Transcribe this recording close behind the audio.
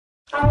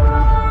The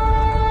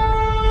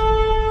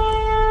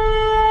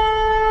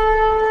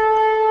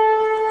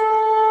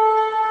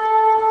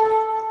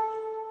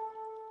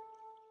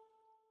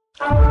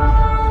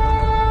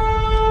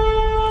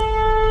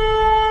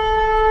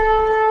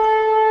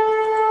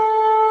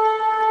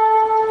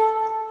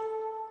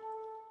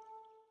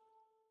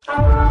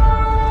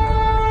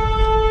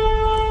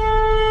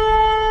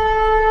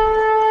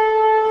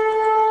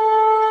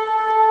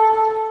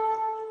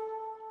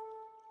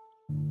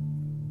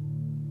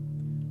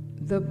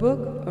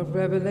Book of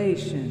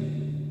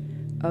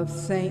Revelation of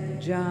St.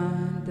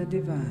 John the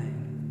Divine.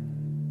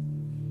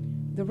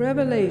 The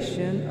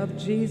revelation of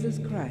Jesus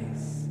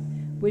Christ,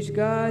 which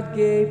God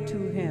gave to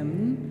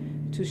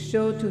him to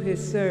show to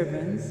his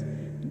servants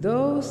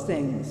those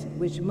things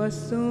which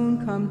must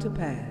soon come to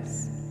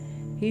pass.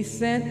 He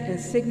sent and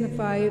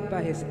signified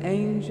by his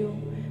angel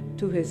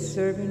to his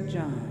servant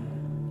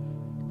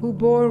John, who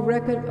bore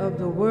record of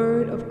the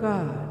word of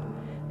God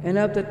and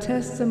of the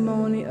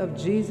testimony of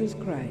Jesus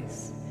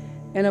Christ,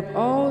 and of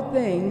all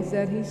things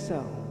that he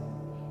saw.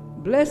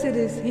 Blessed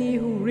is he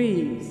who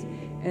reads,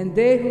 and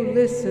they who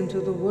listen to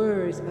the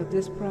words of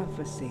this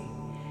prophecy,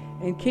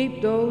 and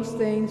keep those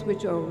things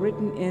which are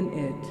written in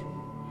it,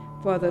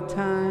 for the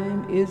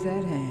time is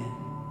at hand.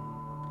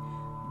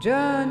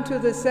 John, to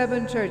the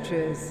 7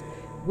 churches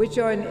which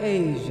are in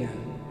Asia,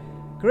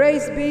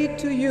 grace be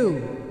to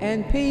you,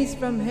 and peace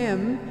from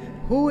him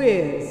who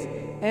is,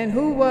 and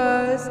who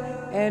was,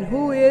 and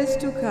who is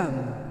to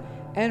come,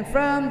 and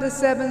from the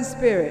 7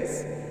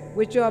 spirits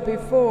which are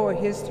before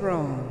his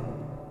throne,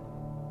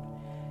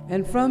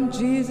 and from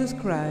Jesus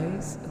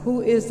Christ,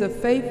 who is the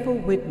faithful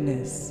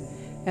witness,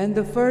 and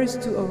the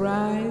first to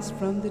arise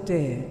from the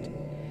dead,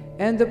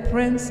 and the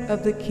Prince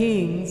of the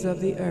kings of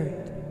the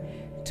earth,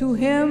 to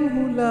him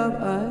who loved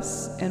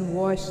us and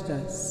washed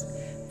us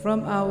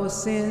from our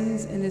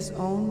sins in his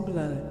own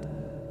blood,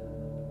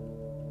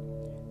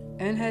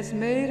 and has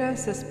made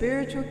us a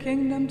spiritual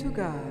kingdom to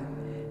God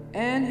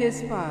and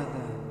his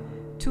Father.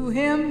 To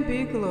him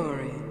be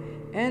glory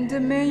and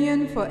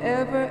dominion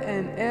forever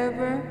and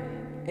ever.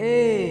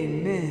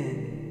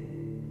 Amen.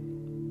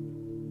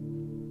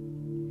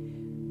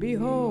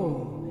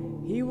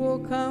 Behold, he will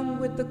come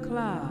with the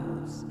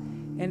clouds,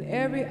 and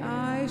every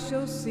eye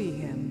shall see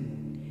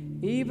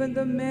him, even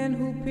the men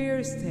who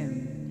pierced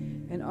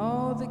him, and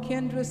all the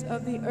kindreds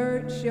of the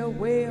earth shall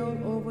wail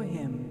over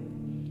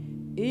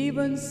him.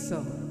 Even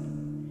so.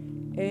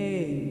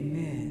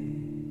 Amen.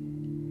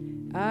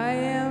 I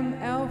am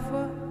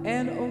Alpha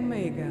and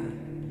Omega,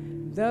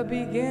 the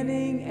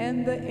beginning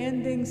and the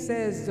ending,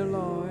 says the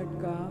Lord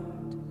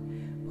God,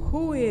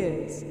 who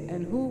is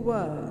and who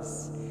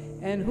was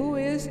and who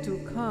is to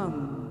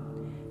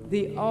come,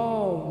 the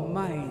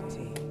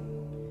Almighty.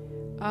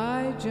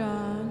 I,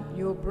 John,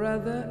 your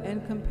brother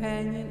and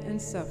companion in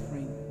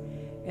suffering,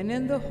 and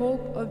in the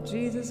hope of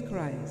Jesus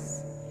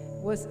Christ,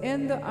 was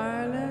in the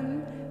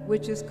island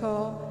which is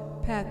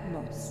called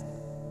Patmos,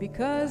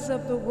 because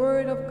of the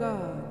word of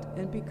God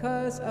and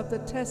because of the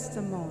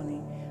testimony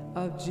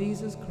of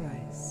Jesus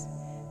Christ.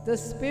 The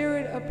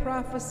spirit of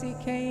prophecy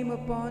came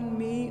upon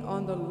me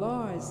on the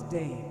Lord's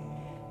day,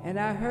 and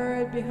I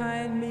heard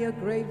behind me a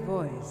great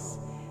voice,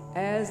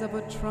 as of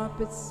a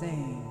trumpet,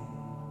 saying,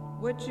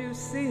 "What you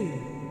see,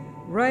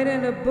 write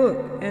in a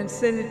book and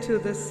send it to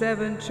the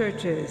 7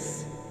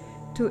 churches,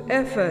 to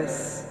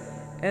Ephesus,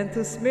 and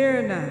to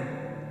Smyrna,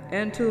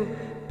 and to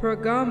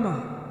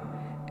Pergama,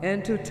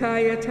 and to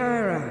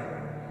Thyatira,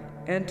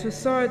 and to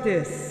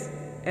Sardis,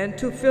 and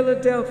to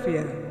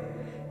Philadelphia,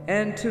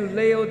 and to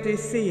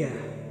Laodicea."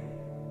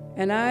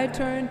 And I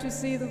turned to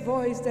see the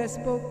voice that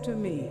spoke to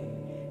me.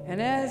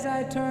 And as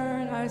I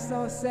turned, I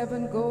saw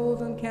 7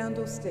 golden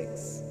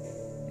candlesticks.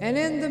 And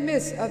in the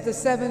midst of the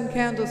 7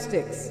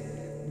 candlesticks,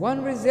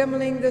 one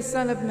resembling the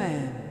Son of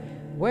Man,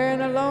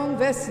 wearing a long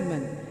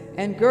vestment,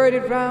 and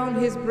girded round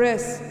his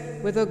breast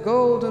with a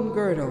golden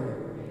girdle.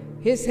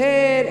 His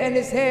head and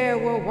his hair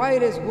were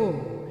white as wool,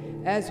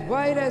 as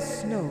white as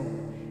snow,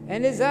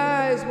 and his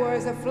eyes were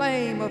as a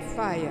flame of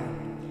fire,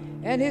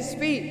 and his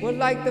feet were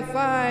like the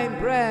fine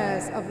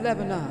brass of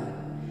Lebanon,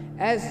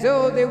 as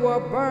though they were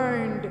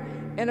burned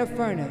in a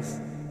furnace,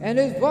 and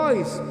his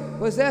voice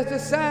was as the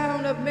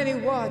sound of many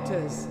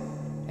waters.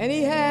 And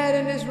he had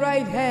in his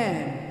right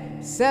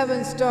hand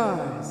 7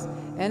 stars,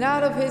 and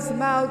out of his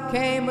mouth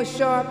came a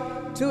sharp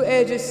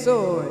 2-edged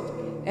sword,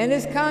 and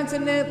his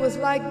countenance was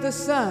like the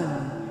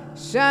sun,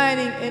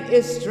 shining in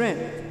its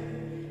strength.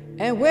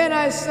 And when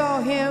I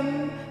saw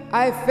him,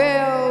 I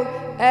fell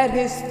at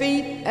his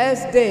feet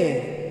as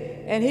dead.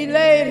 And he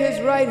laid his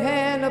right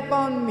hand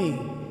upon me,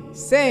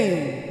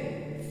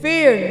 saying,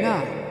 "Fear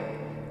not,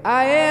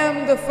 I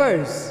am the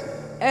first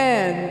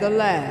and the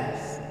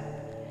last.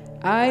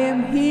 I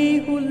am he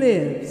who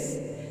lives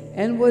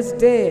and was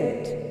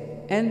dead,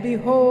 and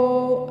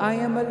behold, I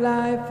am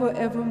alive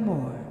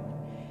forevermore.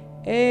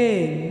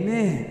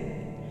 Amen.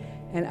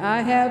 And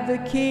I have the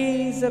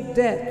keys of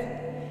death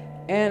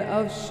and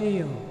of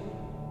Sheol.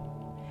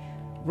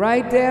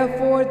 Write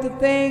therefore the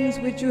things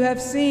which you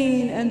have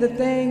seen, and the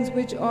things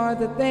which are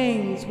the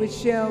things which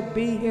shall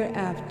be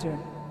hereafter.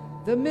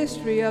 The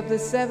mystery of the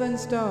 7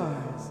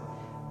 stars,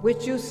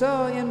 which you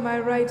saw in my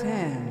right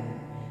hand,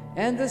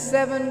 and the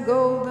 7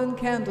 golden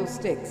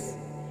candlesticks.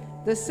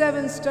 The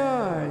 7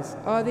 stars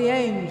are the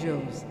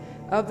angels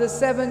of the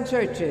 7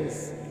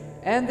 churches,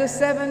 and the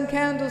 7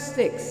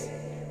 candlesticks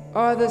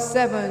are the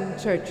 7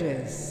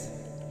 churches.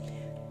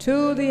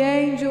 To the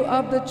angel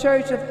of the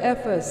church of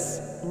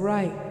Ephesus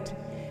write,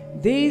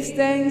 these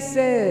things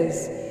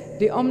says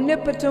the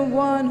omnipotent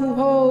one who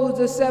holds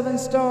the 7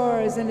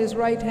 stars in his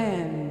right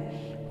hand,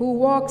 who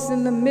walks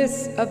in the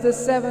midst of the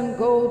 7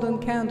 golden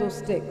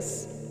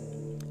candlesticks.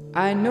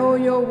 I know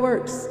your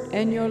works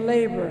and your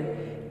labor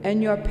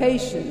and your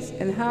patience,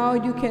 and how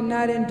you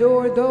cannot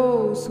endure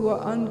those who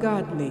are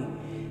ungodly.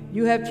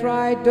 You have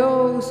tried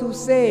those who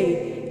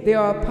say they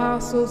are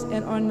apostles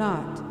and are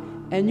not,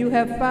 and you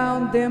have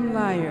found them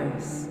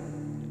liars.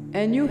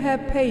 And you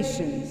have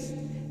patience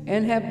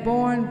and have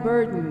borne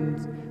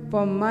burdens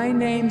for my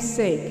name's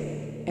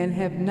sake, and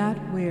have not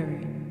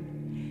wearied.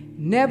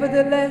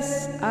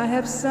 Nevertheless, I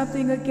have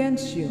something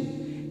against you,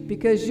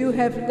 because you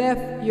have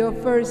left your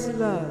first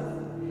love.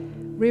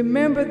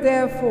 Remember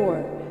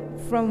therefore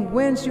from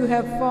whence you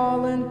have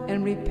fallen,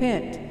 and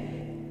repent,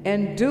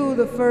 and do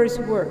the first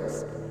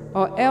works,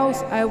 or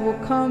else I will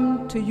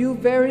come to you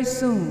very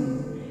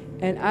soon,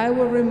 and I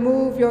will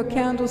remove your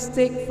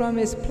candlestick from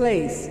its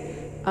place,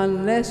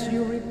 unless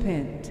you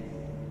repent.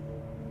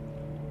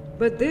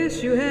 But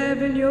this you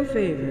have in your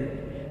favor: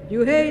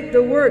 you hate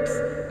the works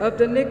of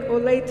the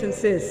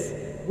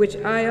Nicolaitans, which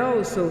I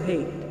also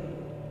hate.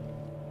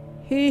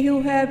 He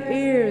who hath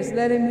ears,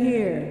 let him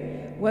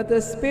hear what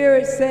the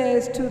Spirit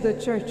says to the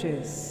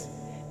churches.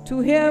 To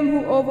him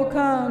who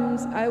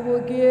overcomes, I will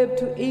give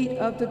to eat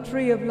of the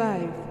tree of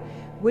life,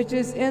 which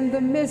is in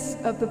the midst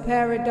of the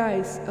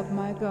paradise of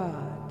my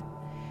God.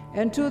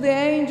 And to the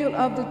angel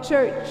of the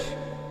church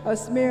of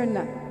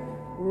Smyrna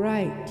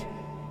write,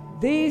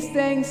 these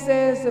things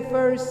says the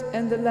first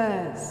and the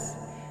last,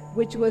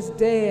 which was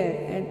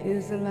dead and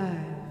is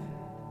alive.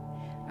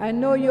 I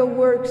know your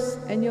works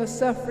and your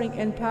suffering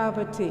and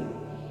poverty,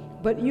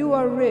 but you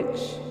are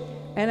rich.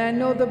 And I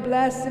know the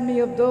blasphemy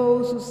of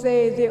those who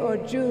say they are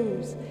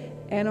Jews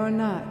and are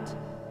not,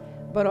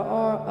 but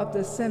are of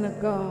the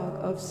synagogue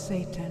of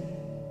Satan.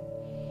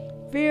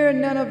 Fear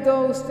none of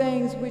those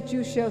things which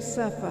you shall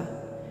suffer.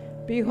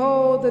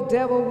 Behold, the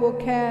devil will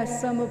cast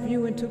some of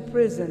you into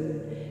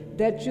prison,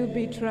 that you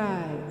be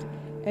tried,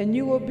 and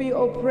you will be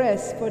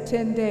oppressed for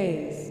 10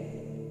 days.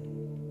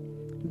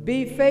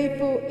 Be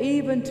faithful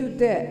even to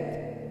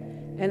death,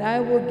 and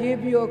I will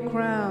give you a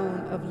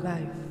crown of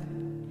life.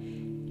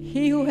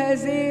 He who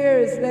has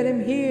ears, let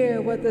him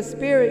hear what the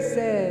Spirit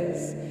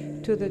says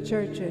to the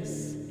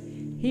churches.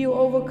 He who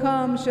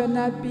overcomes shall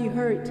not be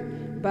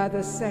hurt by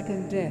the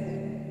second death.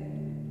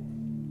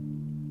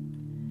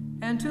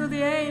 And to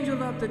the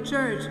angel of the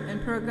church in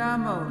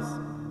Pergamos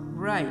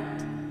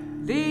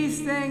write,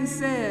 these things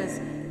says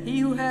he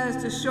who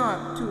has the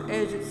sharp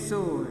two-edged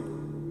sword.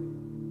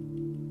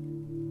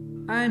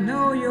 I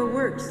know your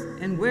works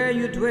and where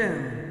you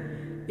dwell,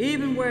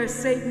 even where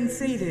Satan's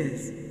seat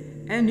is.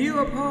 And you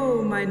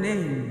uphold my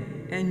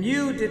name, and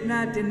you did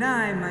not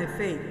deny my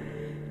faith,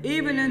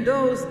 even in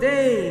those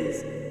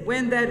days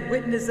when that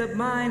witness of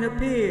mine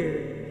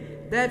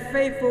appeared, that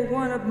faithful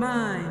one of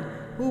mine,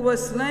 who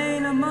was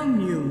slain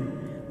among you,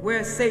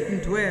 where Satan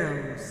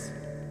dwells.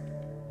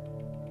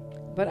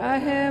 But I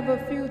have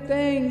a few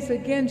things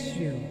against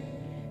you,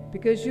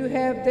 because you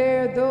have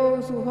there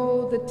those who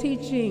hold the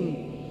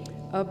teaching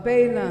of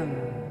Balaam,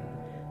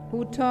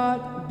 who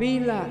taught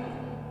Balak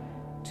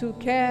to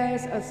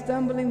cast a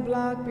stumbling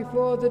block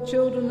before the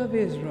children of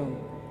Israel,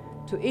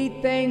 to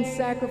eat things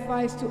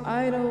sacrificed to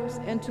idols,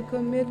 and to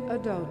commit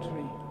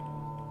adultery.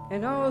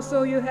 And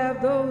also you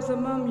have those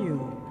among you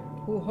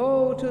who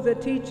hold to the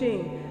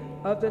teaching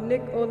of the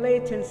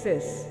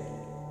Nicolaitans.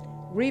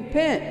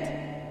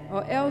 Repent,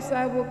 or else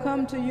I will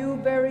come to you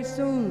very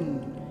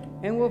soon,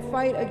 and will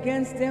fight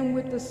against them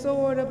with the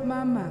sword of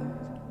my mouth.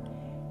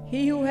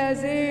 He who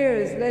has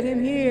ears, let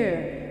him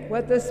hear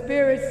what the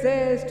Spirit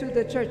says to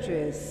the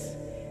churches.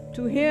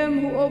 To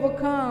him who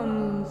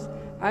overcomes,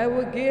 I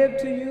will give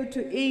to you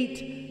to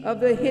eat of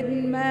the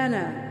hidden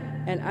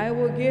manna, and I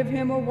will give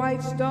him a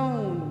white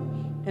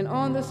stone, and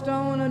on the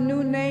stone a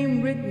new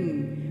name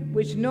written,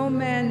 which no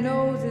man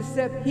knows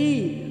except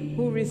he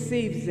who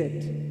receives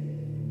it.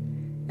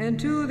 And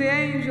to the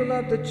angel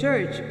of the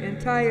church in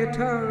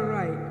Thyatira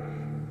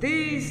write,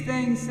 these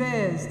things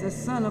says the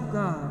Son of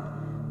God,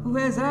 who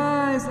has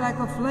eyes like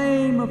a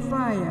flame of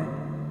fire,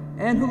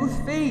 and whose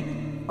feet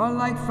are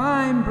like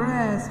fine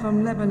brass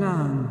from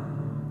Lebanon.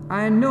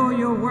 I know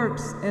your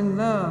works and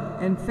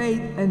love and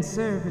faith and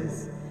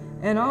service,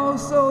 and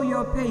also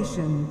your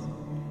patience,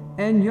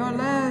 and your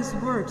last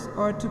works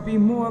are to be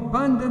more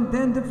abundant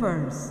than the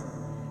first.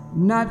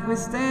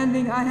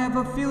 Notwithstanding, I have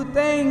a few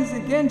things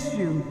against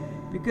you,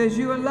 because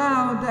you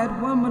allowed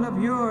that woman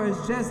of yours,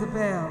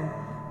 Jezebel,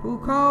 who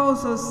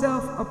calls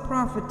herself a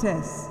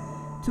prophetess,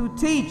 to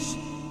teach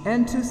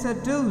and to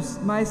seduce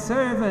my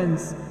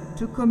servants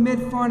to commit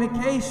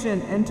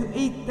fornication and to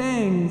eat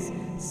things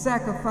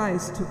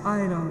sacrificed to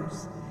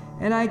idols.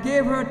 And I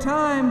gave her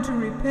time to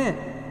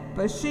repent,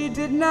 but she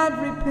did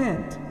not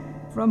repent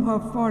from her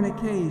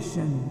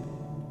fornication.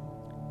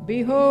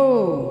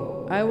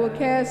 Behold, I will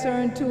cast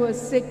her into a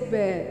sick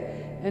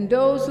bed, and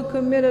those who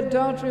commit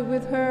adultery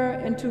with her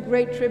into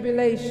great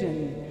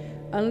tribulation,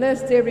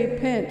 unless they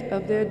repent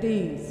of their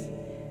deeds.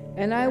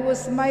 And I will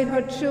smite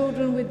her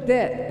children with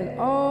death, and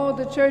all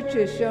the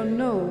churches shall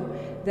know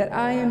that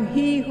I am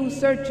he who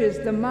searches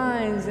the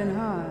minds and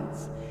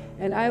hearts.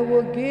 And I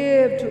will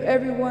give to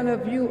every one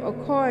of you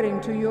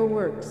according to your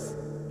works.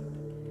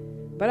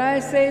 But I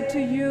say to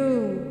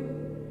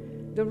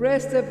you, the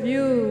rest of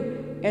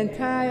you in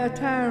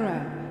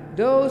Thyatira,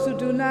 those who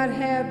do not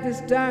have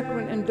this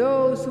doctrine and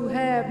those who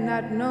have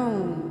not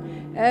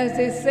known, as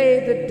they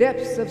say, the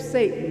depths of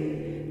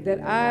Satan,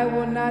 that I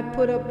will not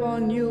put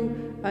upon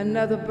you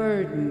another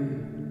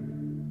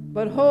burden,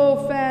 but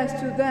hold fast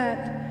to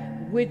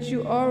that which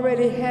you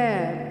already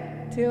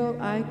have till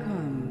I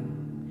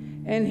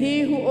come. And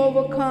he who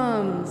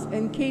overcomes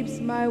and keeps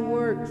my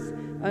works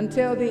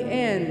until the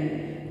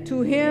end,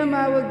 to him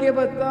I will give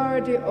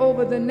authority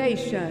over the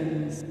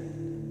nations,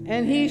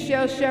 and he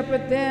shall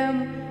shepherd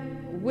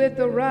them with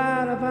a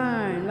rod of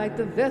iron, like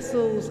the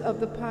vessels of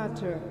the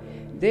potter.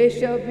 They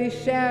shall be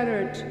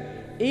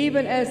shattered,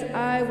 even as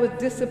I was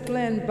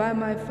disciplined by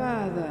my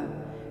Father.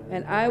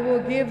 And I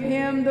will give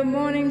him the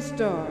morning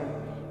star.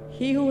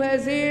 He who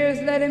has ears,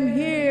 let him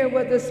hear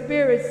what the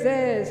Spirit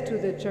says to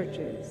the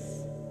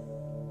churches.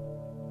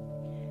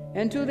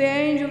 And to the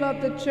angel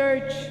of the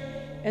church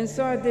in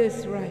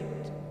Sardis write,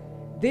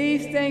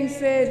 these things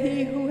said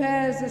he who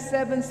has the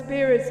 7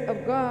 spirits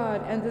of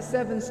God and the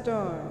 7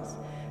 stars.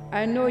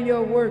 I know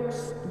your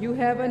works. You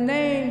have a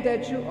name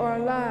that you are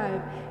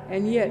alive,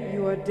 and yet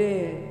you are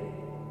dead.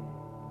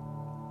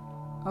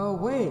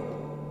 Awake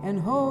and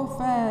hold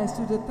fast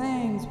to the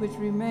things which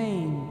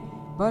remain,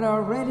 but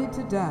are ready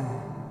to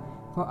die.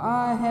 For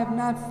I have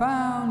not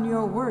found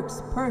your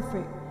works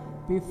perfect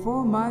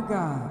before my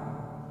God.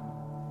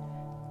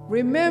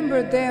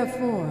 Remember,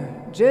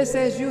 therefore, just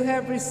as you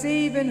have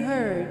received and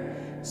heard,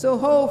 so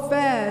hold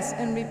fast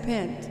and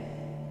repent.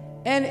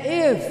 And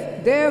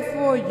if,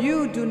 therefore,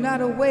 you do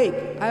not awake,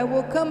 I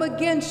will come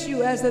against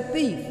you as a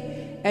thief,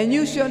 and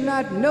you shall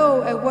not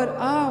know at what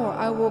hour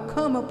I will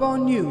come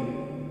upon you.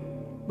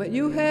 But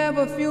you have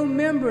a few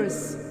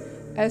members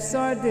at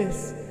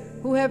Sardis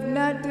who have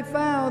not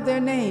defiled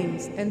their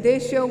names, and they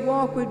shall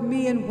walk with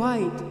me in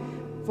white,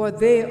 for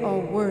they are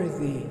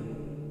worthy.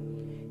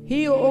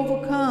 He who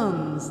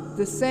overcomes,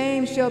 the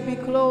same shall be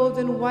clothed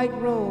in white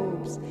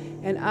robes,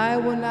 and I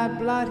will not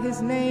blot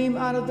his name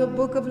out of the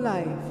book of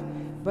life,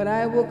 but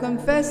I will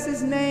confess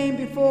his name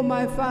before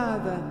my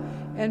Father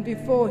and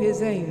before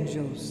his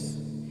angels.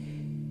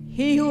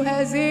 He who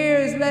has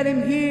ears, let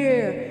him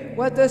hear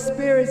what the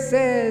Spirit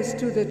says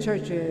to the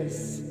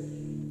churches.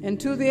 And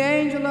to the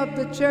angel of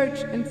the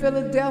church in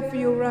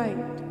Philadelphia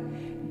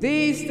write,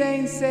 these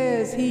things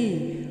says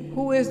he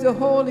who is the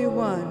Holy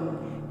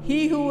One,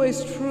 he who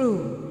is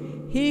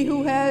true, he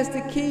who has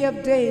the key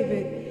of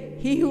David,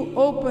 he who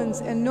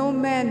opens and no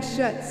man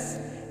shuts,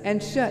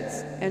 and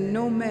shuts and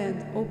no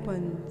man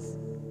opens.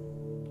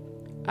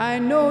 I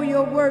know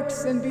your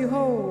works, and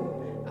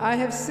behold, I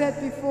have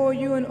set before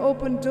you an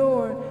open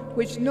door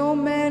which no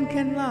man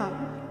can lock.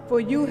 For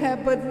you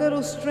have but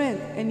little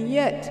strength, and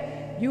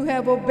yet you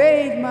have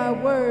obeyed my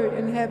word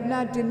and have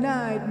not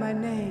denied my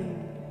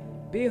name.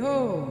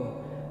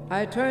 Behold,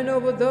 I turn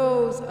over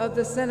those of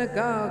the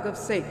synagogue of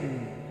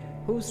Satan,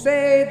 who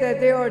say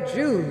that they are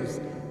Jews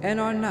and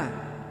are not,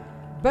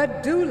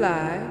 but do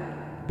lie.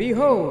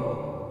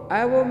 Behold,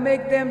 I will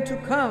make them to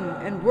come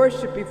and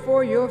worship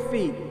before your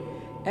feet,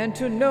 and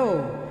to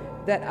know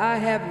that I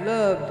have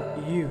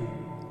loved you.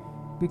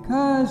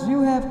 Because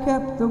you have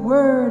kept the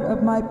word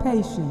of my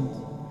patience,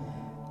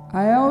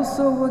 I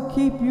also will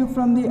keep you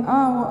from the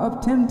hour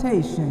of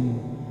temptation,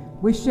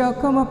 which shall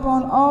come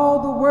upon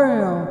all the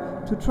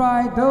world to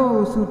try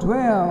those who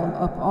dwell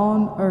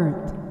upon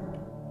earth.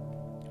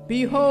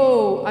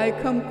 Behold, I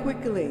come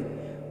quickly.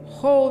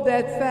 Hold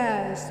that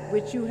fast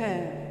which you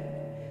have,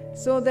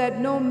 so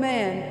that no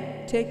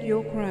man take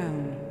your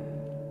crown.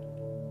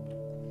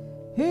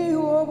 He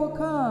who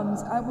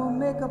overcomes, I will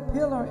make a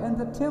pillar in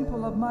the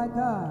temple of my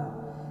God,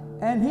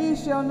 and he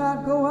shall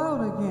not go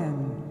out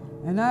again.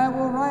 And I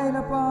will write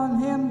upon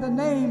him the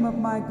name of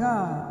my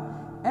God,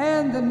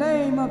 and the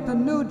name of the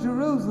new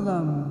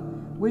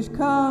Jerusalem, which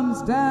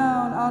comes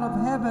down out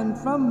of heaven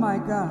from my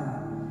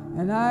God.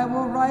 And I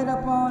will write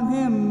upon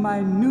him my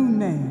new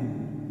name.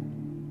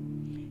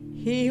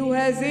 He who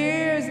has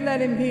ears, let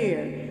him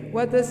hear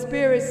what the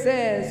Spirit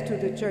says to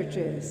the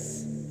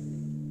churches.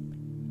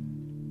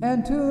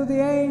 And to the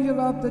angel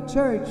of the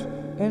church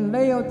in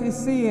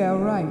Laodicea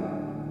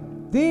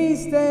write,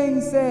 these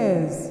things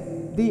says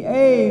the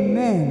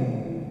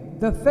Amen,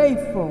 the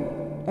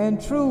faithful and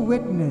true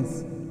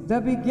witness, the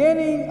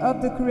beginning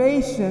of the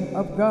creation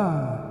of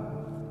God.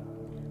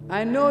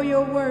 I know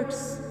your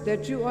works,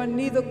 that you are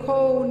neither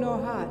cold nor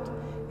hot.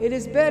 It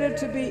is better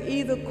to be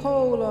either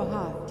cold or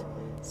hot.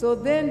 So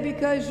then,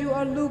 because you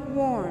are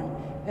lukewarm,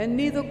 and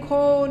neither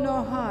cold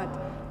nor hot,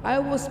 I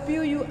will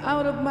spew you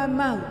out of my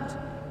mouth.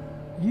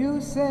 You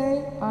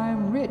say, I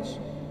am rich,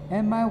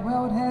 and my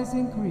wealth has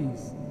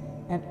increased,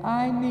 and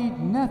I need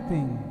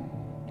nothing.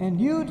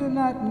 And you do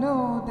not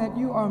know that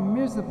you are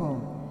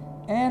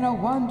miserable, and a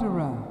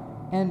wanderer,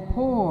 and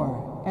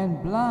poor,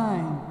 and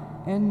blind,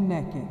 and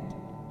naked.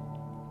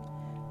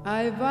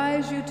 I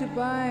advise you to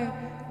buy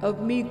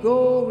of me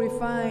gold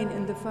refined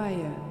in the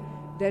fire,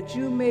 that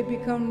you may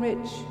become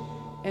rich,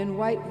 and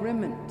white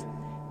raiment,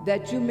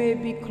 that you may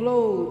be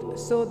clothed,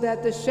 so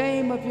that the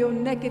shame of your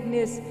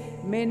nakedness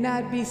may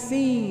not be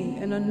seen,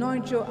 and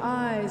anoint your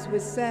eyes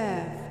with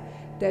salve,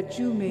 that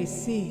you may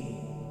see.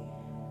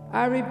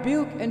 I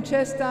rebuke and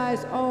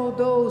chastise all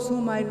those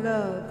whom I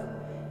love.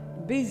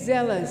 Be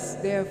zealous,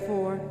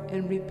 therefore,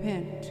 and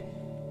repent.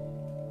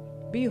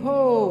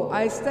 Behold,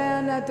 I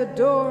stand at the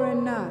door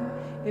and knock.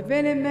 If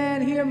any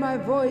man hear my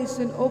voice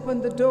and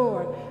open the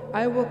door,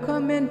 I will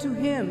come into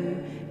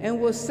him and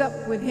will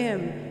sup with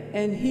him,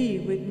 and he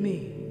with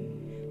me.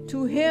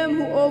 To him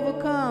who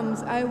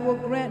overcomes, I will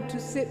grant to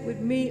sit with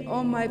me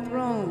on my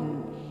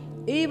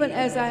throne, even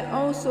as I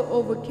also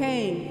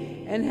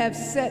overcame and have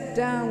sat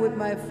down with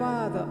my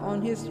Father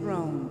on his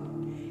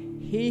throne.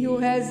 He who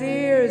has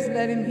ears,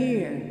 let him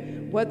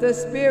hear what the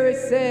Spirit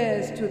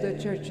says to the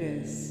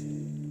churches.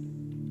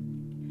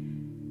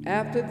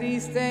 After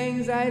these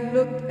things I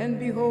looked, and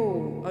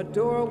behold, a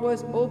door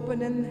was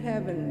opened in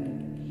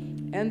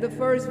heaven. And the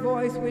first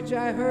voice which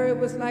I heard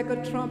was like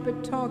a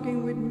trumpet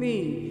talking with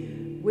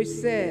me, which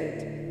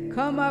said,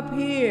 Come up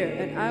here,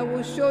 and I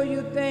will show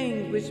you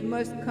things which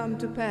must come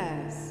to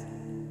pass.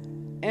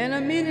 And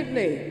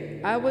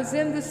immediately I was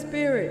in the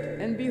Spirit,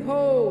 and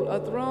behold,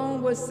 a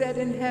throne was set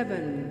in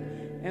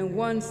heaven, and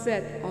one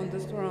sat on the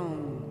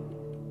throne.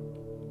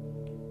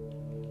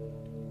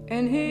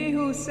 And he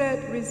who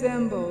sat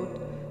resembled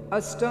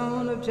a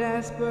stone of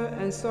jasper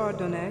and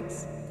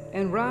sardonyx,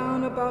 and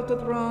round about the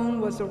throne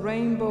was a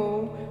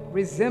rainbow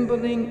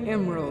resembling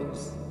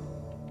emeralds.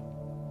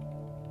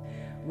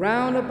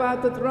 Round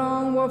about the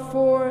throne were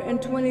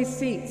 24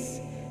 seats,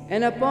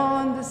 and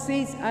upon the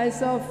seats I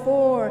saw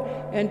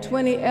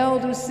 24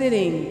 elders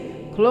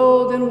sitting,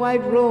 clothed in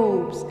white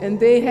robes, and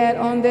they had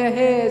on their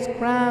heads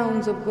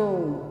crowns of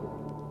gold.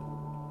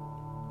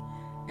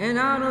 And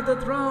out of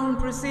the throne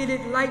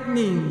proceeded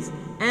lightnings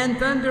and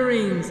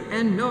thunderings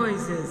and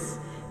noises.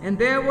 And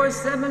there were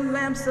 7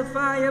 lamps of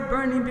fire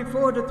burning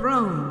before the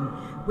throne,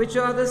 which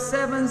are the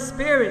 7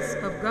 spirits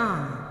of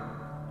God.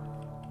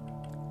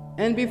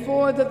 And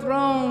before the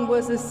throne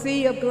was a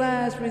sea of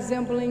glass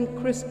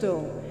resembling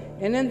crystal,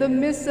 and in the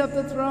midst of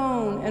the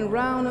throne and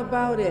round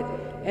about it,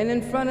 and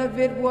in front of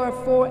it were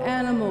 4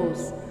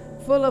 animals,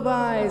 full of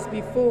eyes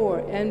before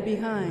and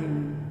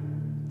behind.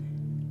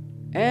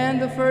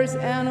 And the first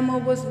animal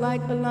was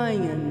like a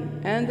lion,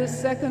 and the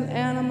second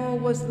animal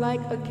was like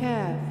a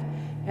calf,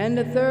 and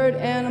the third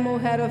animal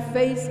had a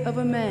face of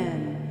a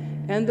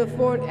man, and the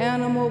fourth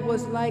animal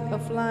was like a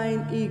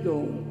flying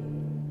eagle.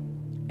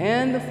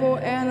 And the 4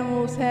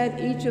 animals had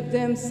each of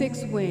them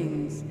 6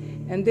 wings,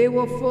 and they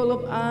were full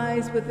of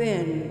eyes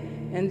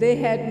within, and they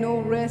had no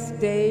rest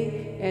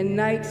day and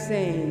night,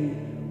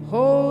 saying,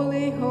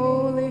 Holy,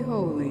 holy,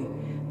 holy,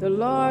 the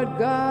Lord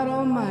God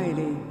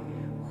Almighty,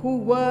 who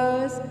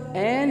was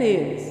and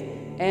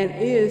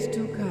is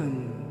to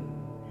come.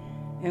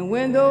 And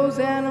when those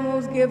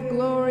animals give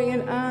glory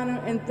and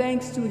honor and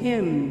thanks to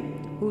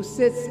him who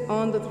sits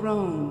on the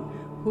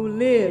throne, who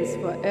lives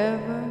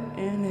forever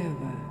and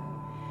ever,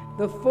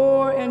 the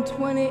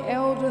 24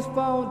 elders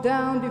fall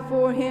down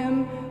before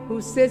him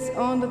who sits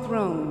on the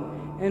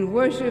throne, and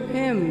worship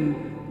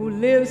him who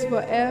lives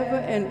forever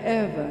and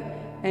ever,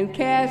 and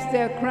cast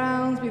their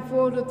crowns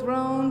before the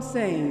throne,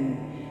 saying,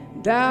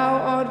 Thou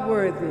art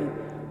worthy,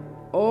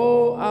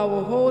 O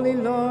our holy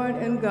Lord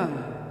and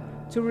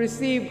God, to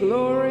receive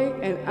glory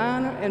and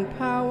honor and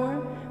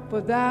power,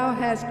 for thou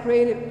hast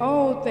created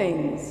all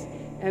things,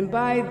 and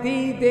by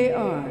thee they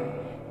are,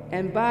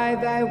 and by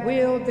thy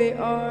will they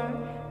are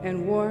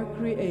and were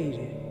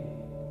created.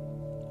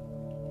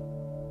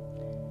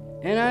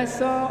 And I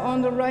saw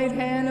on the right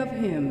hand of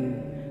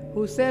him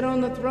who sat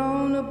on the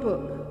throne a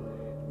book,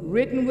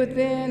 written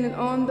within and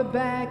on the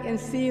back and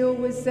sealed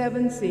with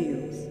 7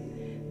 seals.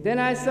 Then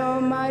I saw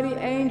a mighty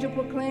angel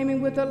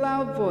proclaiming with a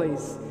loud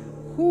voice,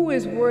 Who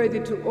is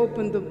worthy to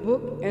open the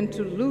book and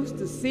to loose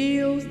the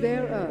seals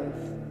thereof?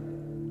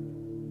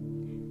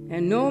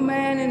 And no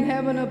man in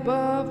heaven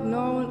above,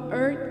 nor on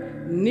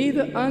earth,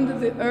 neither under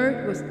the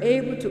earth, was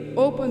able to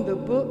open the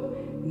book,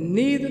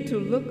 neither to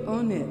look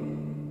on it.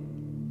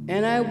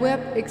 And I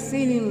wept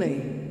exceedingly,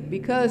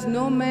 because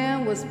no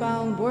man was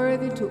found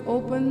worthy to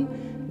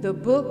open the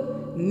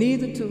book,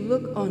 neither to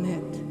look on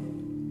it.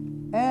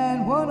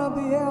 And one of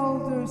the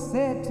elders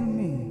said to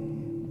me,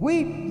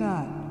 Weep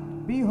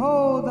not,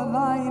 behold, the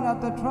Lion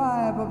of the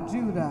tribe of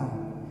Judah,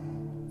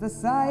 the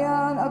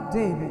Scion of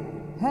David,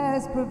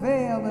 has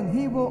prevailed, and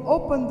he will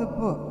open the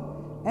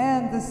book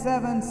and the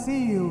 7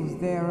 seals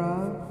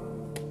thereof.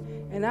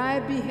 And I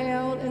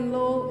beheld, and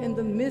lo, in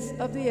the midst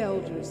of the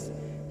elders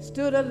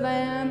stood a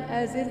lamb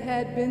as it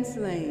had been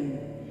slain,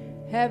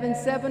 having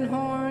 7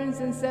 horns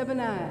and 7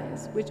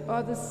 eyes, which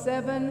are the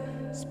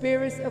 7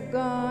 spirits of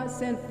God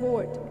sent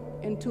forth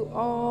into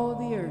all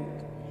the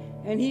earth.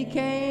 And he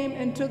came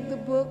and took the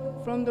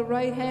book from the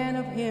right hand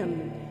of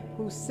him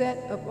who sat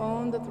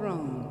upon the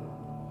throne.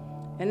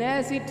 And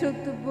as he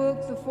took the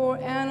book, the 4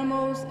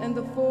 animals and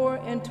the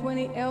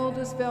 24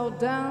 elders fell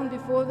down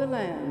before the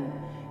Lamb,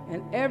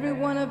 and every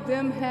one of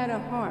them had a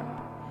harp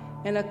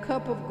and a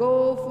cup of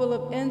gold full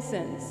of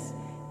incense,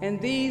 and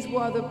these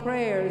were the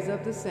prayers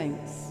of the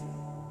saints.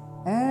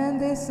 And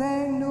they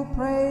sang new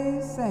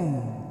praise,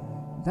 saying,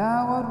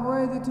 Thou art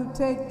worthy to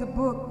take the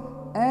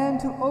book and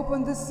to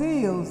open the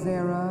seals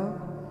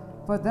thereof,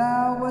 for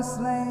thou wast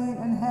slain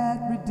and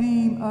hast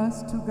redeemed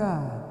us to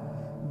God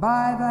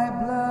by thy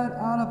blood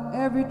out of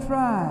every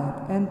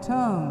tribe and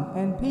tongue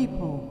and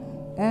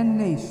people and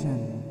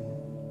nation.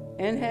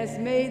 And has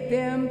made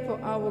them for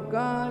our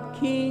God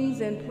kings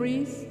and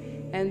priests,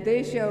 and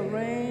they shall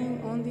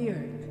reign on the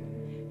earth.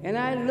 And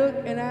I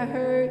looked, and I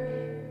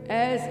heard,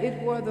 as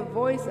it were the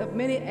voice of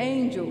many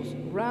angels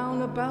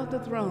round about the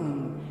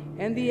throne,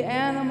 and the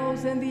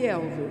animals and the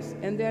elders,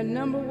 and their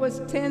number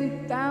was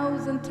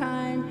 10,000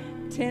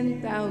 times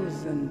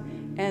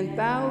 10,000, and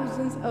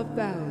thousands of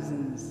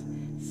thousands,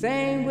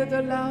 saying with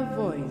a loud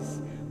voice,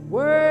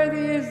 Worthy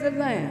is the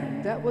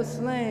Lamb that was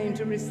slain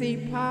to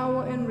receive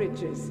power and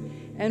riches,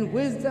 and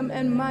wisdom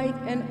and might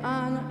and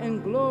honor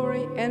and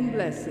glory and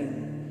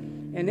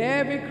blessing. And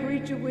every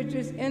creature which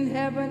is in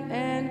heaven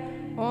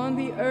and on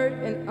the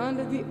earth and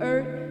under the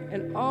earth,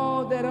 and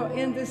all that are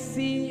in the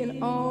sea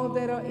and all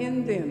that are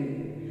in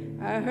them,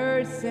 I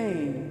heard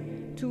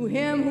saying, To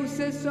him who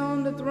sits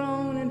on the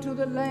throne and to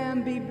the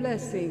Lamb be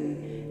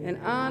blessing and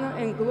honor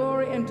and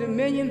glory and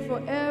dominion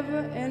forever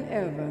and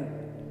ever.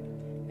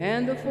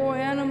 And the 4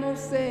 animals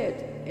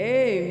said,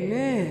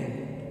 Amen.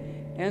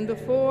 And the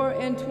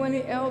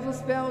 24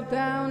 elders fell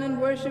down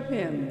and worshiped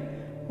him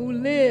who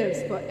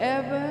lives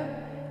forever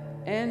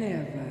and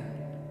ever.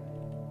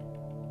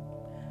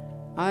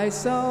 I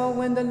saw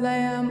when the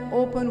Lamb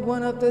opened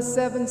one of the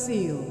 7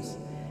 seals,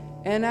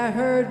 and I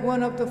heard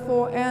one of the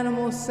 4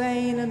 animals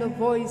saying in a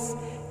voice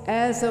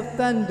as of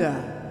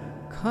thunder,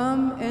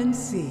 Come and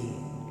see.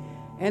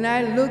 And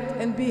I looked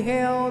and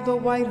beheld a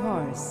white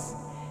horse,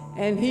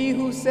 and he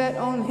who sat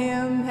on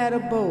him had a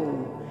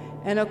bow,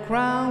 and a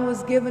crown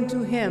was given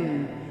to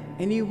him,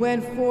 and he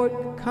went forth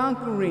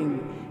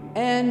conquering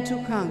and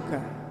to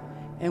conquer.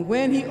 And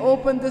when he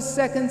opened the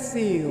 2nd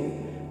seal,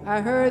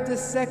 I heard the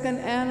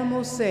 2nd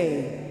animal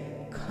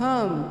say,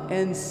 Come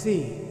and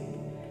see.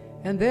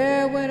 And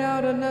there went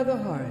out another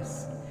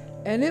horse,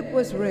 and it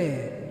was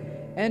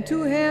red, and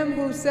to him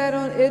who sat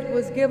on it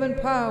was given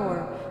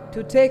power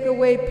to take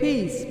away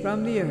peace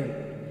from the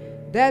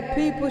earth, that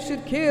people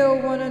should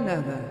kill one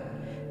another.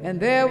 And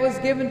there was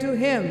given to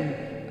him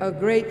a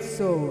great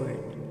sword.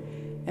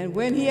 And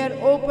when he had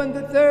opened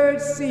the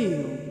 3rd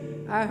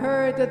seal, I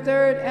heard the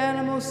 3rd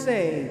animal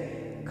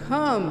say,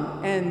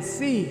 Come and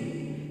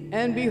see.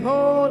 And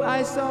behold,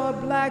 I saw a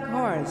black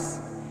horse,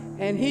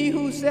 and he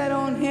who sat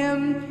on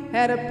him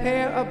had a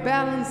pair of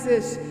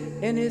balances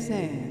in his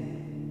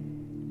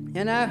hand.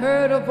 And I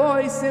heard a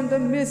voice in the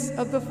midst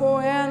of the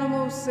 4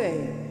 animals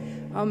say,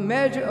 A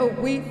measure of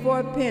wheat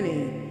for a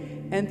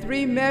penny, and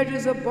 3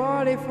 measures of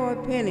barley for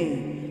a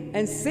penny,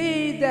 and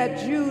see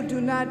that you do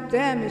not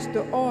damage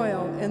the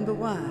oil and the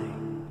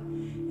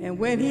wine. And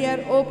when he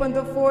had opened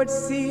the 4th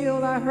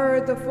seal, I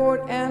heard the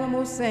 4th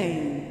animal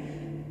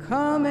saying,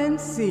 Come and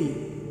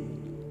see.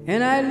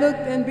 And I looked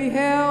and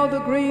beheld a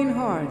green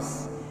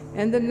horse,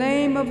 and the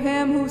name of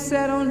him who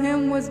sat on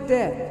him was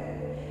Death.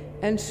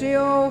 And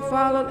Sheol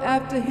followed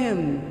after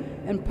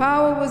him, and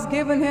power was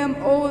given him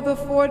over the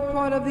 4th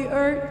part of the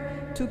earth,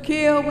 to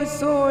kill with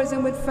swords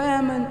and with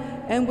famine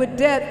and with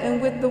death and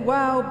with the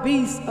wild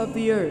beasts of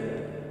the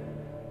earth.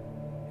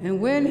 And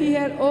when he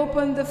had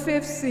opened the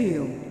 5th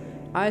seal,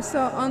 I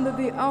saw under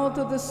the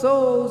altar the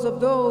souls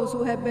of those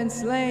who had been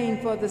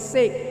slain for the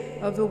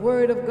sake of the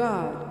word of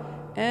God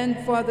and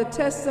for the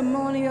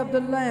testimony of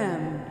the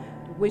Lamb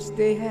which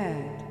they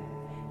had.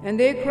 And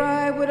they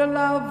cried with a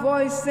loud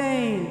voice,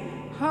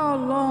 saying, How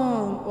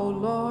long, O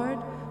Lord,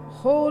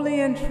 holy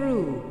and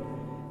true,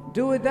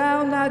 doest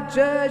thou not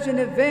judge and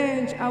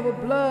avenge our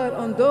blood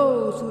on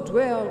those who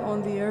dwell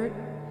on the earth?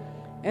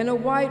 And a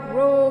white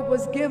robe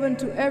was given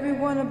to every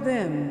one of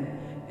them,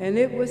 and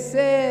it was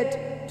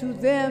said to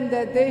them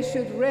that they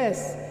should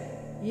rest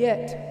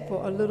yet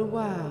for a little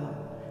while,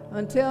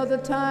 until the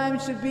time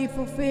should be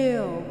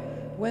fulfilled,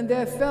 when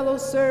their fellow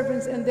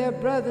servants and their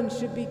brethren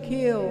should be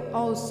killed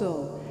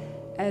also,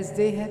 as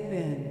they had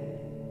been.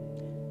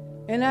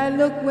 And I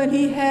looked when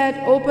he had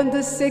opened the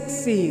 6th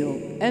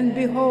seal, and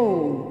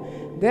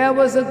behold, there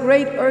was a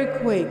great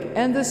earthquake,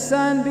 and the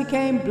sun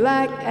became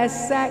black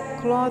as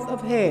sackcloth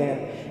of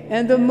hair,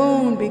 and the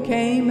moon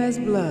became as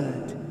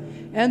blood.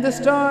 And the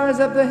stars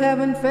of the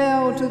heaven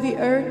fell to the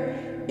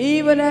earth,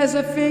 even as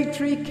a fig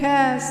tree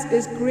casts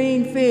its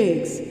green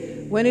figs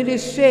when it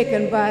is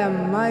shaken by a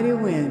mighty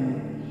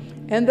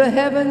wind, and the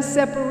heavens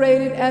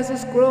separated as a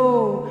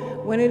scroll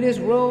when it is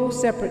rolled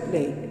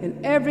separately,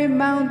 and every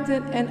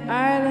mountain and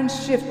island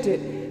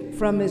shifted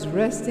from its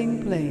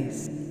resting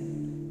place.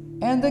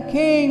 And the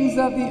kings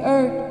of the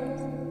earth,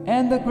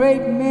 and the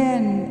great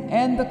men,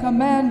 and the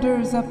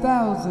commanders of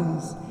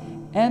thousands,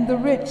 and the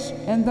rich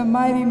and the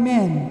mighty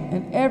men,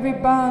 and every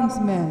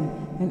bondsman,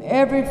 and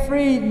every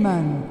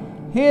freedman,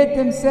 hid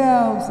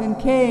themselves in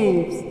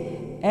caves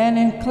and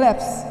in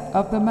clefts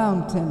of the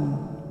mountain,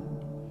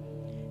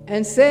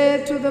 and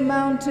said to the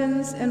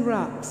mountains and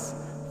rocks,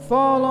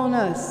 fall on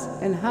us,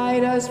 and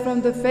hide us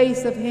from the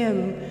face of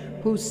him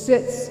who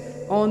sits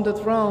on the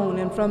throne,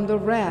 and from the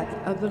wrath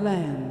of the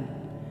Lamb.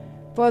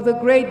 For the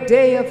great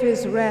day of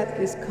his wrath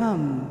is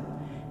come,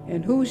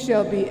 and who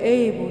shall be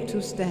able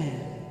to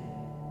stand?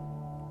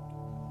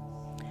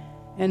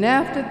 And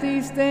after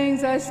these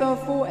things I saw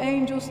 4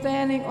 angels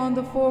standing on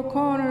the 4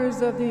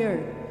 corners of the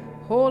earth,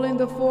 holding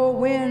the 4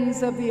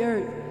 winds of the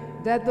earth,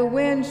 that the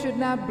wind should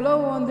not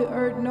blow on the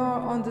earth, nor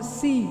on the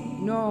sea,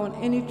 nor on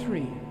any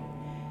tree.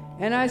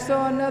 And I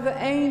saw another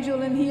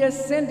angel, and he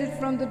ascended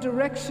from the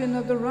direction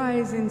of the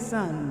rising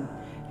sun,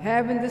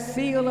 having the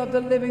seal of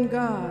the living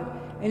God.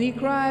 And he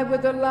cried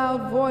with a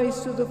loud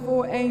voice to the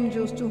 4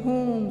 angels to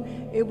whom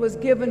it was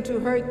given to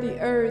hurt the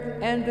earth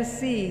and the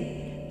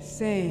sea,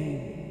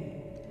 saying,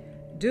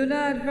 do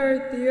not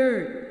hurt the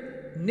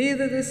earth,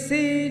 neither the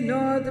sea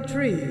nor the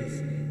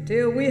trees,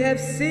 till we have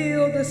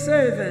sealed the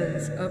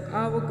servants of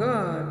our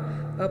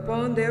God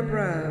upon their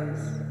brows.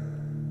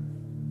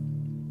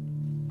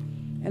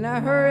 And I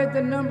heard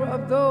the number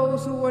of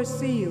those who were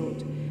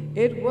sealed.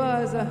 It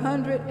was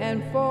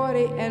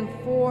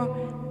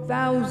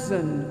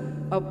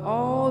 144,000 of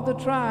all the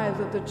tribes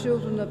of the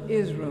children of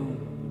Israel.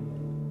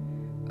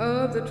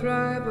 Of the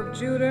tribe of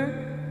Judah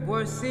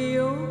were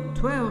sealed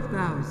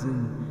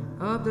 12,000.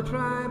 Of the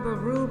tribe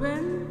of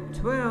Reuben,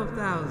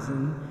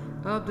 12,000.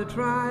 Of the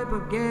tribe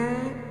of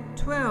Gad,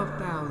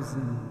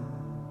 12,000.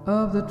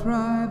 Of the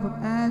tribe of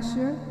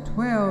Asher,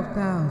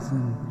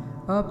 12,000.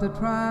 Of the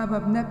tribe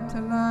of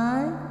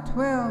Naphtali,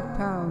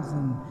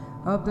 12,000.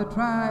 Of the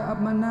tribe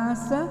of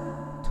Manasseh,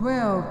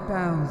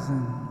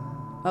 12,000.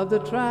 Of the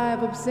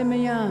tribe of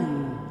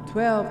Simeon,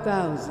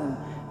 12,000.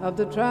 Of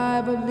the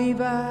tribe of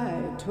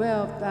Levi,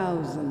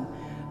 12,000.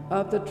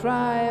 Of the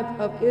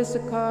tribe of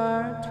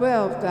Issachar,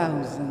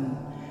 12,000.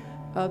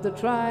 Of the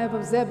tribe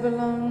of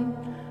Zebulun,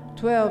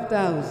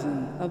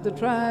 12,000. Of the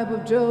tribe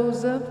of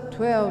Joseph,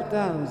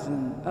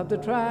 12,000. Of the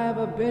tribe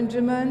of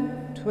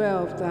Benjamin,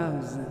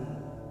 12,000.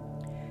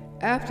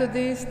 After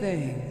these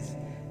things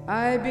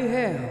I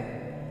beheld,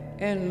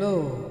 and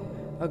lo,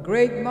 a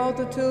great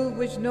multitude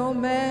which no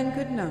man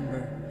could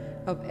number,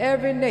 of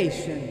every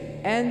nation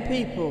and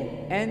people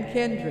and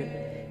kindred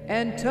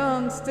and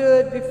tongue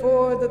stood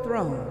before the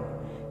throne,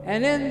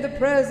 and in the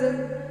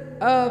presence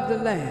of the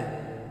Lamb,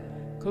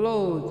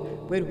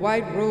 clothed with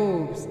white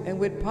robes and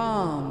with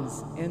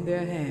palms in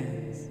their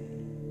hands,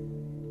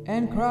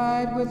 and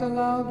cried with a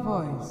loud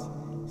voice,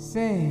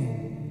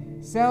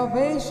 saying,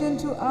 salvation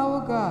to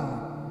our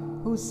God,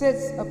 who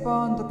sits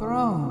upon the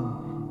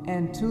throne,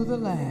 and to the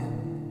Lamb.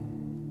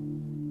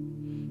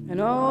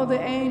 And all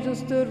the angels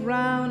stood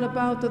round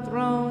about the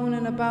throne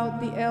and about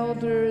the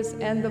elders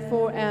and the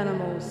 4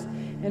 animals,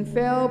 and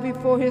fell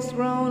before his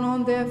throne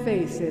on their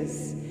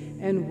faces,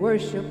 and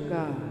worshiped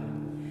God,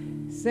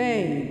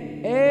 saying,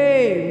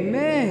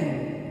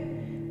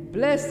 Amen.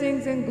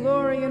 Blessings and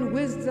glory and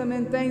wisdom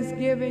and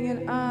thanksgiving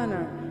and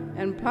honor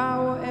and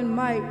power and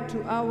might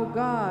to our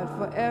God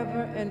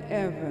forever and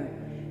ever.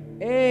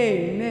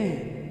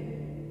 Amen.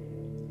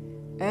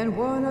 And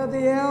one of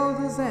the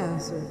elders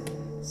answered,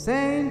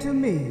 saying to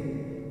me,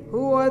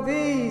 who are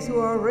these who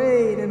are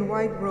arrayed in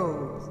white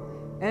robes,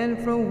 and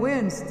from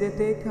whence did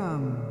they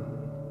come?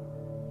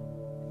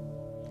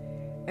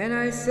 And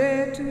I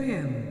said to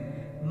him,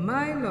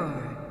 my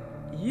Lord,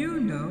 you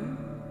know.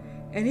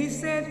 And he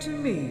said to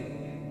me,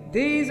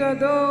 these are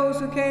those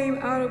who came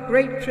out of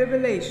great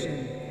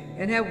tribulation,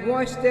 and have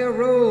washed their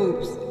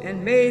robes,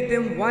 and made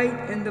them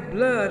white in the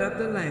blood of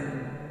the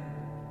Lamb.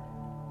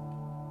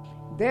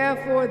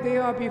 Therefore they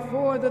are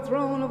before the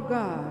throne of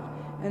God,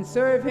 and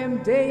serve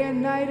him day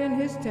and night in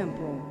his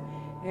temple.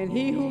 And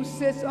he who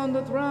sits on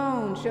the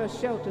throne shall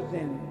shelter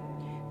them.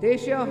 They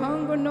shall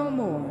hunger no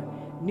more,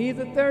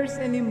 neither thirst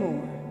any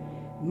more.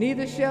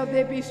 Neither shall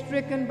they be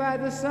stricken by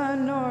the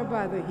sun nor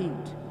by the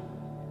heat.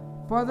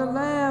 For the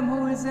Lamb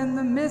who is in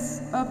the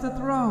midst of the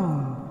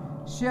throne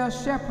shall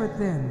shepherd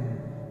them,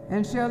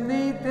 and shall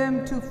lead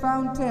them to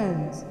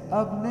fountains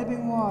of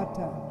living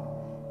water.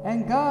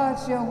 And God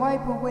shall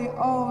wipe away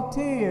all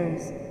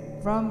tears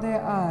from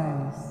their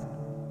eyes.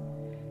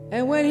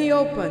 And when he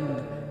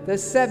opened the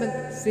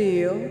 7th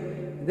seal,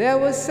 there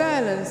was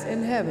silence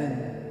in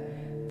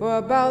heaven for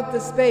about the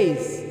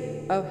space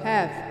of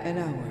half an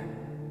hour.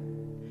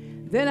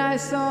 Then I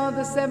saw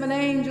the 7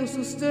 angels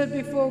who stood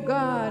before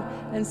God,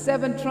 and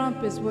 7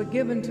 trumpets were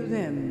given to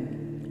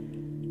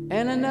them.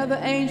 And another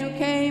angel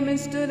came and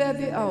stood at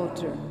the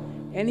altar,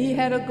 and he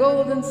had a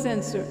golden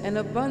censer, and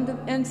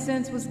abundant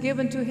incense was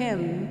given to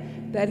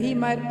him, that he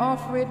might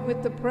offer it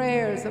with the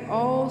prayers of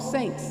all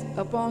saints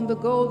upon the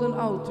golden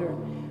altar,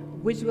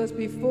 which was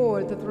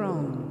before the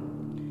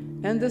throne.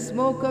 And the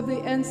smoke of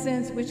the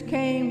incense which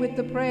came with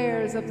the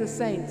prayers of the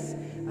saints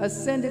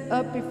ascended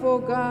up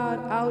before God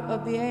out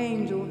of the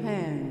angel's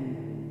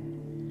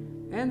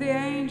hand. And the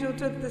angel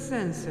took the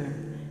censer,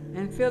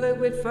 and filled it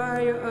with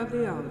fire of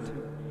the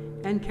altar,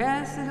 and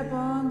cast it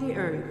upon the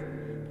earth.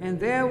 And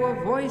there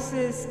were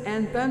voices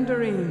and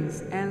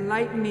thunderings and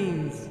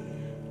lightnings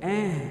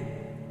and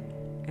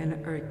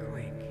an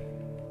earthquake.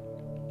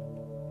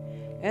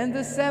 And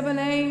the 7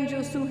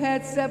 angels who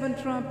had 7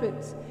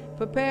 trumpets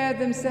prepared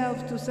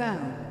themselves to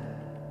sound.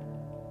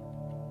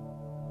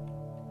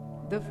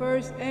 The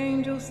first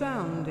angel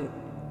sounded,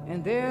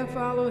 and there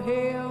followed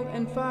hail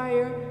and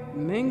fire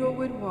mingled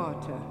with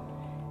water,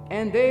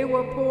 and they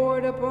were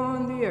poured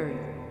upon the earth.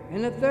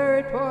 And a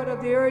third part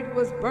of the earth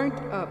was burnt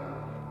up,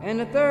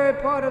 and a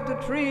third part of the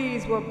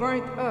trees were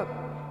burnt up,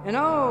 and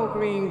all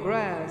green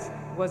grass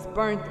was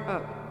burnt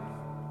up.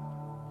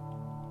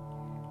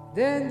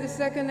 Then the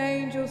second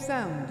angel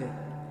sounded,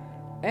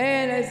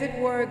 and as it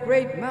were a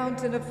great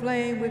mountain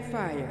aflame with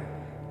fire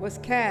was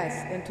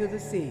cast into the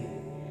sea,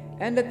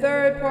 and the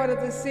third part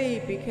of the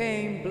sea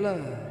became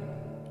blood.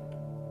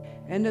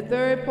 And the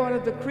third part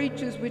of the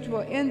creatures which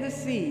were in the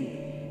sea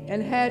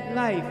and had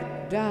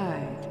life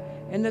died,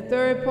 and the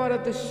third part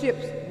of the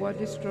ships were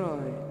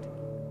destroyed.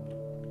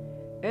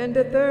 And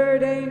the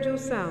third angel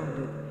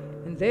sounded,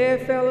 and there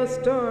fell a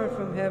star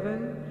from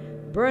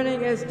heaven,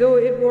 burning as though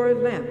it were a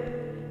lamp,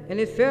 and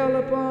it fell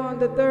upon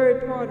the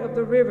third part of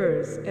the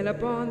rivers, and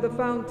upon the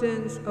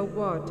fountains of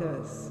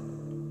waters.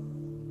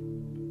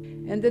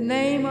 And the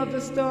name of the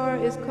star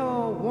is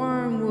called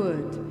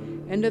Wormwood,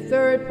 and the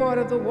third part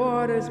of the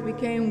waters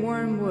became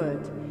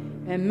wormwood,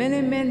 and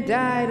many men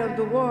died of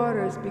the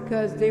waters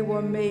because they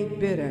were made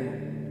bitter.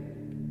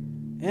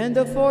 And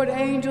the fourth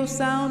angel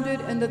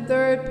sounded, and the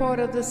third part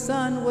of the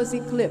sun was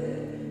eclipsed,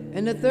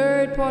 and the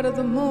third part of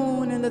the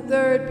moon, and the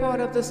third part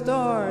of the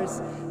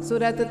stars, so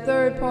that the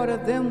third part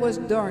of them was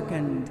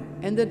darkened.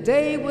 And the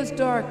day was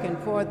darkened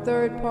for a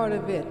third part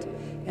of it,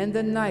 and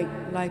the night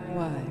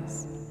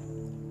likewise.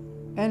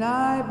 And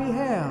I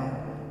beheld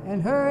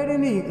and heard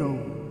an eagle,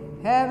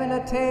 having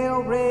a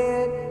tail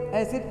red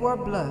as it were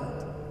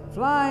blood,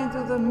 flying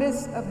through the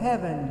midst of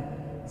heaven,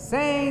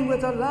 saying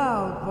with a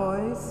loud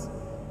voice,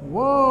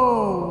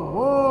 Woe,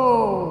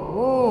 woe,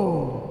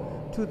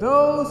 woe, to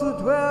those who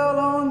dwell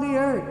on the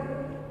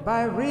earth,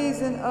 by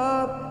reason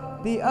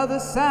of the other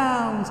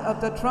sounds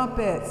of the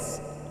trumpets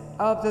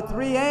of the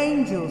 3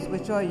 angels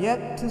which are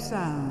yet to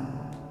sound.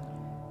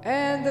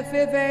 And the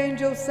 5th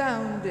angel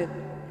sounded,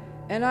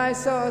 and I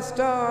saw a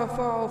star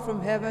fall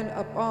from heaven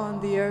upon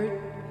the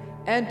earth,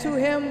 and to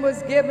him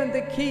was given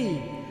the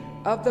key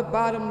of the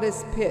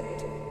bottomless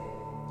pit.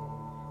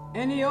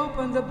 And he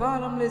opened the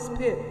bottomless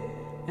pit,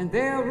 and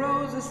there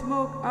arose a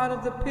smoke out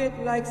of the pit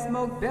like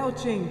smoke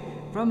belching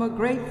from a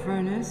great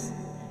furnace,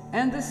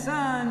 and the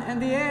sun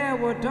and the air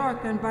were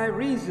darkened by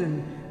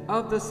reason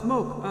of the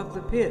smoke of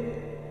the pit.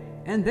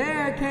 And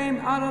there came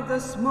out of the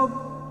smoke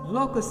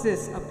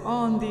locusts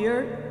upon the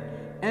earth,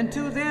 and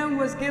to them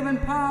was given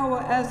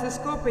power as the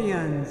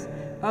scorpions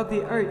of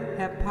the earth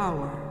have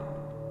power.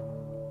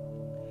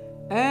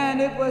 And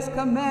it was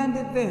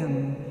commanded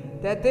them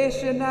that they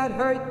should not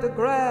hurt the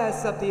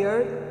grass of the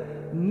earth,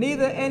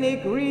 neither any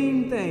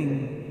green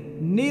thing,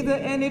 neither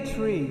any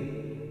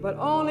tree, but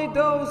only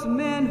those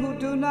men who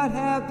do not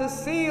have the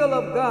seal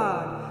of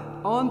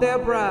God on their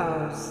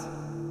brows.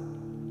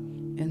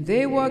 And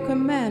they were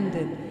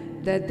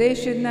commanded that they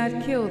should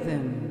not kill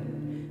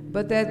them,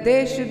 but that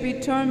they should be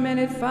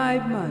tormented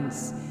 5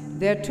 months.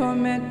 Their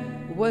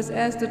torment was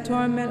as the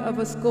torment of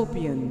a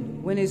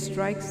scorpion when it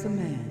strikes a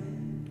man.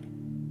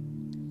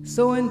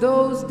 So in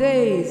those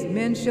days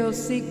men shall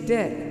seek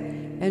death,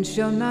 and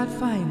shall not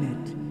find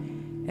it,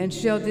 and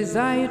shall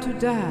desire to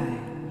die,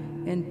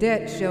 and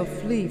death shall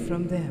flee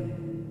from them.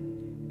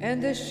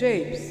 And the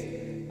shapes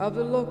of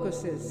the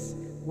locusts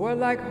were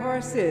like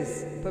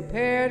horses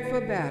prepared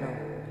for battle,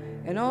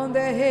 and on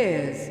their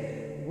heads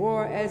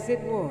wore as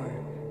it were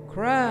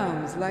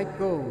crowns like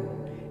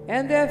gold,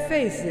 and their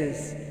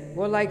faces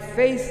were like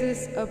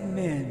faces of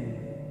men.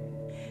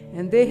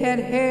 And they had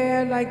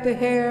hair like the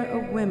hair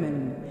of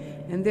women,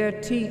 and their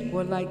teeth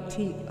were like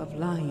teeth of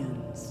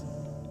lions.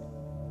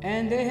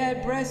 And they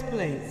had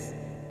breastplates,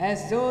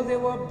 as though they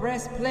were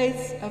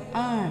breastplates of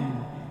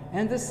iron,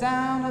 and the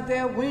sound of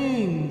their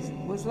wings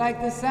was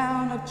like the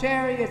sound of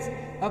chariots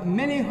of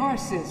many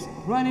horses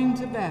running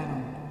to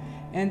battle.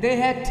 And they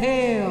had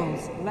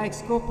tails like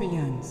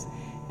scorpions,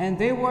 and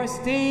they wore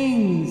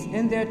stings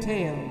in their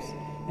tails,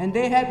 and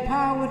they had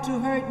power to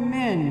hurt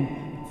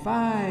men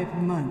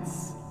 5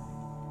 months.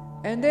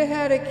 And they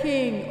had a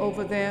king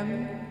over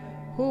them,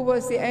 who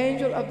was the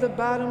angel of the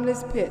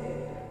bottomless pit,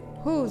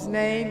 whose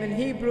name in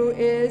Hebrew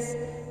is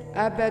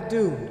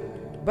Abaddon,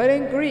 but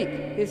in Greek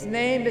his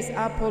name is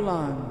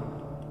Apollon.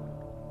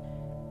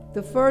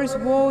 The first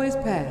woe is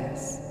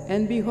past,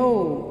 and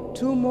behold,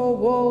 two more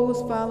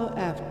woes follow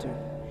after.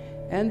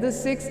 And the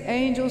sixth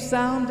angel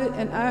sounded,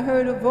 and I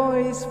heard a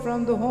voice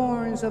from the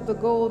horns of the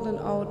golden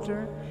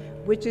altar,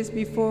 which is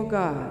before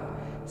God,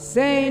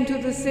 saying to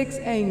the sixth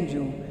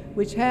angel,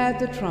 which had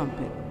the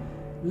trumpet,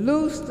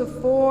 Loose the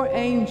four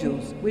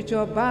angels which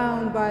are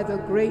bound by the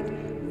great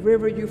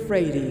river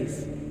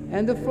Euphrates.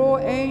 And the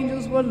four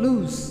angels were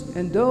loose,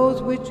 and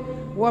those which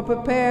were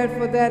prepared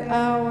for that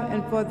hour,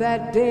 and for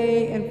that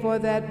day, and for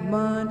that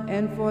month,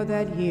 and for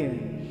that year,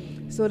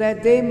 so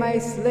that they might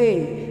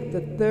slay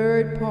the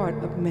third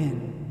part of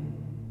men.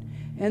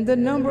 And the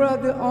number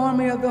of the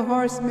army of the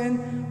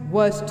horsemen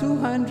was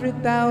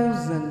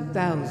 200,000.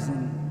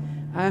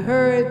 I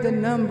heard the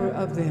number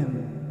of them.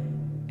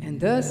 And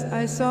thus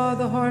I saw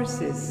the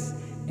horses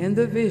in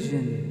the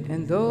vision,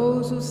 and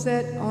those who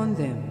sat on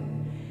them.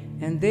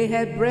 And they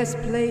had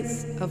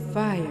breastplates of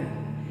fire,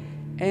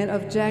 and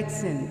of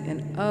jacinth,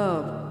 and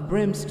of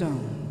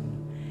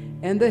brimstone.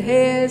 And the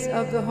heads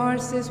of the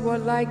horses were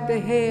like the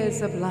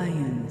heads of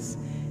lions,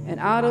 and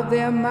out of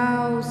their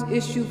mouths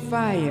issued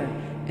fire,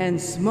 and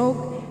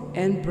smoke,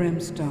 and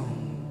brimstone.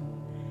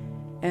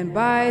 And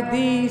by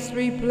these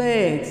three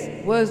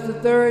plagues was the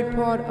third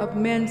part of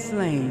men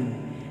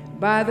slain,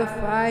 by the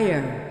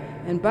fire,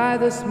 and by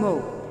the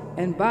smoke,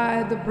 and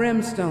by the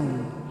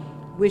brimstone,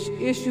 which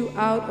issue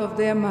out of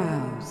their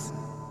mouths.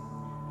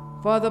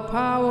 For the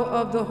power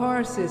of the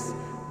horses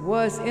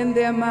was in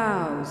their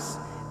mouths,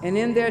 and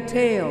in their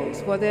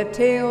tails, for their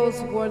tails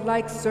were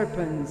like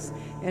serpents,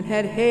 and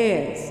had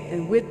heads,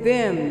 and with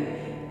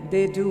them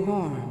they do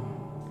harm.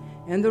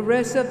 And the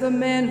rest of the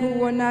men who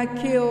were not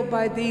killed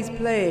by these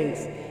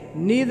plagues,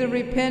 neither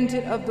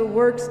repented of the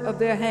works of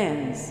their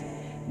hands,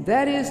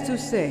 that is to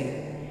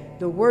say,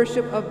 the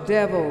worship of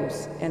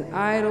devils and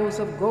idols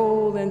of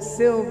gold and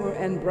silver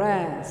and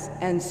brass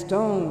and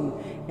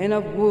stone and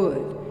of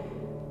wood,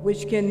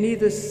 which can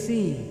neither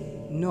see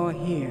nor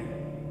hear,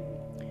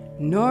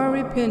 nor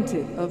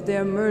repented of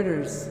their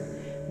murders,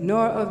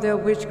 nor of their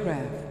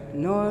witchcraft,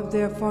 nor of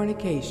their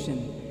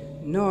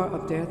fornication, nor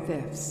of their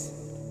thefts.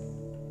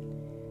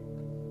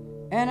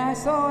 And I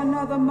saw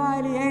another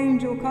mighty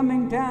angel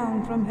coming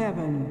down from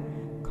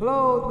heaven,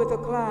 clothed with a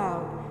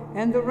cloud,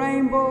 and the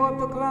rainbow of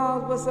the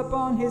cloud was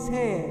upon his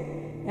head,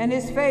 and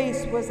his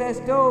face was as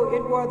though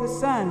it were the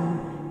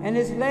sun, and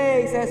his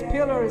legs as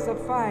pillars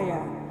of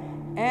fire.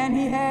 And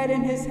he had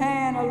in his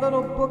hand a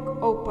little book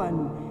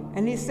open,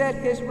 and he set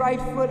his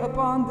right foot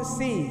upon the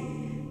sea,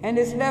 and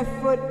his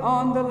left foot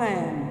on the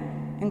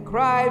land, and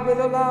cried with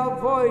a loud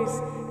voice,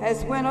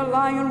 as when a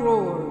lion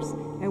roars.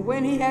 And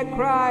when he had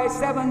cried,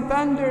 7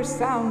 thunders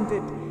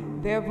sounded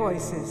their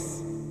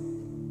voices.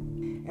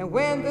 And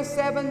when the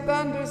 7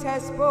 thunders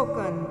had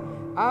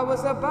spoken, I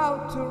was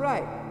about to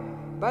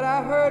write, but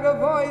I heard a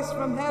voice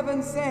from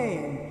heaven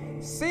saying,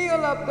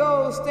 Seal up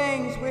those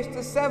things which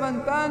the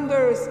 7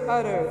 thunders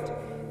uttered,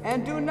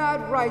 and do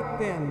not write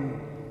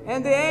them.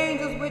 And the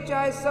angels which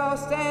I saw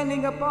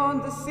standing upon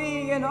the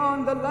sea and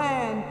on the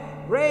land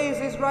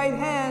raised his right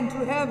hand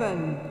to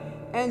heaven,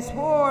 and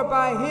swore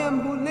by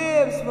him who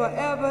lives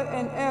forever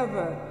and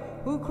ever,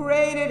 who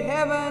created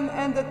heaven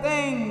and the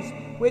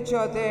things which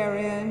are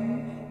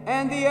therein,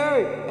 and the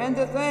earth and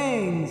the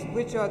things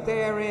which are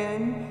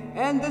therein,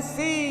 and the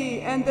sea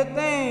and the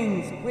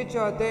things which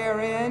are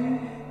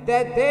therein,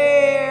 that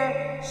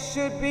there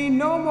should be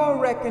no more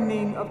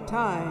reckoning of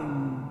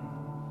time.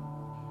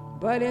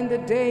 But in the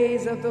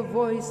days of the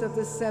voice of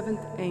the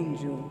 7th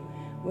angel,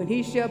 when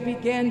he shall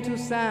begin to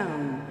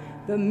sound,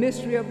 the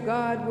mystery of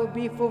God will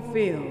be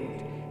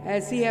fulfilled,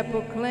 as he had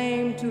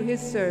proclaimed to his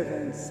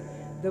servants,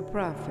 the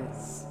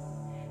prophets.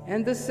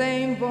 And the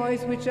same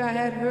voice which I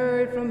had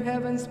heard from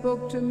heaven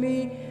spoke to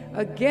me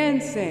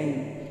again,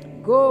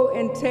 saying, Go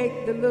and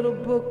take the little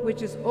book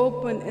which is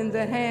open in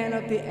the hand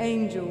of the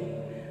angel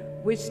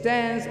which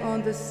stands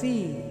on the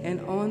sea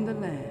and on the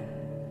land.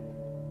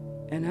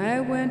 And I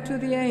went to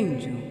the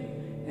angel,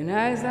 and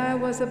as I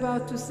was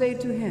about to say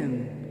to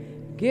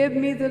him, Give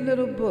me the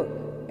little book,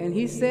 and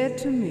he said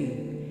to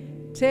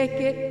me, Take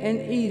it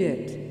and eat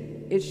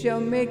it. It shall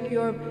make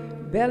your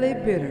belly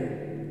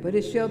bitter, but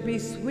it shall be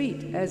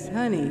sweet as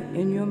honey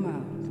in your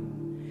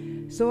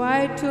mouth. So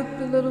I took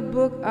the little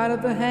book out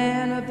of the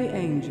hand of the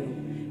angel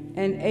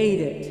and ate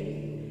it,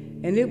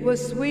 and it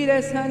was sweet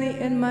as honey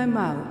in my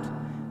mouth.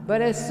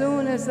 But as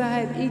soon as I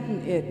had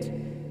eaten it,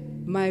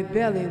 my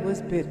belly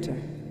was bitter.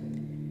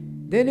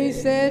 Then he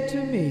said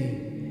to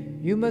me,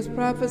 You must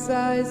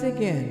prophesy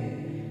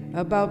again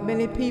about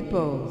many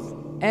peoples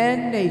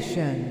and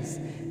nations,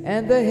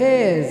 and the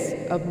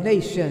heads of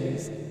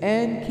nations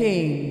and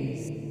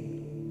kings.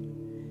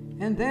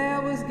 And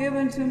there was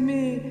given to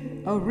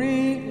me a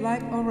reed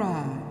like a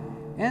rod,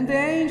 and the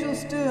angel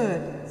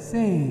stood,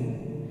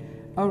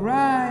 saying,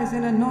 Arise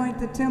and anoint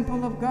the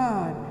temple of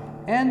God,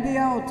 and the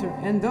altar,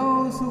 and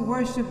those who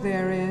worship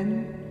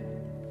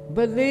therein.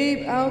 But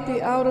leave out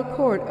the outer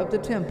court of the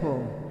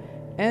temple,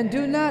 and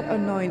do not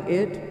anoint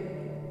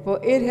it,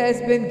 for it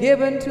has been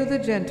given to the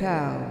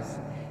Gentiles,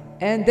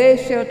 and they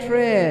shall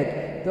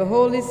tread the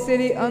holy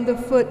city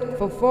underfoot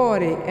for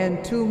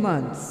 42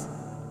 months.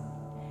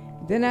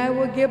 Then I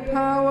will give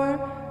power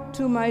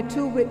to my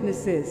 2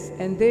 witnesses,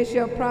 and they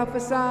shall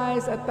prophesy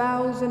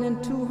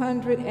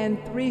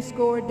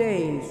 1,260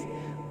 days,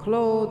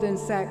 clothed in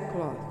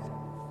sackcloth.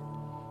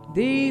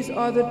 These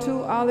are the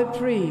 2 olive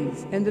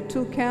trees and the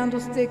 2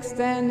 candlesticks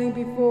standing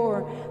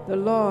before the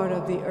Lord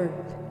of the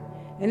earth.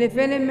 And if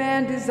any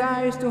man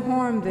desires to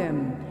harm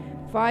them,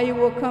 fire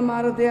will come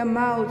out of their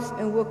mouths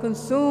and will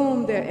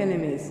consume their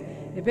enemies.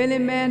 If any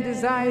man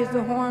desires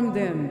to harm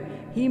them,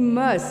 he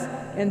must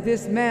in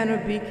this manner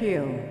be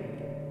killed.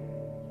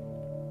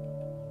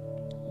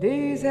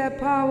 These have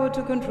power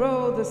to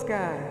control the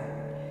sky,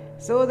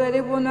 so that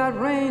it will not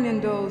rain in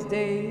those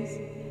days,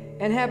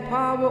 and have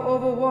power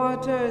over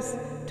waters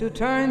to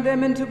turn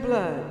them into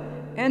blood,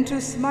 and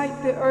to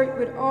smite the earth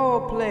with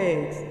all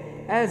plagues,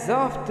 as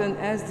often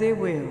as they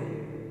will.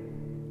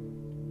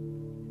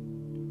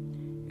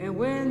 And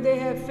when they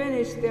have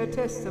finished their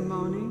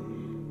testimony,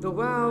 the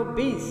wild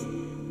beast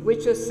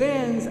which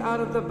ascends out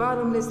of the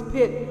bottomless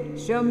pit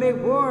shall make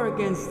war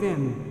against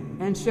them,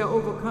 and shall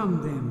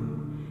overcome them.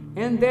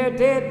 And their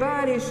dead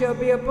bodies shall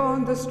be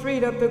upon the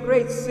street of the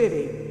great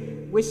city,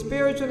 which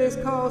spiritually is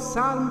called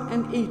Sodom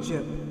and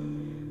Egypt,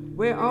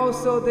 where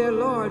also their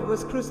Lord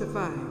was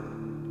crucified.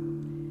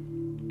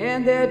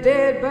 And their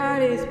dead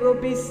bodies will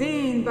be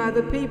seen by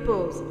the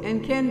peoples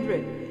and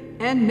kindred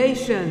and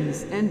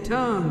nations and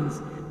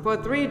tongues for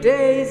 3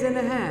 days and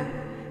a half,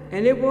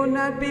 and it will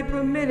not be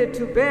permitted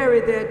to bury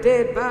their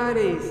dead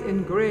bodies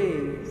in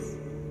graves.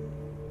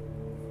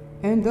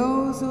 And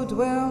those who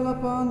dwell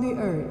upon the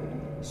earth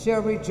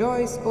shall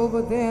rejoice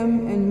over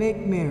them and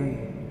make merry,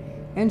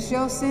 and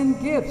shall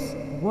send gifts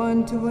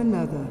one to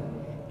another,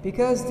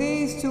 because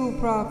these 2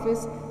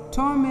 prophets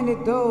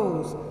tormented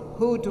those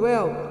who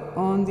dwelt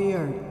on the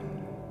earth.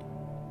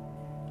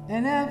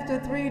 And after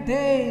 3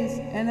 days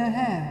and a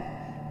half,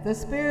 the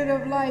Spirit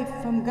of life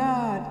from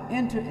God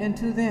entered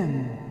into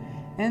them,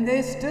 and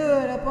they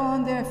stood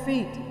upon their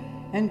feet,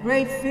 and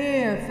great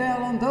fear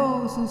fell on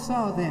those who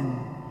saw them.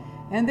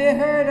 And they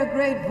heard a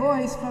great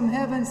voice from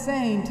heaven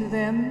saying to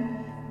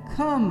them,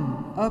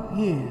 "Come up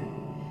here."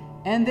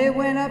 And they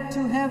went up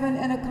to heaven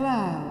in a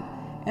cloud,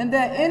 and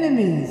their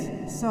enemies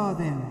saw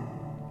them.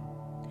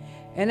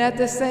 And at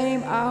the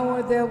same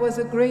hour there was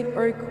a great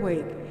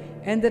earthquake,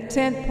 and the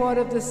 10th part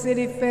of the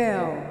city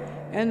fell,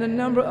 and the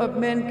number of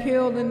men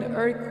killed in the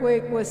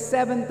earthquake was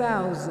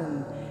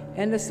 7,000,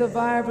 and the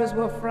survivors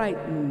were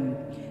frightened,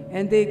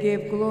 and they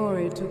gave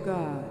glory to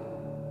God.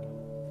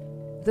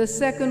 The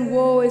second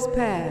woe is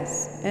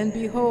past, and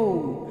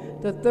behold,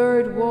 the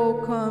 3rd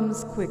woe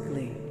comes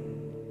quickly.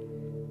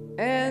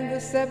 And the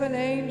 7th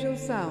angel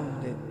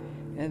sounded,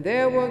 and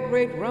there were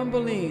great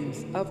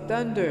rumblings of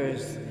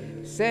thunders,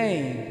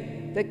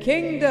 saying, "The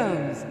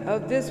kingdoms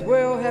of this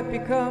world have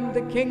become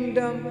the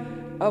kingdom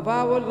of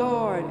our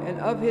Lord and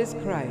of his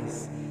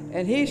Christ,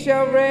 and he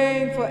shall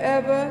reign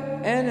forever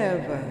and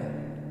ever."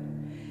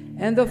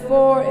 And the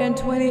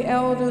 24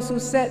 elders who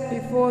sat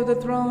before the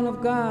throne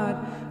of God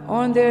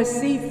on their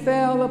seat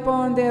fell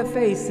upon their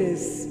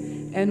faces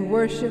and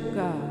worshiped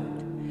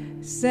God,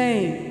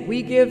 saying,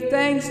 "We give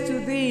thanks to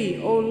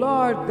thee, O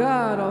Lord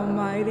God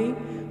Almighty,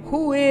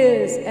 who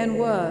is and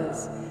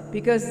was,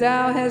 because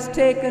thou hast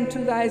taken to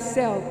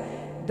thyself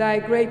thy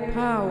great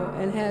power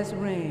and hast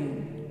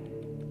reigned.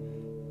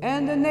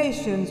 And the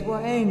nations were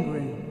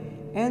angry,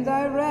 and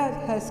thy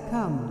wrath has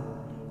come,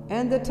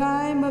 and the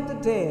time of the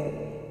dead,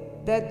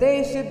 that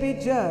they should be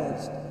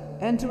judged,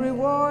 and to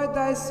reward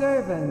thy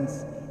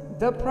servants,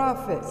 the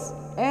prophets,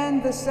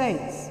 and the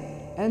saints,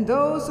 and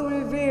those who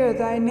revere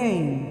thy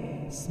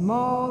name,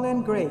 small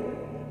and great,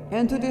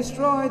 and to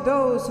destroy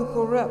those who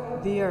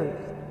corrupt the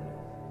earth."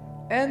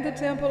 And the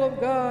temple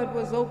of God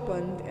was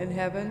opened in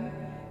heaven,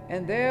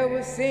 and there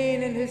was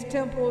seen in his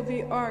temple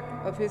the ark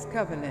of his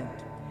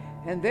covenant.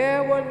 And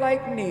there were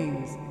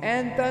lightnings,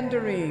 and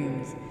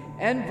thunderings,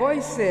 and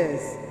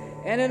voices,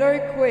 and an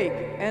earthquake,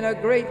 and a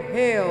great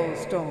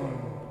hailstorm.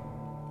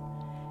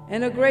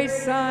 And a great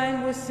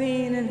sign was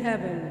seen in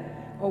heaven,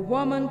 a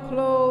woman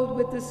clothed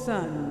with the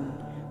sun,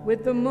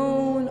 with the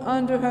moon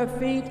under her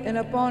feet, and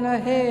upon her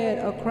head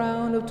a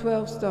crown of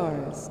 12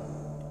 stars.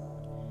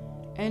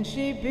 And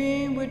she,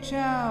 being with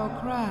child,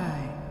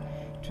 cried,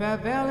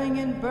 travailing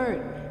in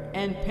birth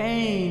and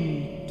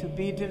pain to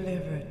be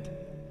delivered.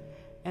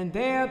 And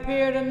there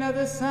appeared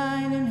another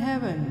sign in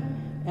heaven,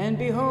 and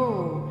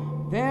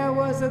behold, there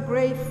was a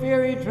great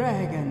fiery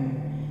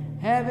dragon,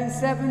 having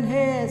 7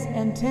 heads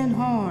and 10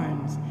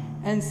 horns,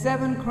 and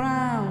 7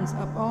 crowns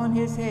upon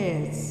his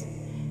heads.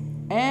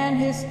 And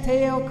his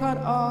tail cut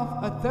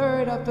off a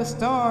 1/3 of the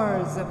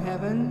stars of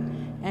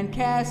heaven, and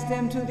cast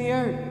them to the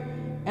earth.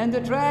 And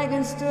the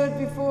dragon stood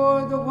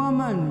before the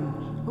woman,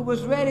 who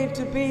was ready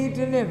to be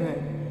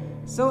delivered,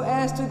 so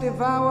as to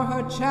devour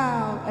her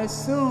child as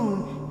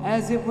soon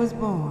as it was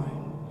born.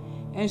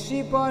 And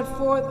she brought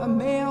forth a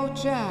male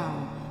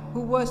child,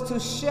 who was to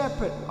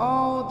shepherd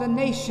all the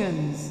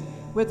nations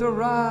with a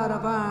rod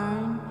of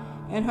iron,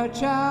 and her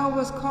child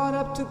was caught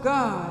up to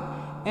God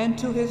and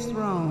to his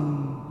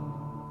throne.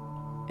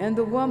 And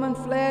the woman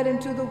fled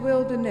into the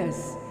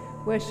wilderness,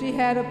 where she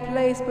had a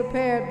place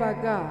prepared by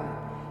God,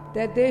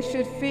 that they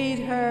should feed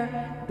her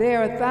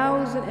there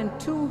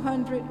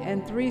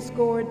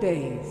 1,260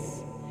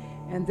 days.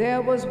 And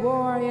there was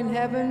war in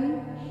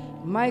heaven.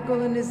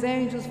 Michael and his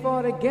angels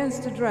fought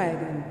against the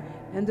dragon,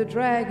 and the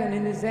dragon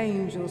and his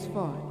angels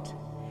fought,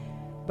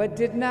 but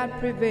did not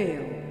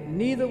prevail,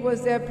 neither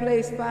was their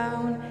place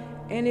found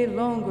any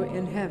longer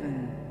in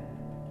heaven.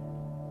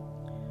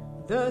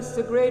 Thus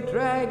the great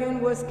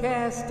dragon was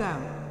cast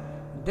out,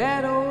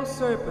 that old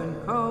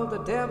serpent called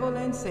the devil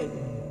and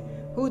Satan,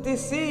 who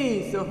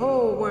deceives the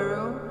whole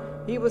world.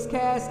 He was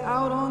cast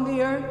out on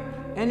the earth,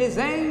 and his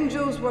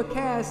angels were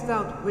cast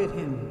out with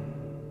him.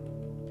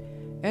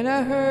 And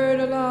I heard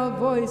a loud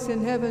voice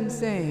in heaven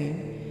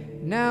saying,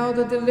 Now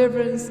the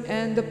deliverance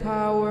and the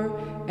power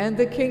and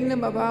the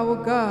kingdom of our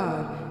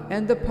God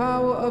and the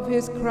power of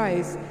his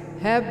Christ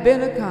have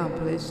been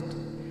accomplished.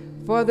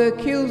 For the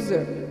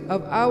accuser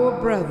of our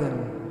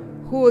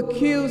brethren, who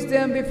accused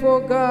them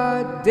before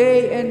God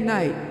day and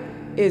night,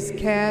 is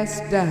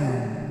cast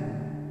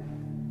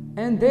down.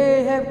 And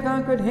they have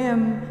conquered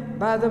him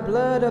by the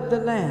blood of the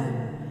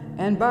Lamb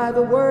and by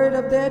the word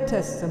of their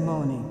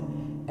testimony,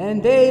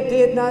 and they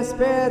did not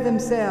spare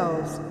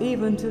themselves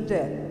even to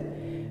death.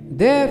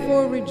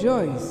 Therefore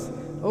rejoice,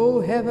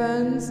 O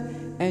heavens,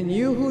 and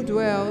you who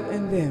dwell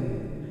in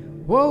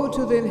them. Woe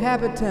to the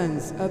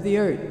inhabitants of the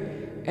earth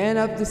and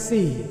of the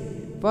sea,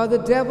 for the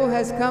devil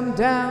has come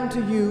down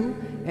to you,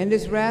 and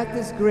his wrath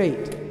is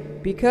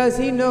great, because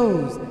he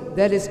knows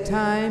that his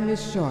time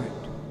is short.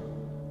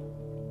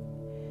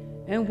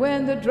 And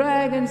when the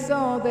dragon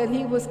saw that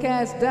he was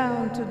cast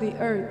down to the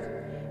earth,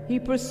 he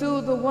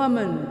pursued the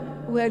woman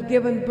who had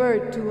given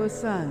birth to a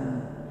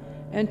son.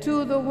 And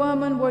to the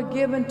woman were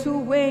given 2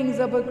 wings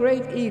of a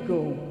great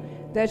eagle,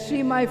 that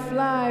she might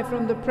fly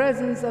from the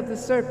presence of the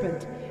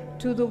serpent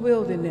to the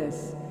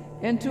wilderness,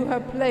 and to her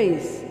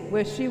place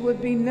where she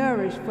would be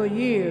nourished for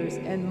years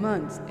and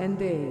months and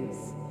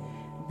days.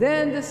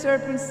 Then the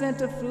serpent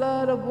sent a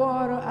flood of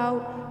water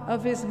out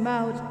of his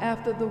mouth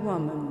after the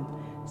woman,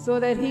 so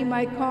that he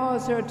might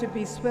cause her to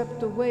be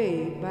swept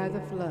away by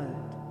the flood.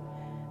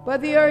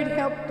 But the earth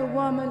helped the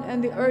woman,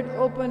 and the earth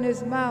opened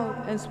his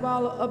mouth and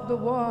swallowed up the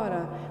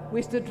water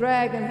which the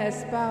dragon had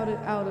spouted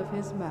out of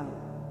his mouth.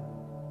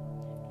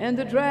 And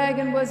the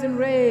dragon was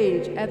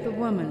enraged at the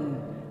woman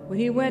when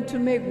he went to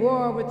make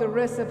war with the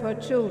rest of her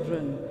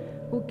children,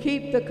 who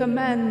keep the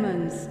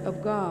commandments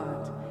of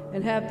God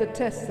and have the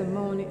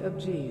testimony of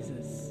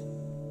Jesus.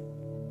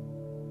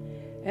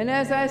 And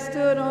as I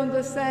stood on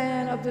the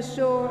sand of the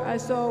shore, I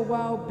saw a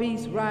wild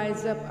beast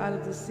rise up out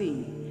of the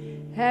sea,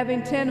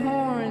 having 10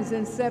 horns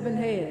and 7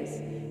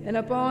 heads, and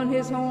upon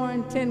his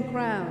horn 10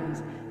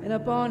 crowns, and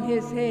upon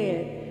his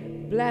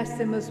head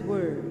blasphemous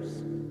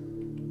words.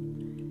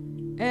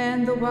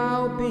 And the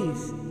wild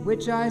beast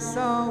which I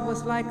saw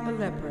was like a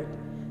leopard,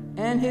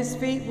 and his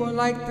feet were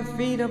like the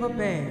feet of a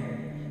bear,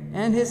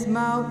 and his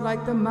mouth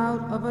like the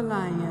mouth of a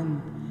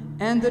lion.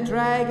 And the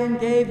dragon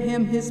gave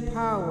him his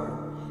power,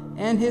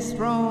 and his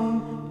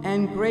throne,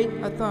 and great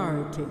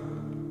authority.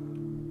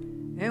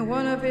 And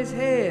one of his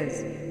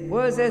heads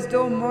was as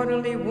though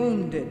mortally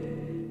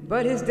wounded,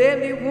 but his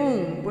deadly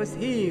wound was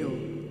healed.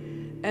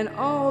 And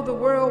all the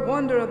world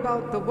wondered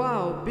about the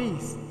wild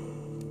beast.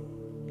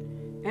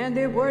 And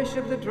they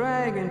worshiped the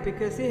dragon,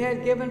 because he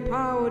had given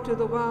power to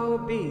the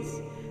wild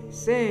beast,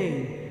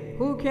 saying,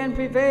 Who can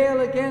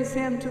prevail against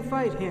him to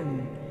fight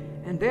him?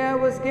 And there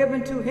was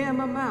given to him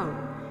a mouth,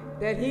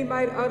 that he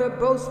might utter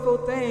boastful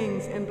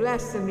things and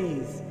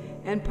blasphemies.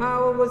 And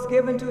power was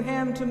given to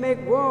him to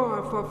make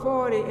war for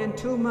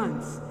 42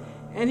 months.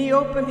 And he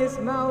opened his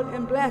mouth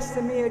in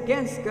blasphemy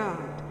against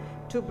God,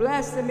 to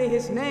blaspheme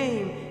his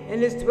name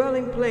and his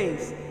dwelling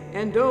place,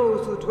 and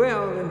those who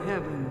dwell in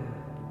heaven.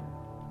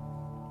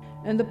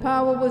 And the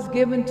power was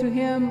given to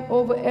him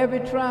over every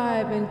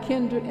tribe and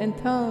kindred and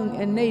tongue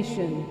and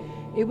nation.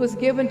 It was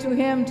given to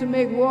him to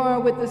make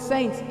war with the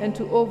saints and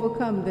to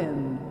overcome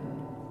them.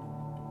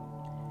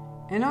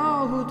 And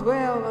all who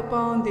dwell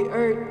upon the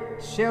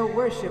earth shall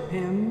worship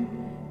him,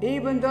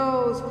 even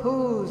those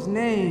whose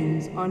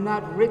names are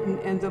not written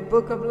in the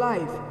book of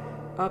life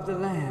of the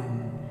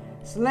Lamb,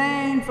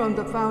 slain from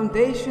the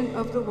foundation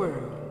of the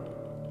world.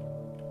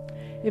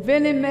 If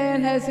any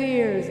man has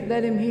ears,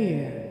 let him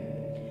hear.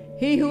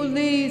 He who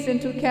leads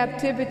into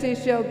captivity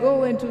shall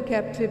go into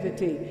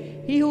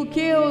captivity. He who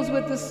kills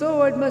with the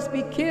sword must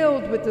be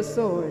killed with the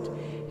sword.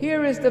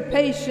 Here is the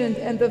patience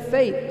and the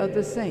faith of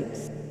the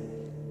saints.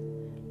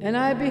 And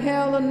I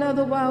beheld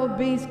another wild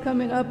beast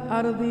coming up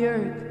out of the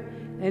earth,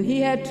 and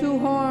he had 2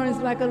 horns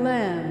like a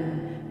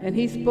lamb, and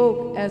he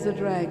spoke as a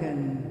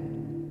dragon.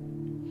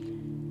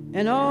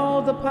 And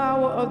all the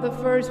power of the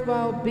first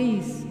wild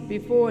beast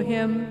before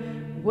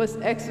him was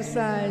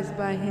exercised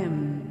by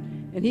him.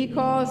 And he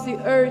caused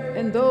the earth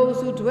and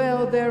those who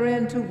dwell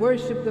therein to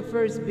worship the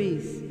first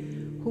beast,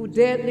 whose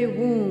deadly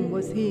wound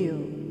was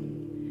healed.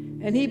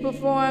 And he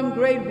performed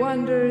great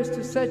wonders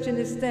to such an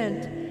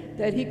extent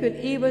that he could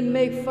even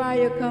make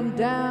fire come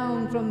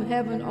down from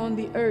heaven on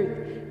the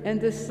earth and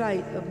the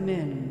sight of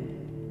men,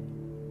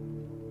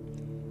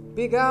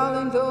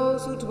 beguiling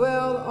those who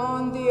dwell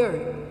on the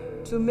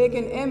earth, to make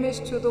an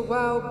image to the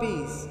wild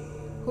beast,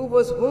 who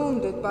was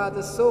wounded by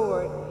the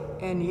sword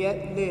and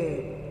yet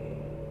lived.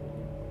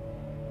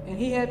 And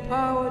he had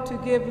power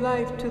to give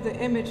life to the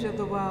image of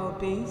the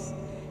wild beast,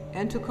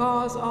 and to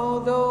cause all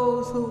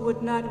those who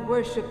would not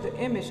worship the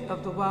image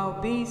of the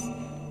wild beast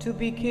to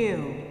be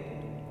killed.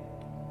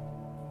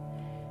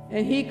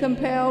 And he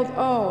compelled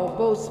all,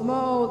 both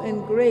small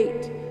and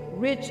great,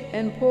 rich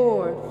and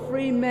poor,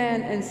 free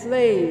men and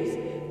slaves,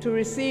 to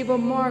receive a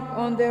mark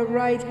on their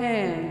right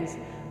hands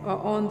or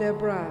on their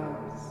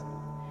brows,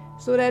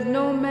 so that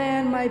no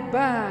man might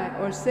buy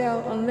or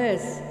sell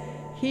unless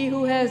he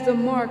who has the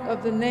mark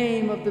of the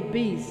name of the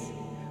beast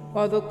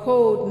or the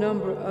code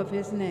number of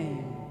his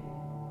name.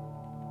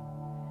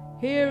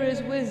 Here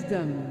is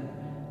wisdom.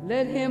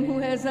 Let him who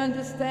has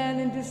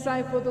understanding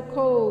decipher the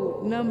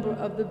code number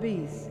of the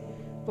beast,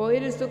 for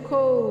it is the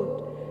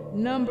code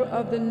number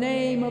of the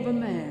name of a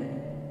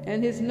man,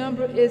 and his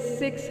number is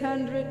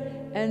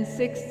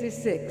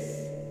 666.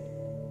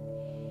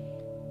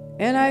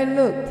 And I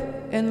looked,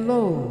 and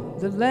lo,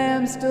 the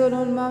Lamb stood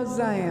on Mount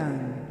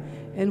Zion,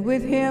 and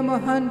with him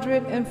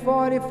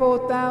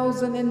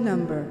 144,000 in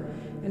number,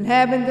 and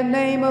having the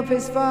name of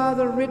his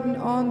Father written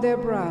on their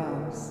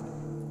brows.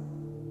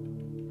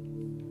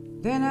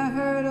 Then I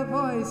heard a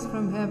voice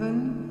from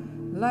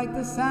heaven, like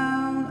the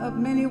sound of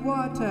many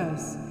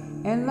waters,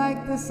 and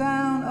like the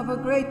sound of a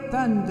great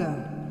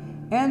thunder.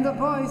 And the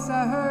voice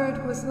I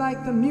heard was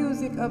like the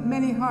music of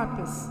many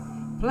harpists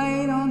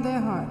playing on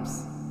their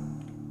harps.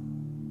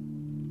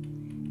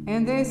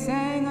 And they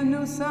sang a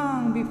new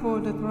song before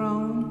the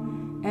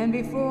throne, and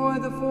before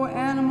the four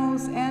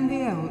animals and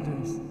the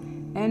elders.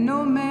 And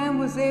no man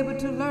was able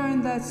to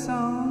learn that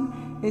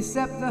song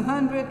except the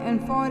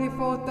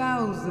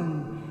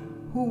 144,000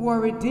 who were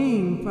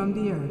redeemed from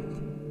the earth.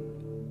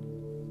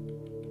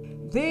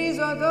 These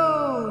are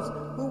those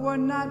who were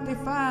not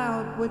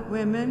defiled with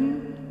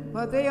women,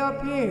 but they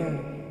are pure.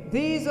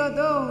 These are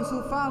those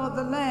who follow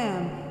the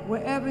Lamb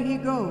wherever he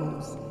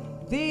goes.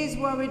 These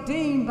were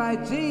redeemed by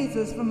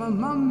Jesus from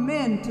among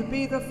men to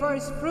be the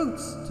first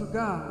fruits to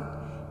God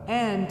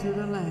and to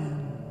the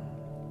Lamb.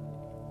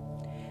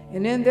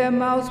 And in their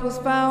mouths was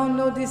found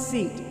no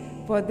deceit,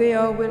 for they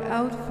are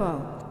without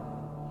fault.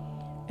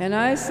 And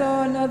I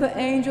saw another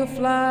angel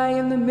fly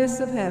in the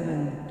midst of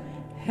heaven,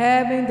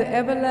 having the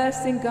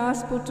everlasting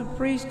gospel to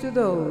preach to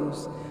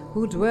those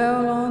who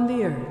dwell on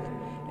the earth,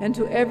 and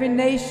to every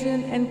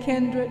nation and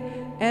kindred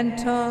and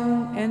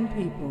tongue and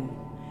people,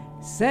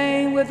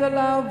 saying with a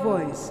loud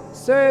voice,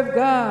 Serve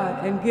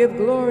God and give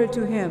glory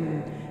to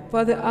him,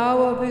 for the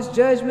hour of his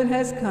judgment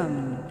has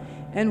come,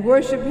 and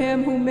worship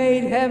him who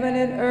made heaven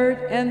and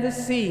earth and the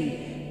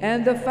sea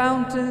and the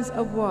fountains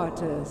of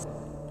waters.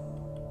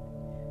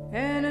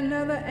 And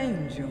another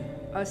angel,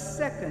 a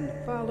second,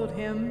 followed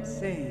him,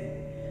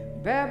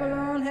 saying,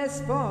 Babylon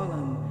has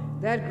fallen,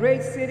 that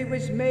great city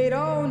which made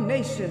all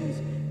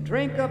nations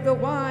drink of the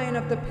wine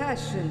of the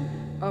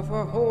passion of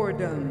her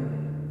whoredom.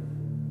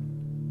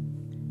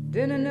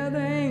 Then another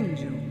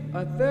angel,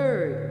 a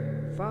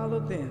third,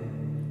 followed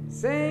them,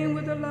 saying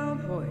with a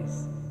loud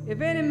voice,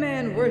 If any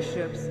man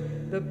worships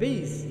the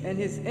beast and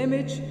his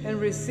image and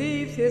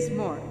receives his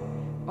mark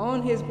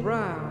on his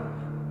brow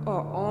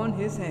or on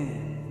his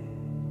hand,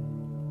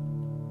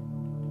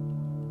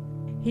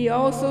 he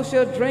also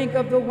shall drink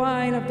of the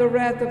wine of the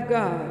wrath of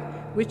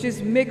God, which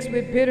is mixed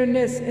with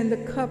bitterness in the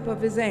cup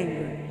of his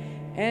anger.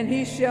 And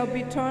he shall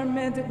be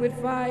tormented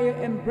with fire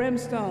and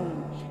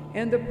brimstone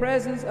in the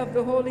presence of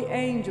the holy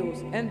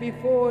angels and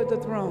before the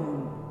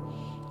throne.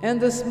 And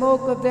the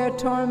smoke of their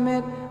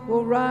torment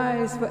will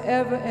rise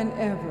forever and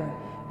ever.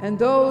 And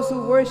those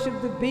who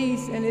worship the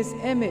beast and his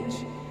image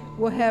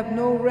will have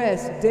no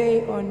rest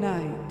day or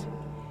night.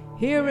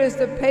 Here is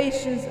the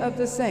patience of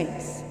the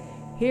saints.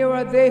 Here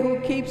are they who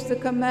keeps the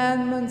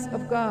commandments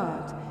of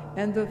God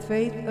and the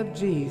faith of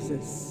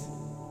Jesus.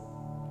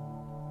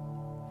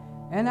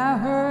 And I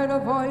heard a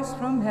voice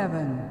from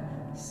heaven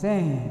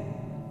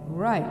saying,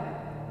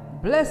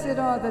 Write, blessed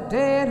are the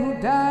dead who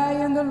die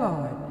in the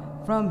Lord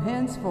from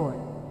henceforth.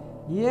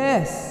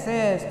 Yes,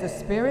 says the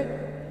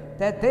Spirit,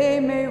 that they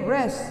may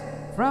rest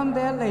from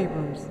their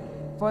labors,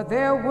 for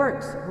their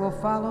works will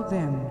follow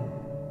them.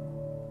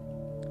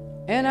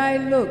 And I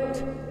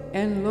looked,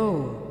 and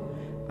lo,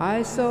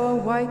 I saw a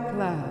white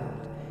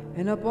cloud,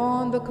 and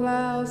upon the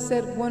cloud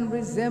sat one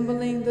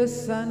resembling the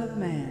Son of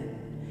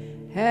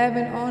Man,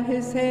 having on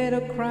his head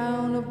a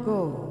crown of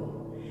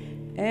gold,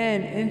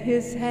 and in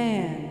his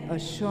hand a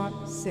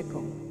sharp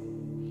sickle.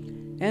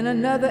 And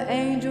another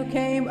angel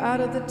came out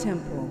of the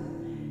temple,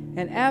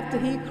 and after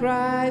he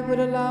cried with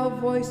a loud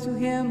voice to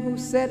him who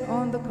sat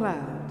on the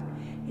cloud,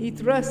 he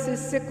thrust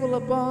his sickle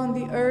upon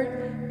the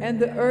earth, and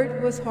the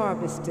earth was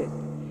harvested.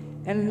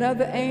 And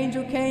another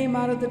angel came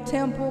out of the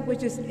temple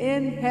which is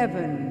in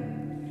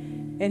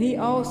heaven, and he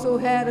also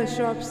had a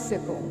sharp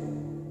sickle.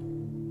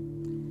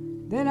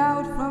 Then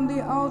out from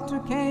the altar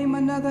came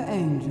another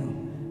angel,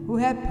 who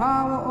had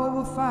power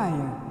over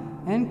fire,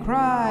 and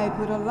cried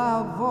with a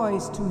loud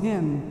voice to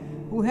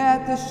him who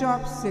had the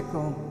sharp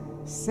sickle,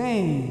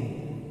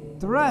 saying,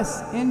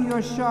 Thrust in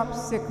your sharp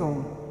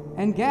sickle,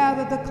 and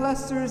gather the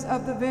clusters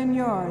of the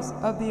vineyards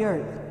of the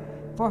earth,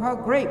 for her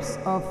grapes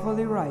are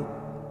fully ripe.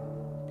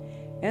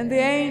 And the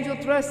angel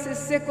thrust his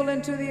sickle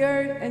into the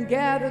earth, and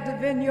gathered the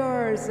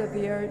vineyards of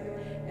the earth,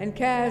 and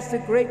cast the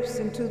grapes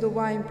into the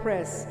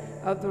winepress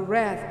of the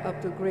wrath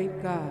of the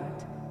great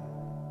God.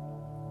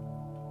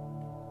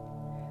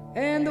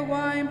 And the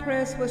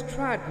winepress was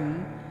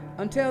trodden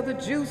until the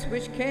juice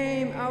which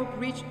came out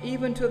reached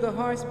even to the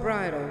horse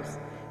bridles,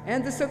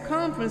 and the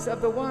circumference of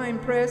the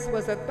winepress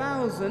was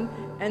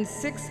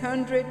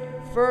 1,600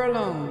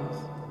 furlongs.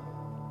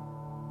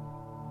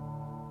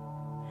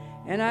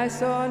 And I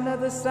saw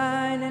another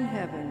sign in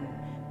heaven,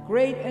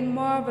 great and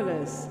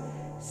marvelous,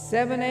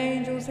 7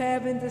 angels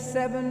having the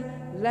 7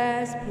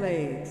 last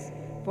plagues,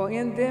 for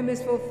in them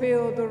is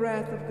fulfilled the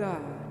wrath of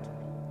God.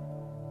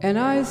 And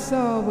I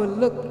saw what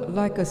looked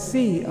like a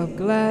sea of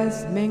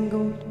glass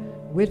mingled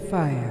with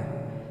fire,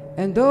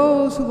 and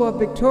those who were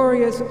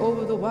victorious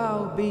over the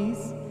wild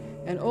beast,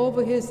 and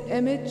over his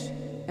image,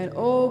 and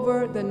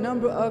over the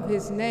number of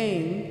his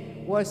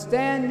name, were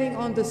standing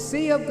on the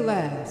sea of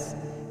glass,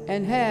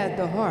 and had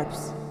the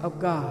harps of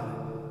God.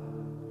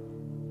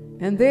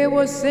 And they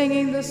were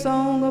singing the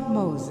song of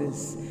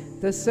Moses,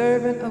 the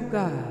servant of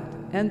God,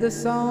 and the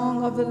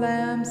song of the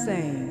Lamb,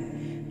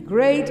 saying,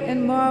 Great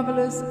and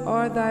marvelous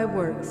are thy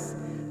works,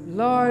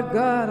 Lord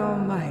God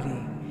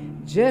Almighty.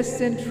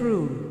 Just and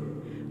true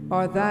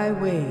are thy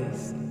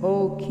ways,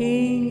 O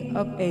King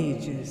of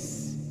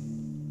ages.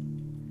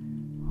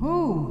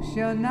 Who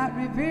shall not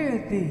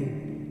revere thee,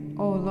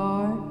 O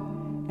Lord,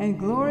 and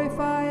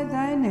glorify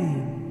thy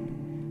name?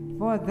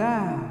 For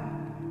thou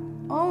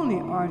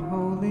only art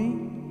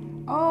holy.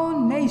 All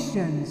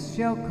nations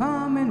shall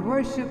come and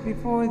worship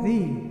before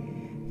thee,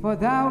 for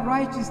thy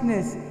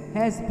righteousness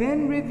has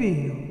been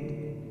revealed.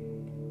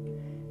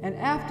 And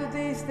after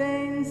these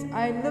things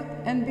I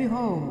looked, and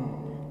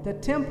behold, the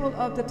temple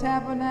of the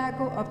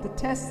tabernacle of the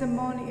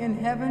testimony in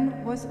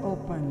heaven was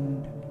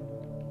opened.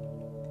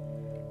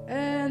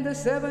 And the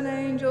 7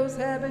 angels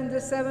having the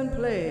 7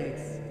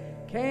 plagues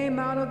came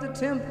out of the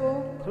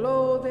temple,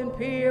 clothed in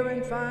pure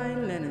and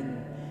fine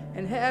linen,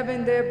 and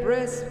having their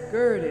breasts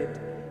girded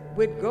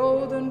with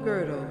golden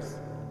girdles.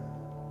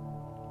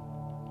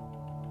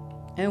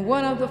 And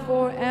one of the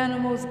 4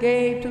 animals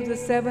gave to the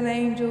 7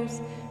 angels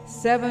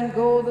 7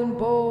 golden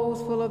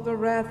bowls full of the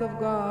wrath of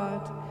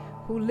God,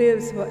 who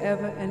lives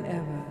forever and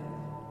ever.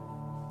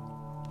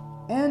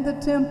 And the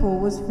temple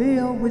was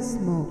filled with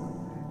smoke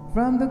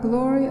from the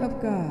glory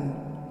of God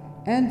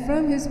and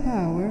from his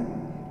power,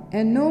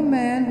 and no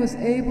man was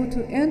able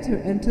to enter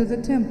into the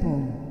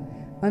temple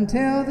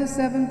until the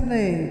 7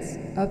 plagues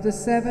of the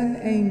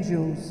 7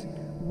 angels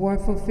were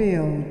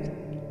fulfilled.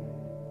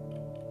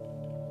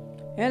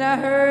 And I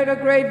heard a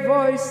great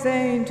voice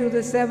saying to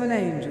the 7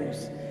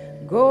 angels,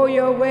 Go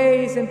your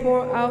ways and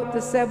pour out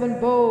the 7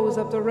 bowls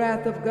of the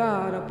wrath of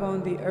God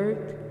upon the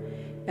earth.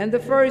 And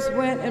the first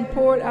went and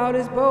poured out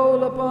his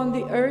bowl upon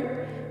the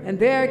earth, and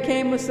there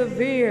came a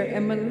severe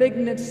and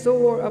malignant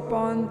sore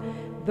upon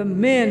the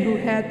men who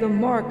had the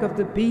mark of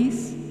the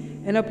beast,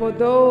 and upon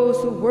those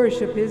who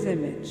worship his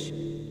image.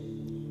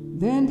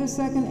 Then the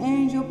 2nd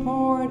angel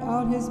poured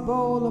out his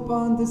bowl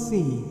upon the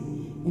sea,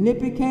 and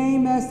it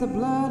became as the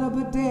blood of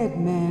a dead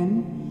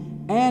man,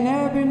 and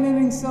every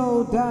living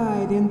soul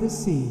died in the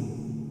sea.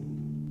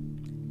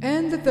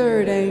 And the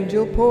 3rd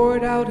angel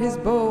poured out his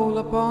bowl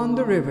upon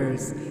the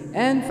rivers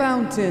and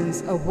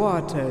fountains of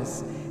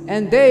waters,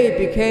 and they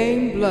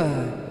became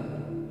blood.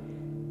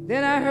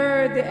 Then I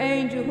heard the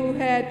angel who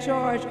had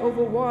charge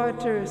over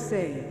waters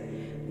say,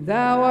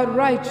 Thou art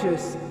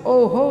righteous,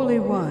 O Holy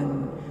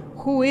One,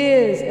 who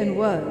is and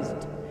was,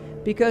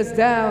 because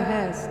thou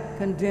hast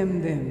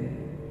condemned them.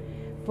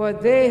 For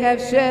they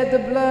have shed the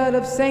blood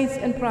of saints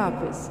and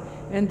prophets,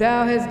 and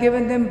thou hast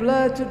given them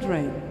blood to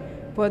drink,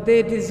 for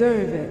they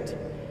deserve it.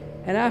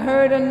 And I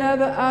heard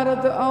another out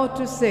of the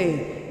altar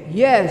say,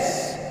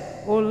 Yes,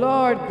 O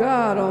Lord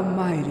God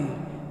Almighty,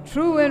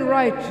 true and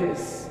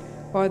righteous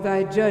are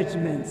thy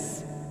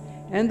judgments.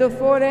 And the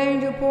 4th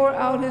angel poured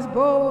out his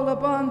bowl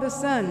upon the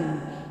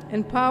sun,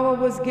 and power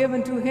was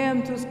given to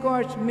him to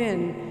scorch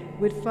men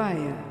with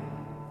fire.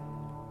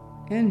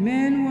 And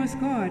men were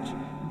scorched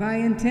by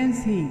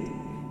intense heat,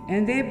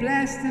 and they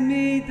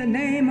blasphemed the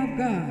name of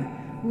God,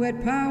 who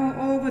had power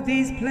over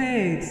these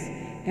plagues,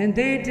 and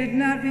they did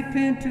not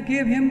repent to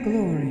give him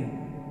glory.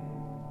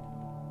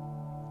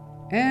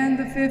 And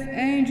the 5th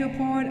angel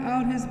poured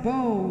out his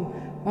bowl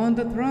on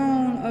the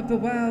throne of the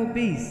wild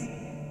beast,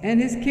 and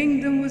his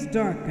kingdom was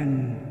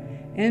darkened,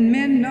 and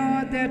men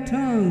gnawed their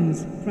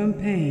tongues from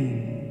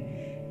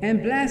pain,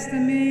 and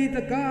blasphemed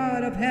the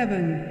God of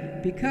heaven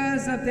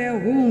because of their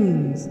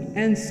wounds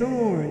and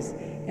sores,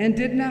 and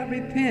did not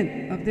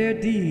repent of their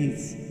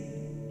deeds.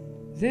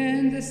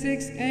 Then the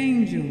 6th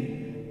angel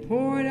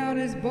poured out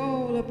his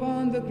bowl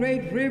upon the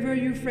great river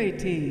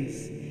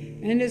Euphrates,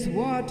 and its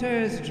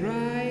waters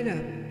dried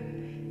up.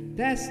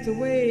 That's the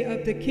way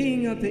of the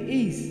king of the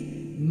east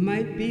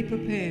might be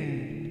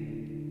prepared.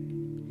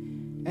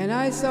 And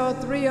I saw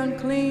 3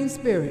 unclean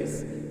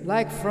spirits,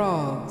 like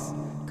frogs,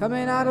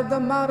 coming out of the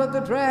mouth of the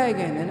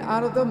dragon, and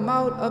out of the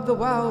mouth of the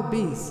wild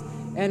beast,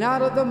 and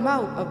out of the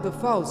mouth of the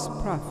false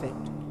prophet.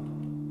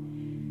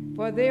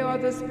 For they are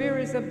the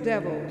spirits of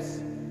devils,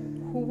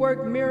 who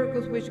work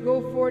miracles which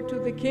go forth to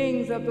the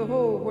kings of the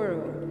whole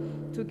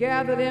world, to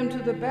gather them to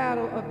the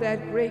battle of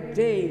that great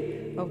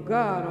day of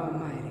God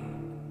Almighty.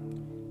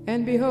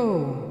 And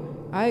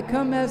behold, I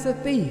come as a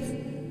thief.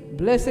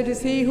 Blessed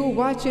is he who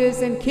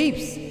watches and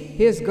keeps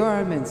his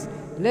garments,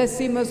 lest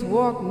he must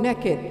walk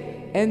naked,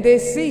 and they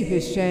see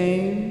his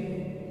shame.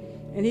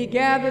 And he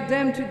gathered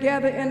them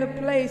together in a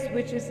place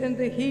which is in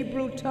the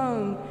Hebrew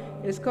tongue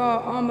is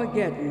called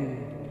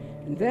Armageddon.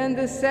 And then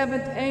the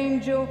 7th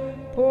angel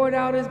poured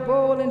out his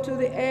bowl into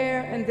the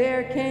air, and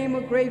there came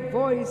a great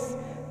voice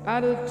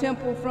out of the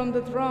temple from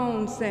the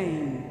throne,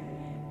 saying,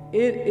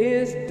 "It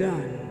is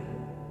done."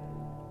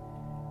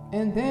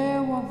 And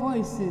there were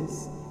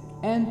voices,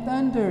 and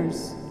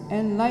thunders,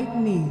 and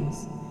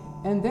lightnings,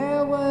 and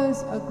there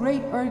was a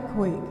great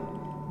earthquake,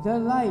 the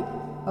like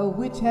of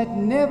which had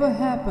never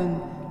happened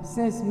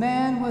since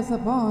man was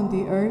upon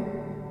the earth,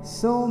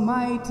 so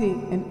mighty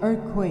an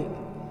earthquake,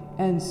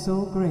 and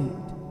so great.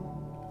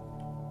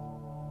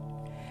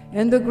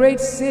 And the great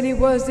city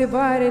was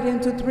divided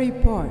into 3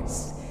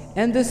 parts,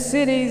 and the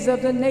cities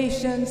of the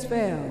nations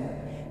fell.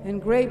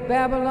 And great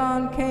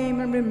Babylon came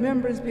in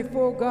remembrance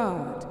before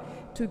God,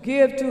 to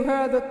give to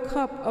her the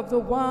cup of the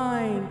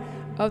wine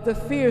of the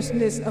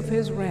fierceness of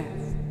his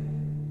wrath.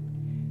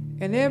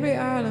 And every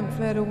island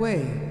fled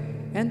away,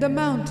 and the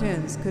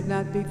mountains could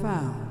not be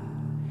found.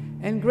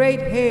 And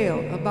great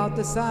hail, about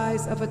the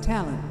size of a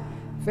talent,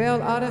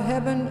 fell out of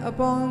heaven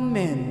upon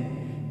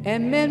men.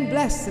 And men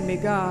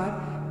blasphemed God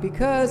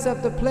because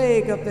of the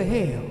plague of the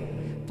hail,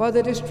 for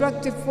the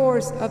destructive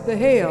force of the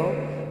hail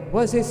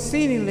was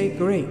exceedingly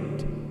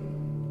great.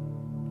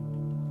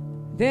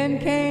 Then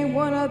came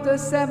one of the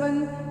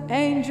 7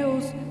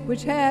 angels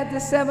which had the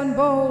 7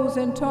 bowls,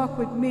 and talked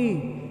with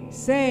me,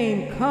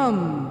 saying,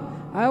 "Come,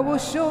 I will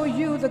show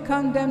you the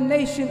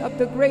condemnation of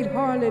the great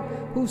harlot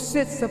who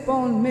sits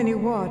upon many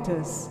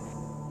waters,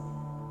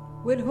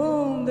 with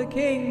whom the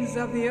kings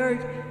of the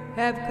earth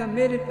have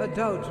committed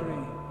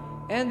adultery,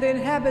 and the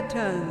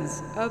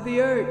inhabitants of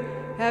the earth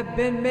have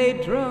been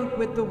made drunk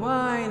with the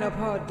wine of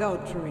her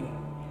adultery."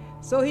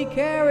 So he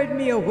carried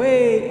me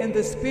away in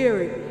the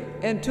spirit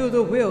into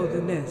the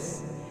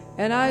wilderness,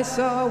 and I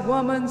saw a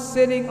woman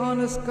sitting on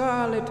a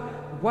scarlet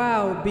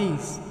wild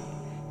beast,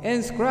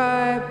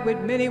 inscribed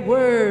with many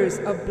words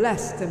of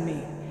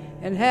blasphemy,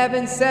 and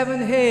having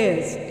 7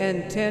 heads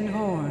and 10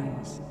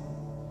 horns.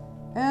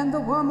 And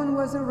the woman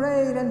was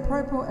arrayed in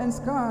purple and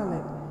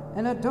scarlet,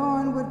 and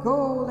adorned with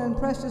gold and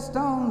precious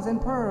stones and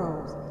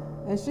pearls.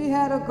 And she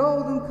had a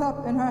golden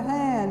cup in her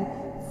hand,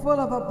 full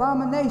of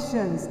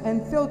abominations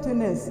and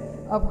filthiness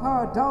of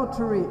her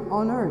adultery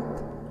on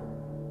earth.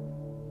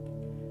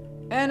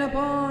 And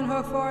upon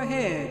her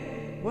forehead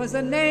was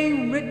a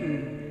name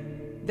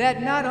written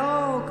that not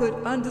all could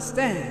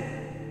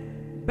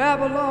understand: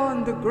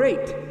 Babylon the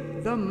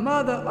Great, the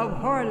mother of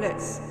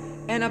harlots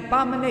and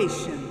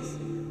abominations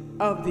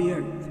of the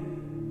earth.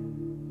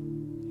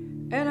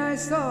 And I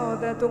saw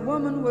that the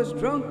woman was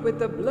drunk with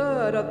the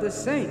blood of the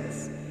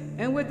saints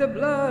and with the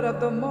blood of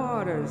the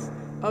martyrs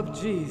of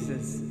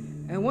Jesus.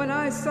 And when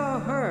I saw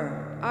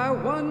her, I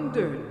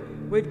wondered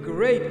with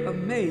great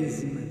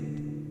amazement.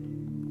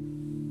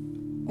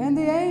 And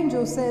the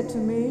angel said to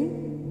me,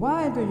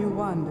 "Why do you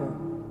wonder?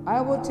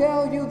 I will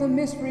tell you the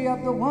mystery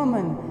of the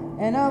woman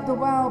and of the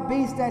wild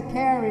beast that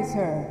carries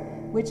her,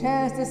 which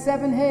has the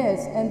 7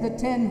 heads and the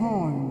 10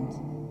 horns.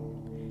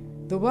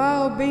 The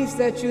wild beast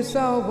that you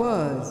saw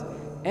was,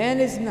 and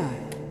is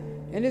not,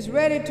 and is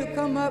ready to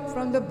come up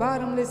from the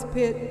bottomless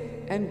pit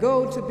and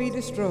go to be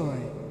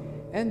destroyed.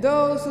 And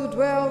those who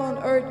dwell on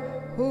earth,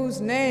 whose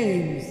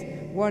names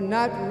were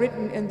not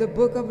written in the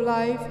book of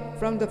life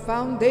from the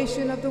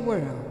foundation of the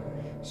world,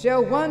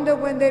 shall wonder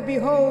when they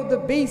behold the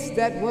beast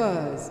that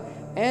was,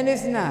 and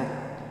is not,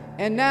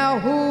 and now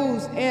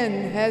whose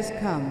end has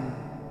come.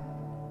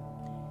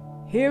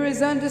 Here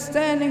is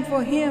understanding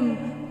for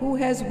him who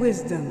has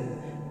wisdom.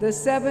 The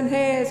 7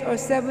 heads are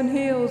 7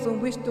 hills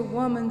on which the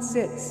woman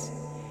sits,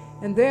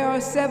 and there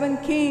are 7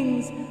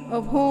 kings,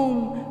 of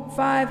whom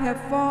 5 have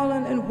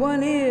fallen, and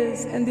 1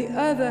 is, and the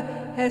other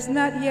has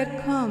not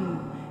yet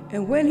come.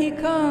 And when he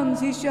comes,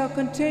 he shall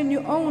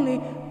continue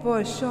only for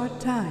a short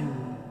time.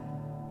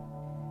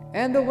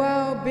 And the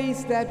wild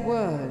beast that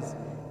was,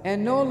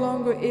 and no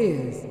longer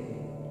is,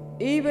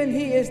 even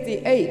he is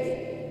the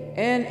 8th,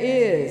 and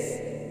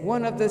is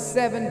one of the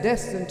 7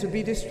 destined to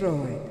be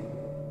destroyed.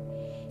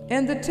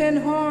 And the 10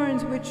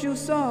 horns which you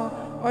saw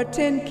are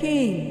 10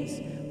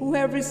 kings, who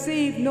have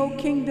received no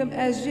kingdom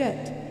as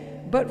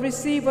yet, but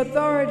receive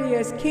authority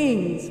as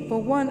kings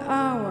for 1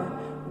 hour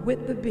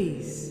with the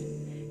beast.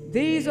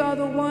 These are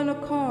the one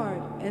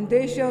accord, and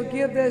they shall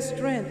give their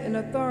strength and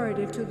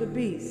authority to the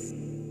beast.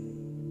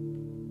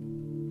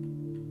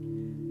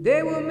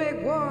 They will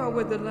make war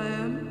with the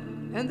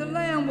Lamb, and the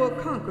Lamb will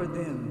conquer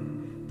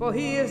them. For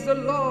he is the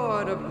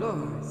Lord of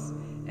lords,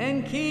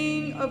 and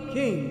King of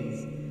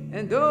kings,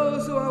 and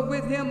those who are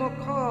with him are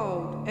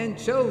called, and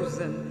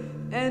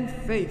chosen, and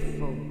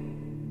faithful.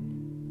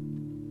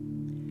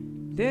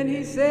 Then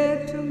he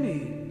said to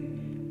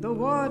me, the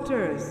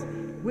waters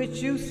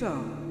which you saw,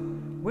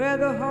 where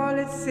the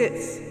harlot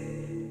sits,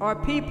 are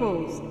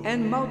peoples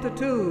and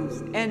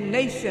multitudes and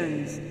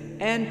nations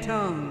and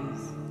tongues.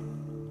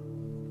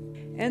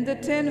 And the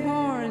 10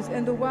 horns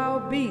and the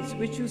wild beasts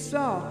which you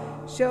saw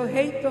shall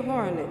hate the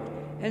harlot,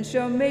 and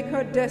shall make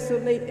her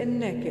desolate and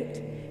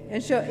naked,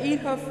 and shall eat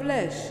her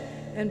flesh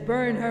and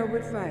burn her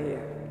with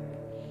fire.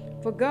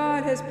 For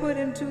God has put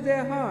into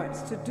their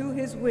hearts to do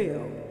his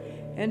will,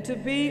 and to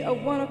be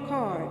of one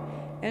accord,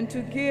 and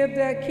to give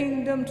their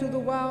kingdom to the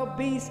wild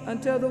beasts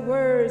until the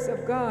words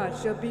of God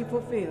shall be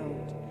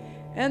fulfilled.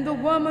 And the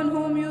woman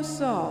whom you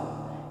saw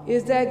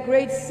is that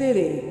great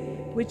city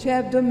which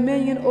hath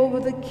dominion over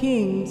the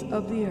kings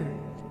of the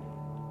earth.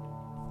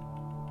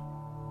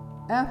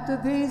 After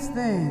these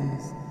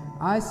things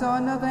I saw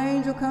another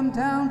angel come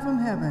down from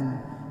heaven,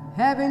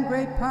 having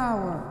great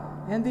power,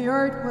 and the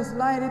earth was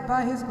lighted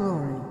by his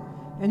glory.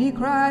 And he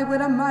cried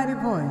with a mighty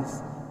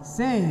voice,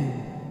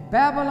 saying,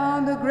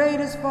 Babylon the great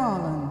is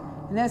fallen,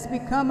 and has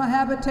become a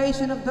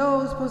habitation of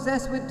those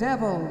possessed with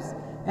devils,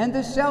 and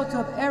the shelter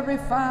of every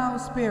foul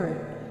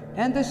spirit,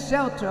 and the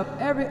shelter of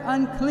every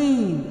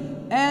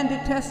unclean and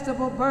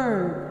detestable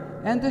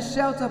bird, and the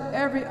shelter of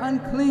every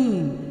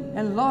unclean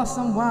and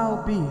loathsome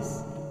wild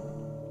beast.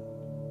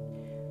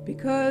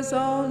 Because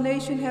all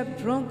nations have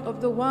drunk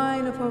of the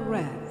wine of her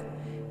wrath,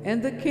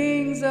 and the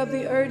kings of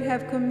the earth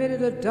have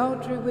committed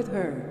adultery with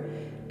her,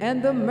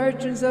 and the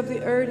merchants of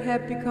the earth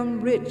have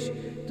become rich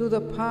through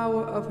the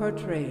power of her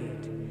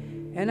trade.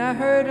 And I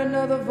heard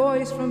another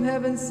voice from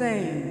heaven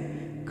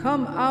saying,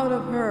 Come out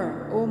of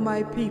her, O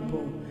my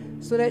people,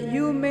 so that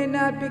you may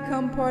not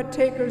become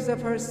partakers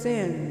of her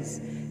sins,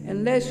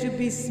 unless you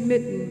be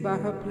smitten by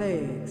her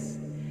plagues.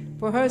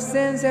 For her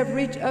sins have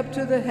reached up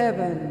to the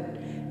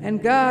heaven,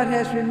 and God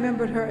has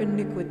remembered her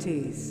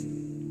iniquities.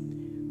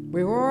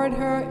 Reward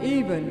her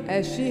even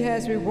as she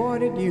has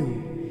rewarded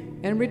you,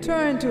 and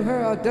return to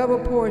her a double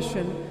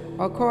portion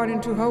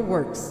according to her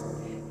works,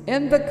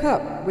 in the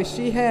cup which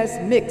she has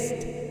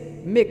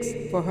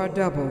mixed for her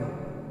double.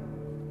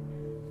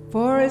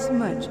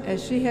 Forasmuch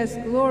as she has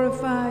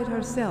glorified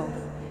herself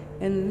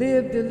and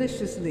lived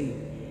deliciously,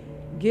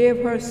 give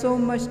her so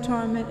much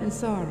torment and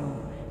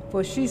sorrow.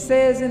 For she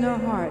says in her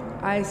heart,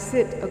 I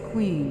sit a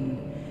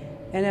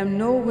queen, and am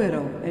no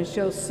widow, and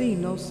shall see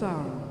no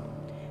sorrow.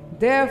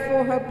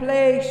 Therefore her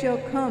plague shall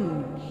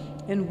come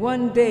in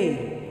one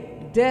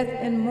day, death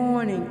and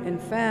mourning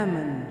and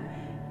famine,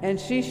 and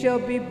she shall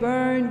be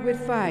burned with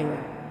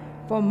fire.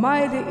 For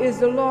mighty is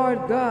the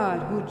Lord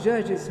God who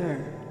judges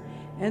her.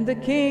 And the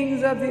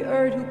kings of the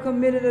earth who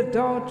committed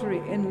adultery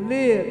and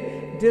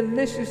lived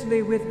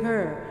deliciously with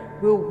her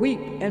will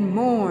weep and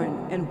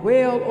mourn and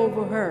wail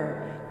over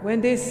her when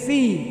they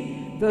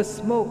see the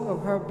smoke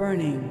of her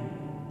burning,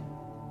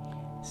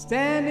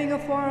 standing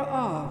afar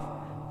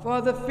off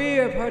for the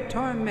fear of her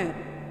torment,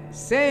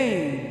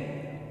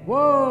 saying,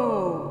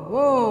 Woe,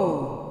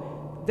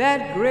 woe,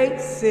 that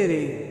great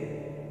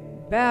city,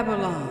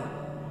 Babylon,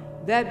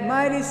 that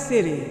mighty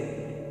city,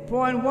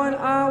 for in 1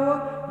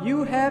 hour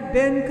you have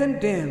been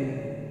condemned.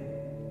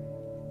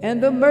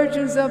 And the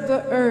merchants of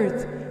the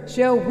earth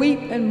shall weep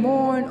and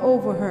mourn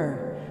over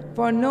her,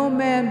 for no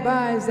man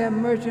buys their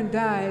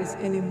merchandise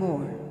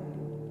anymore.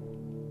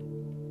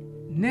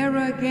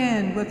 Never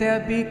again will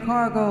there be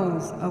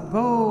cargoes of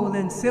gold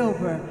and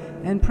silver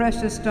and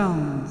precious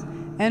stones,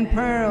 and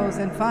pearls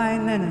and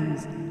fine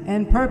linens,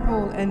 and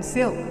purple and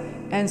silk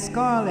and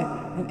scarlet,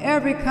 and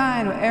every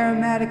kind of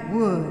aromatic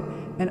wood,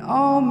 and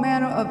all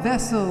manner of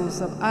vessels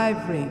of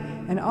ivory,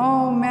 and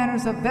all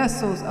manners of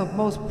vessels of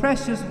most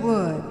precious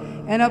wood,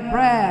 and of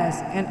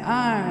brass, and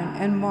iron,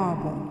 and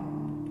marble,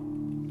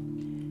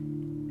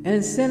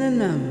 and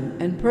cinnamon,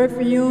 and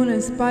perfume,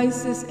 and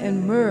spices,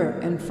 and myrrh,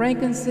 and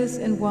frankincense,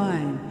 and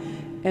wine,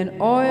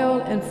 and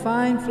oil, and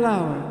fine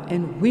flour,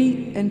 and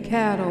wheat, and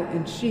cattle,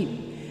 and sheep,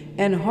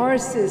 and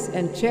horses,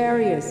 and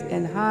chariots,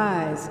 and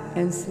hides,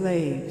 and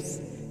slaves.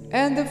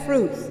 And the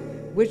fruits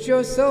which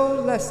your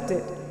soul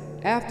lusted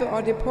after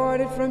are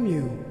departed from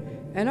you,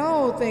 and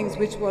all things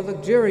which were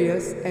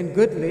luxurious and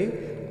goodly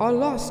are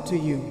lost to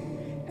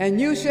you, and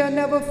you shall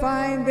never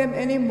find them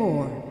any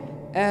more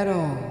at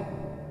all.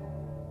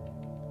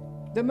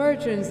 The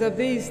merchants of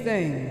these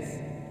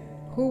things,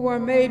 who were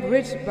made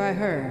rich by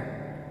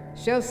her,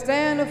 shall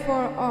stand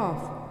afar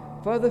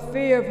off for the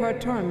fear of her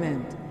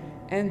torment,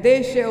 and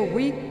they shall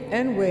weep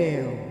and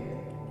wail,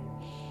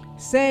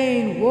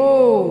 saying,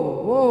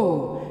 Woe,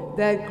 woe,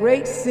 that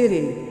great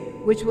city,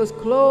 which was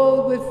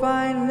clothed with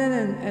fine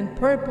linen, and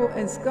purple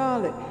and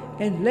scarlet,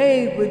 and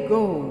laid with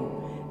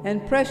gold,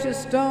 and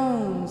precious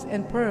stones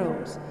and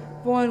pearls.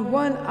 For in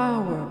 1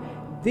 hour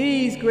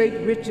these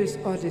great riches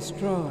are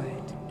destroyed.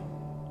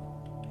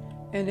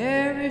 And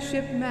every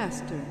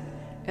shipmaster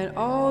And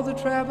all the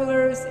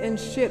travelers in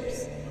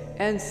ships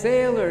and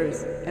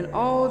sailors and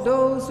all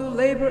those who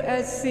labor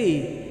at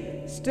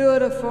sea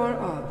stood afar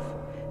off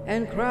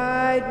and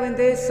cried when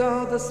they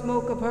saw the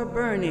smoke of her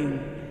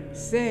burning,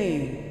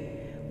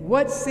 saying,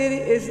 What city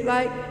is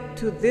like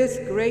to this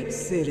great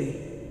city?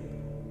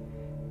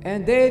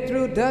 And they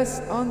threw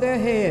dust on their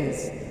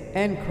heads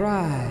and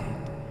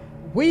cried,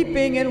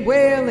 weeping and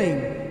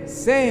wailing,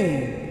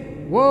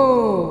 saying,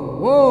 Woe,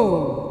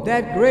 woe,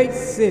 that great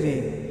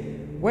city,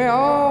 where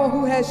all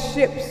who had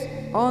ships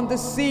on the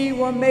sea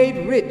were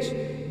made rich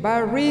by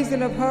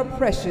reason of her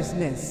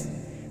preciousness.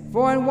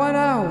 For in 1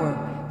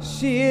 hour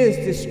she is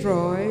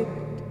destroyed.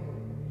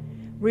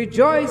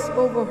 Rejoice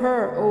over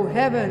her, O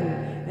heaven,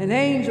 and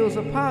angels,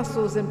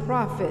 apostles, and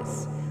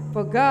prophets,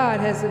 for God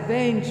has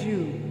avenged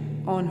you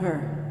on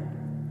her.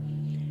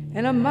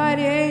 And a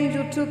mighty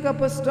angel took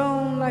up a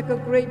stone like a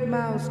great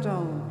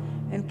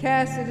milestone and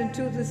cast it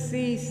into the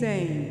sea,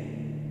 saying,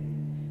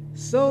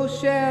 So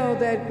shall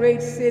that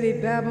great city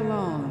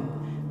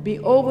Babylon be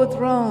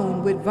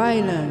overthrown with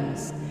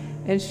violence,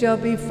 and shall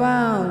be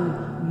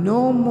found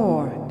no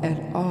more at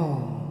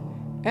all.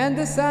 And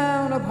the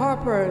sound of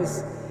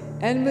harpers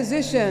and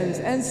musicians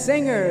and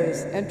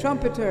singers and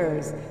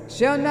trumpeters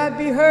shall not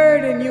be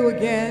heard in you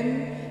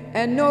again,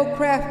 and no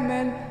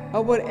craftsman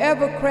of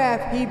whatever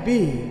craft he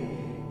be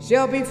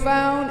shall be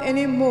found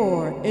any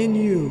more in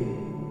you.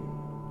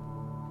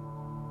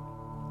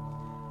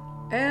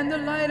 And the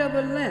light of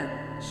a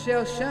lamp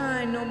shall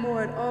shine no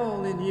more at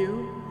all in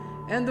you,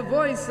 and the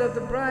voice of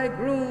the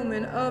bridegroom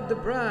and of the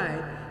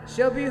bride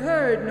shall be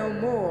heard no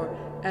more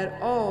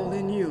at all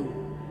in you.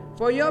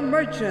 For your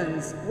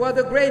merchants were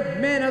the great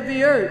men of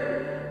the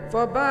earth,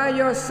 for by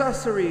your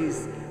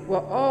sorceries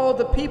were all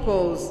the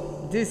peoples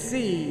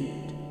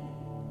deceived.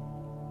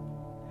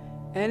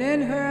 And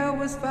in her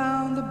was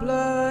found the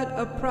blood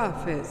of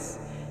prophets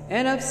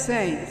and of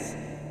saints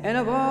and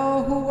of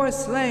all who were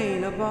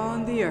slain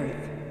upon the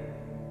earth.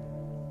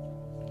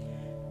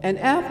 And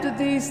after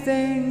these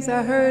things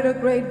I heard a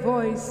great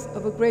voice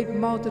of a great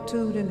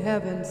multitude in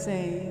heaven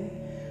saying,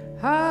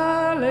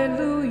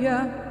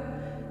 Hallelujah!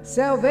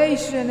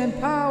 Salvation and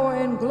power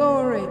and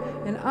glory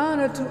and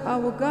honor to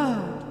our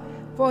God,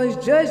 for his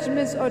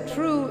judgments are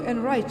true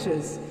and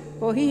righteous,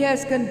 for he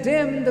has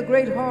condemned the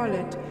great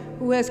harlot,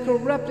 who has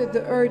corrupted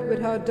the earth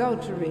with her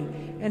adultery,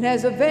 and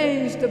has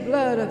avenged the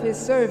blood of his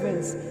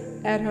servants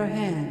at her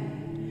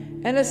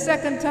hand. And a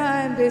second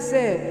time they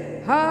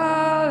said,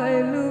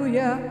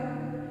 Hallelujah!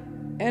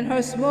 And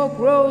her smoke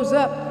rose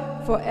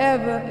up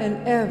forever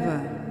and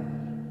ever.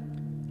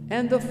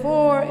 And the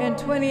 24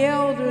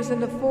 elders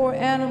and the 4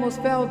 animals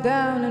fell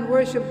down and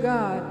worshiped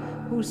God,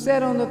 who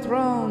sat on the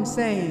throne,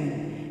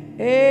 saying,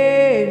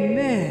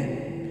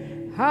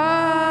 Amen.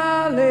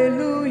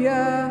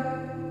 Hallelujah.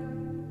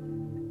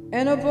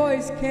 And a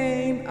voice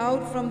came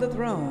out from the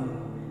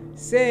throne,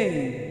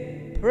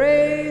 saying,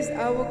 Praise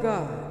our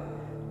God,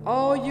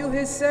 all you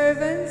his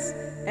servants,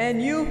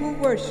 and you who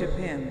worship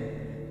him,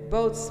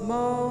 both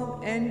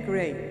small and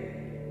great.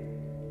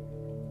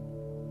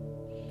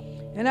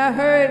 And I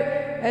heard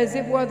as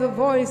it were the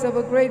voice of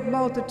a great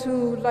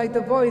multitude, like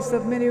the voice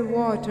of many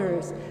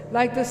waters,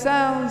 like the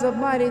sounds of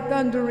mighty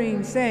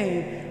thundering,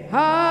 saying,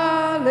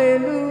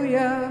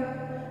 Hallelujah,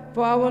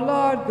 for our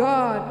Lord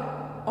God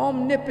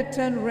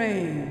omnipotent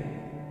reign.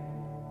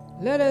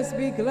 Let us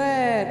be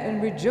glad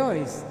and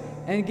rejoice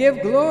and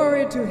give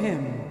glory to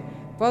him,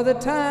 for the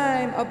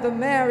time of the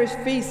marriage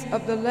feast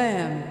of the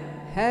Lamb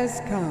has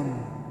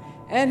come,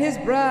 and his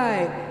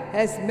bride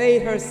has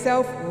made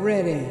herself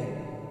ready.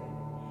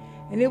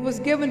 And it was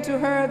given to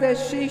her that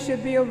she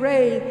should be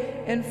arrayed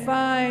in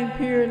fine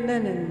pure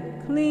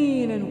linen,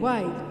 clean and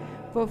white,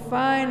 for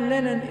fine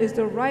linen is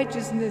the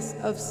righteousness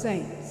of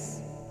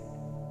saints.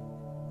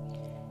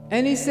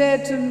 And he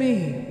said to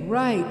me,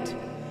 Write,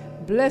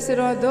 blessed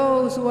are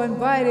those who are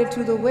invited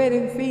to the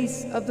wedding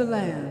feast of the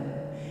Lamb.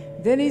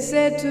 Then he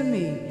said to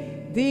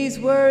me, These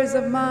words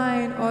of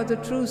mine are the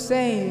true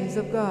sayings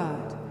of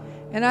God.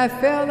 And I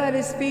fell at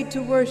his feet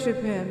to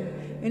worship him.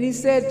 And he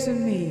said to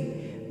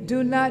me,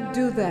 Do not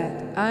do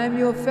that. I am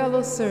your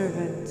fellow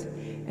servant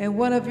and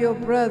one of your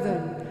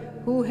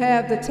brethren who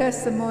have the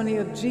testimony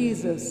of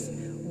Jesus.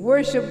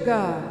 Worship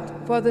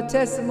God, for the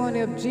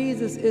testimony of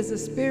Jesus is the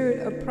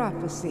spirit of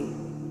prophecy.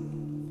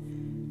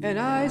 And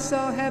I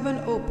saw heaven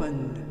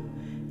opened,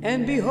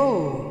 and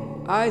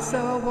behold, I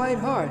saw a white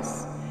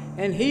horse,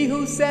 and he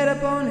who sat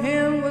upon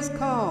him was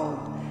called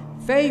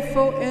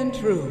Faithful and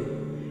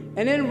True,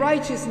 and in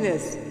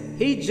righteousness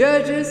he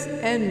judges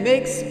and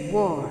makes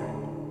war.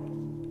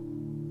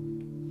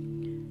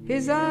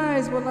 His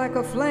eyes were like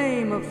a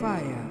flame of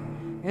fire,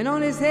 and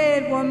on his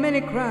head were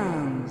many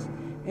crowns,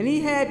 and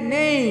he had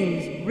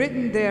names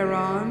written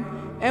thereon,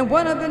 and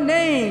one of the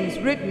names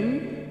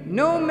written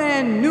no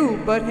man knew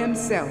but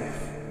himself.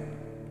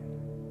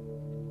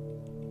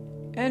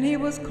 And he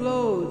was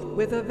clothed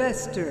with a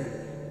vesture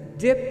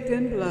dipped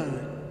in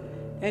blood,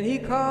 and he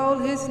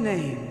called his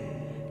name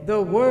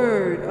the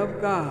Word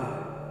of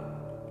God.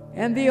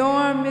 And the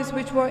armies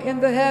which were in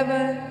the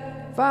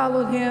heaven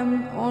followed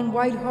him on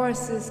white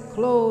horses,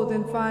 clothed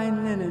in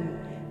fine linen,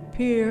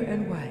 pure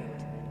and white.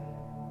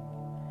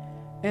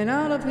 And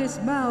out of his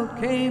mouth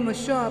came a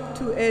sharp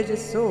two-edged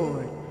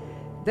sword,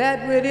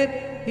 that with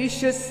it he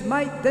should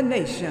smite the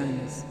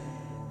nations.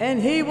 And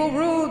he will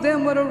rule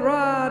them with a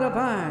rod of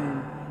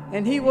iron,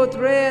 and he will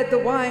tread the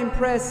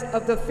winepress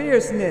of the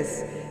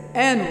fierceness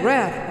and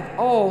wrath of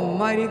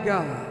Almighty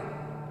God.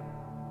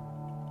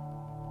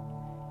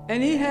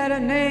 And he had a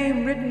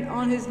name written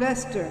on his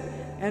vesture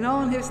and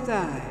on his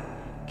thigh,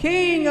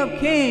 King of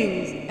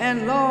Kings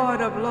and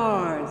Lord of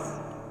Lords.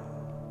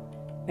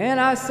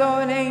 And I saw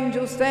an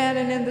angel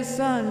standing in the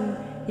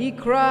sun. He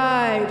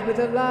cried with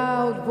a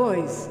loud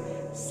voice,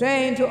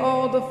 saying to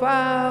all the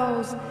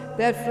fowls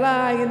that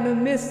fly in the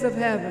midst of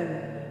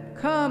heaven,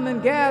 come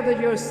and gather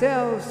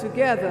yourselves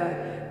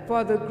together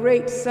for the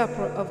great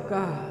supper of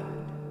God,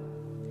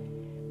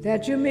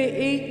 that you may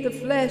eat the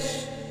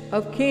flesh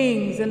of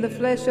kings, and the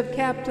flesh of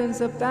captains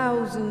of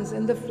thousands,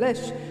 and the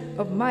flesh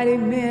of mighty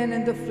men,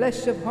 and the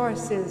flesh of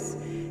horses,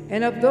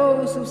 and of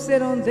those who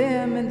sit on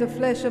them, and the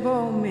flesh of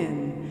all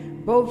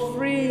men, both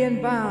free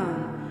and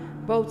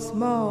bound, both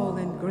small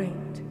and great.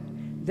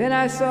 Then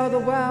I saw the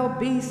wild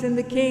beasts and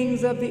the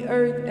kings of the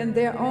earth and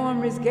their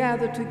armies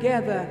gathered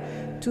together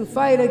to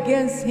fight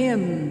against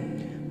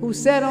him who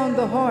sat on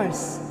the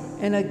horse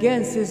and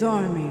against his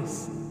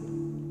armies.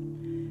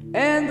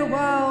 And the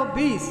wild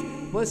beast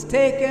was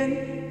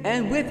taken,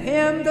 and with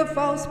him the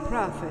false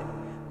prophet,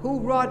 who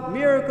wrought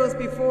miracles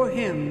before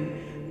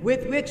him,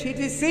 with which he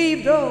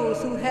deceived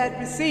those who had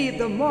received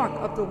the mark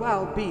of the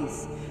wild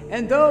beast,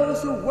 and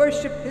those who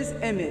worshipped his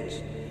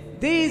image.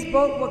 These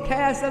both were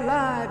cast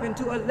alive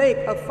into a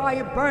lake of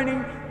fire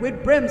burning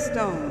with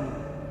brimstone.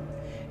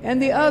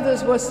 And the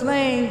others were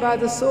slain by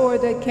the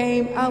sword that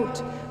came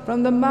out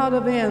from the mouth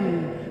of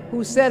him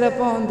who sat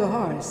upon the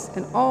horse,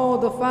 and all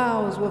the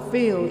fowls were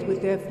filled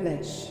with their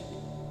flesh.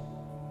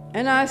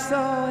 And I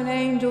saw an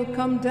angel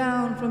come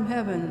down from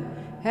heaven,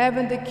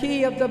 having the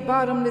key of the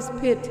bottomless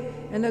pit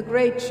and a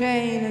great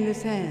chain in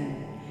his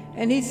hand.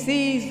 And he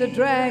seized the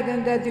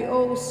dragon, that the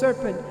old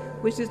serpent,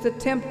 which is the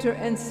tempter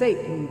and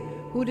Satan,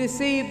 who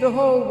deceived the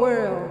whole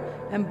world,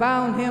 and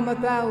bound him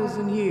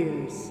 1,000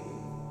 years,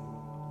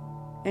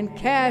 and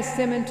cast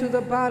him into the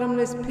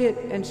bottomless pit,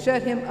 and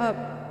shut him up,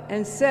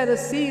 and set a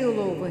seal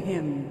over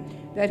him,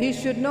 that he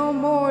should no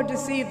more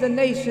deceive the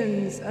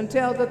nations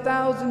until the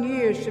 1,000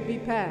 years should be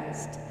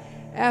past.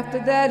 After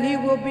that he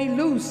will be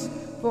loose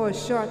for a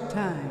short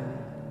time.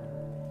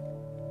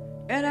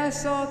 And I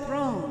saw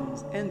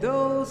thrones, and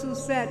those who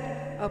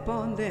sat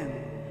upon them,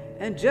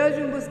 and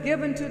judgment was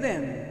given to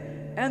them,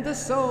 and the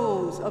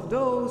souls of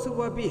those who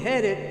were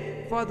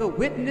beheaded for the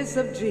witness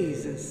of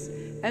Jesus,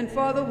 and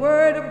for the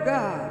word of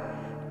God,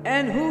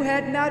 and who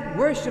had not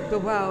worshipped the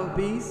wild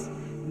beast,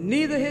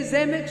 neither his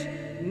image,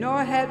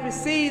 nor had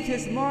received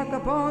his mark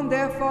upon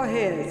their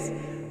foreheads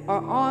or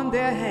on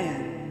their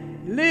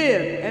hand,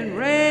 lived and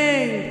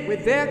reigned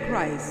with their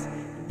Christ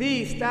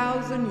these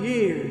 1,000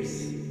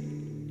 years.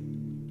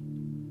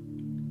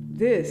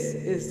 This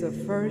is the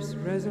first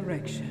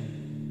resurrection.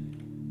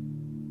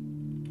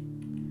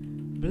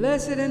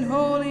 Blessed and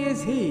holy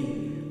is he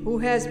who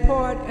has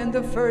part in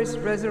the first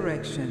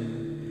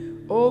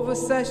resurrection. Over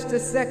such the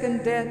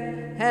second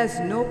death has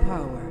no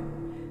power,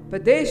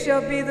 but they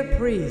shall be the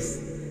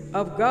priests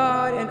of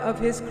God and of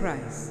his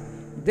Christ.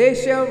 They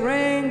shall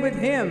reign with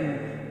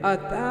him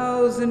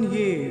 1,000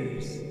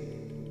 years.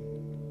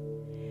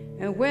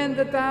 And when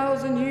the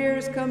 1,000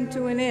 years come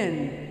to an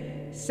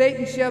end,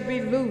 Satan shall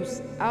be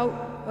loosed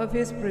out of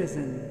his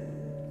prison,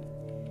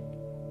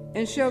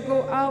 and shall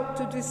go out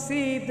to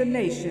deceive the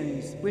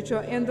nations which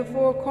are in the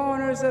four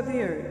corners of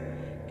the earth,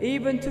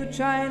 even to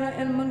China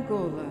and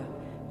Mongolia,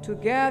 to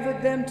gather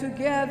them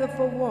together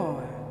for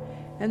war.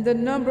 And the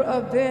number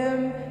of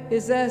them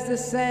is as the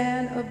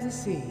sand of the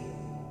sea.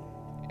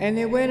 And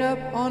they went up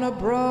on a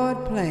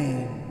broad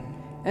plain,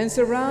 and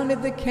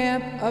surrounded the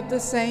camp of the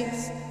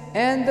saints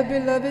and the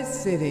beloved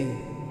city.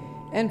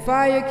 And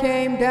fire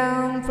came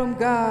down from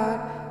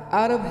God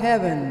out of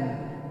heaven,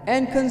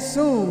 and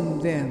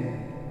consumed them.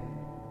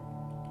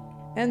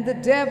 And the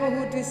devil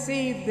who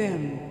deceived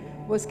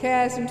them was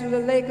cast into the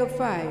lake of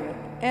fire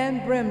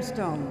and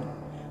brimstone,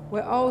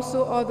 where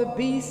also are the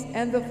beast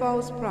and the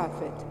false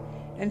prophet,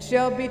 and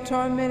shall be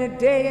tormented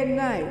day and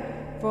night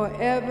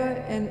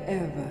forever and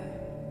ever.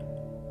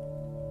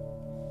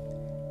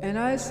 And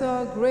I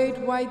saw a great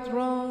white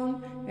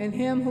throne, and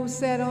him who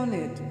sat on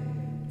it,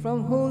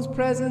 from whose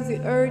presence the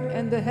earth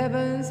and the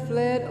heavens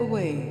fled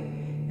away,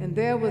 and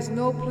there was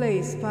no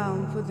place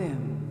found for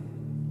them.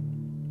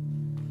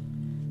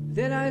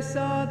 Then I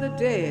saw the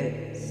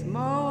dead,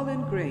 small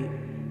and great,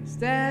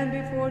 stand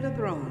before the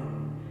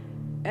throne,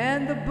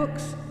 and the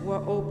books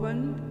were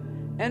opened,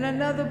 and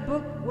another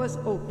book was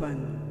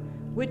opened,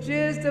 which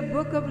is the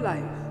book of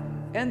life.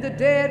 And the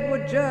dead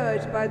were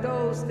judged by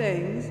those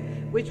things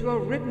which were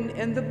written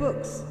in the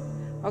books,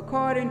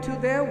 according to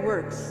their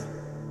works.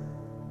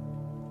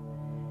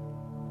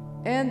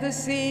 And the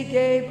sea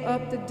gave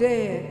up the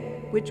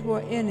dead which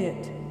were in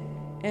it,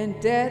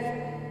 and death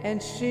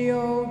and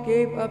Sheol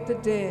gave up the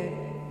dead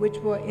which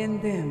were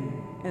in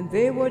them, and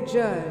they were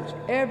judged,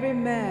 every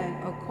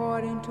man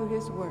according to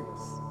his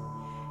works.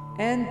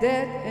 And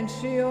death and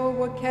Sheol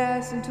were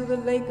cast into the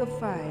lake of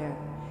fire.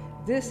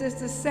 This is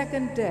the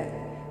second death,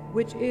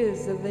 which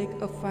is the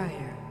lake of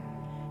fire.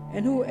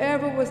 And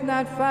whoever was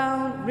not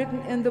found written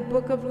in the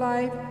book of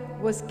life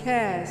was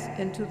cast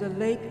into the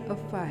lake of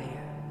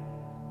fire.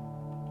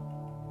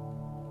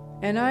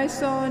 And I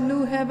saw a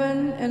new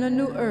heaven and a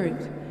new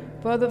earth,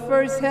 for the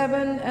first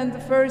heaven and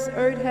the first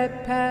earth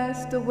had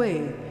passed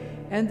away,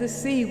 and the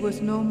sea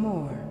was no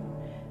more.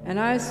 And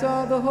I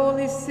saw the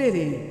holy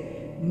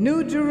city,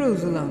 New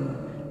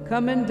Jerusalem,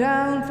 coming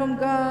down from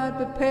God,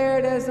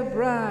 prepared as a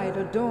bride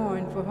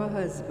adorned for her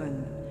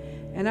husband.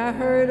 And I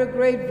heard a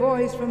great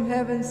voice from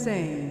heaven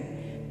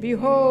saying,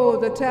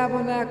 Behold, the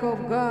tabernacle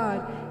of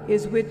God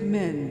is with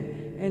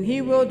men, and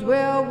he will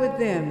dwell with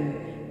them,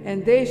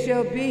 and they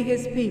shall be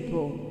his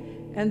people,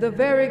 and the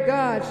very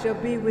God shall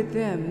be with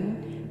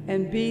them,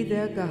 and be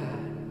their God.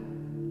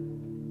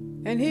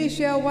 And he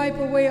shall wipe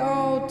away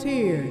all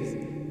tears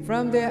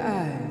from their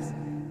eyes,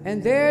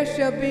 and there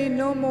shall be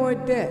no more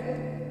death,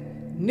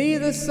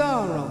 neither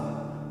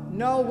sorrow,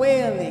 nor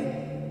wailing,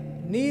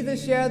 neither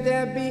shall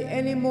there be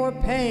any more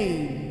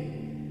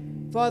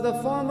pain, for the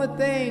former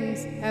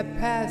things have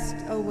passed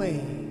away.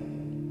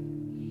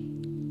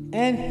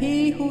 And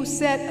he who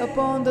sat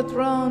upon the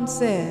throne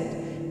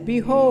said,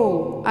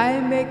 Behold, I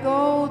make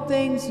all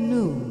things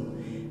new.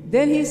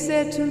 Then he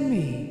said to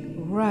me,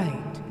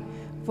 Write,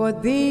 for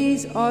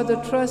these are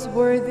the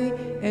trustworthy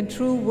and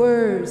true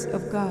words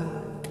of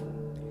God.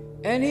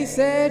 And he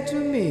said to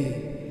me,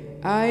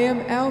 I am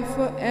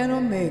Alpha and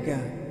Omega,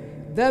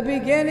 the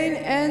beginning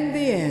and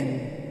the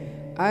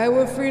end. I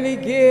will freely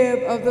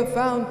give of the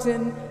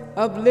fountain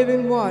of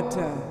living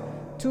water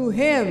to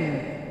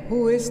him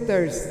who is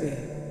thirsty.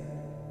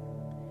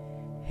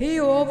 He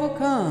who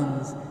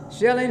overcomes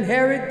shall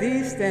inherit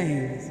these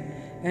things,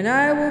 and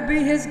I will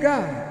be his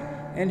God,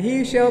 and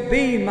he shall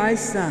be my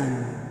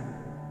son.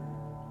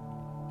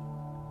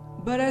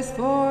 But as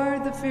for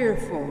the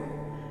fearful,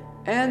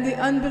 and the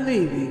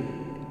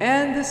unbelieving,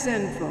 and the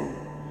sinful,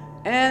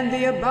 and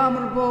the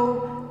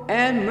abominable,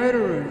 and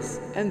murderers,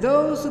 and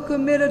those who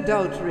commit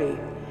adultery,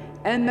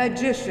 and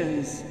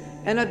magicians,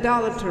 and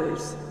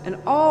idolaters, and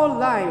all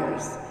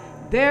liars,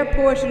 their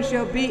portion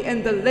shall be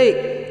in the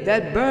lake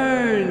that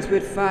burns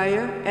with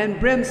fire and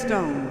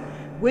brimstone,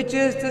 which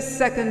is the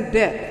second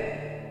death.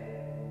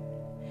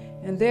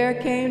 And there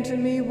came to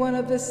me one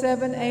of the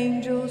 7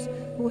 angels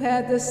who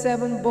had the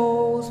 7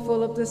 bowls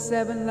full of the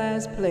 7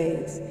 last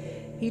plagues.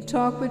 He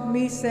talked with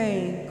me,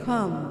 saying,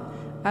 Come,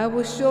 I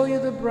will show you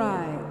the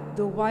bride,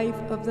 the wife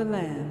of the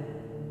Lamb.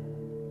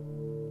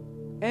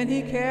 And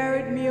he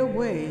carried me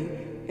away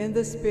in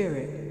the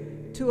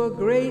Spirit to a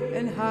great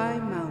and high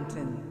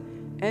mountain,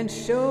 and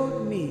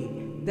showed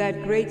me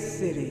that great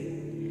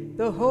city,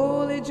 the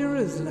holy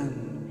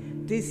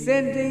Jerusalem,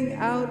 descending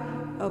out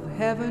of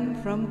heaven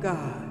from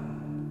God,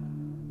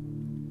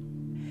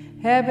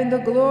 having the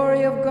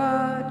glory of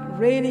God,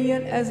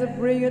 radiant as a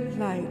brilliant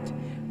light,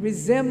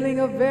 resembling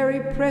a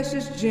very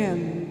precious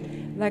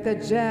gem, like a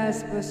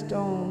jasper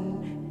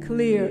stone,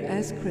 clear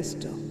as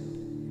crystal.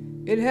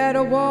 It had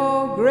a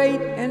wall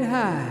great and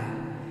high,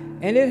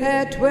 and it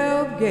had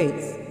 12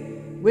 gates,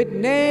 with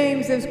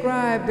names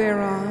inscribed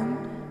thereon,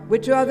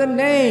 which are the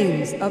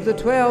names of the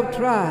 12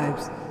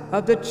 tribes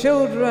of the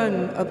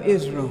children of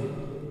Israel.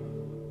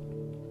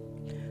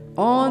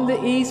 On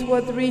the east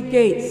were 3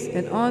 gates,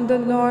 and on the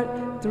north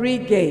 3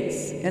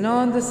 gates, and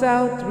on the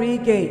south 3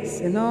 gates,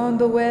 and on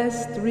the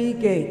west 3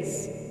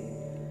 gates.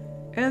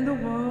 And the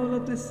wall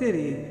of the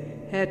city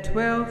had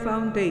 12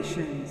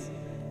 foundations,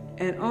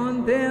 and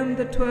on them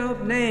the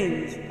 12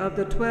 names of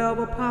the 12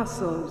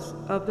 apostles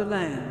of the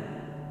Lamb.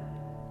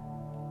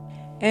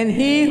 And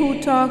he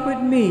who talked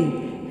with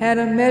me had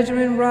a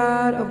measuring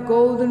rod of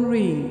golden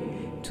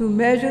reed to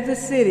measure the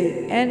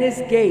city and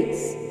its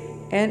gates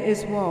and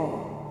its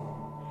wall.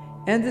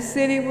 And the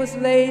city was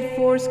laid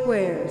 4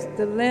 squares,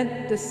 the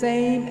length the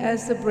same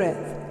as the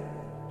breadth.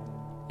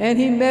 And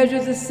he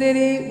measured the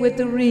city with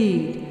the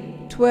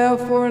reed,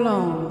 12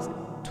 furlongs,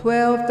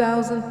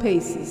 12,000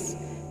 paces,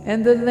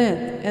 and the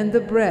length and the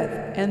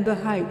breadth and the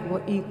height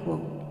were equal.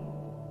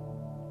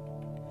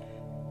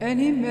 And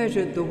he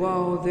measured the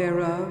wall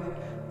thereof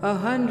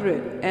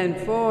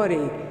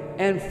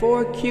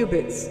 144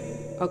 cubits,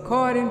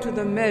 according to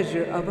the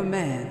measure of a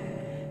man,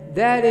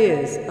 that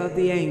is, of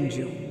the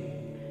angel.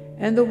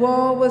 And the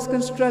wall was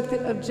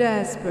constructed of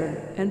jasper,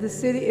 and the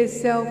city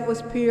itself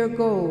was pure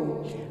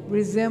gold,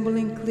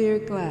 resembling clear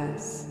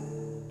glass.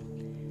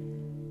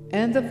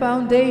 And the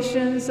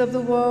foundations of the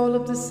wall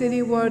of the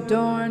city were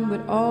adorned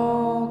with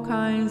all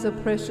kinds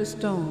of precious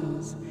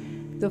stones.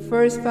 The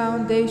first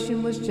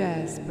foundation was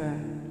jasper,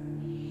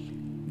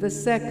 the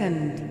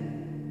second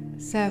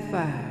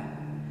sapphire,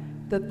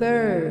 the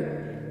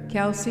third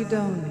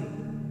chalcedony,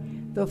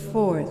 the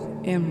fourth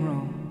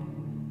emerald,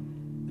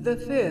 the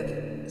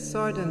fifth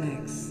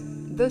sardonyx,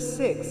 the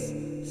sixth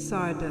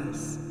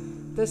sardus,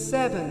 the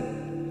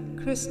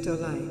seventh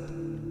crystolite,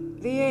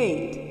 the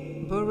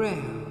 8th,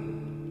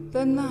 Beryl,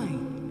 the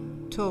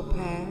 9th,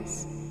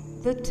 topaz,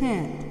 the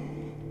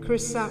 10th,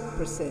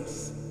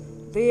 chrysoprasus,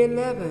 the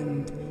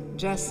 11th,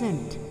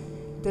 jacinth,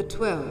 the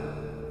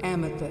 12th,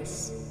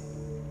 amethyst.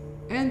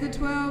 And the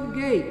 12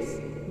 gates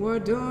were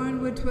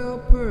adorned with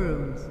 12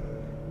 pearls,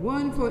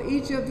 one for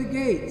each of the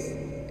gates,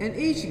 and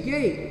each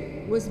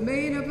gate was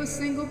made of a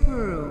single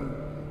pearl.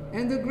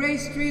 And the great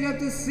street of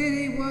the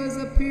city was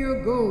of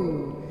pure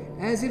gold,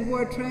 as it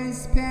were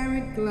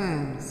transparent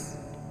glass.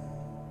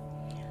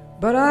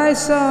 But I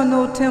saw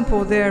no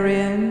temple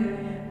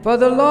therein, for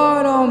the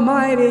Lord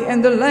Almighty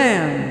and the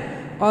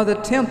Lamb are the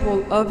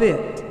temple of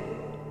it.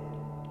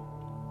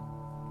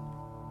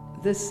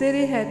 The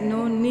city had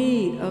no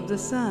need of the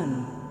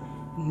sun,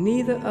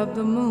 neither of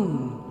the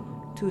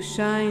moon, to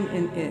shine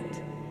in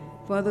it,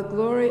 for the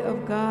glory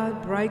of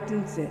God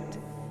brightens it,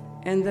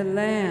 and the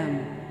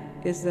Lamb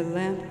is the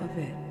lamp of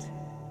it.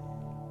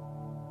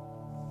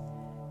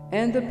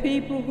 And the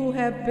people who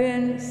have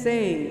been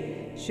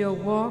saved shall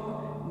walk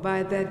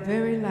by that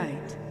very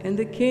light, and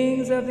the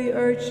kings of the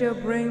earth shall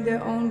bring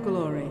their own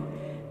glory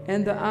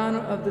and the honor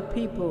of the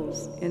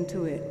peoples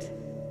into it.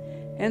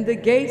 And the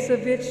gates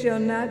of it shall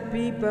not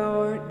be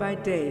barred by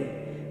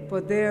day, for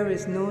there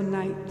is no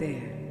night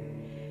there.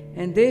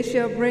 And they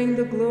shall bring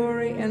the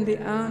glory and the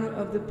honor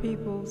of the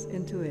peoples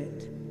into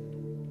it.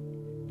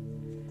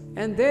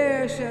 And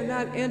there shall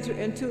not enter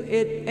into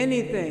it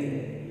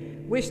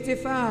anything which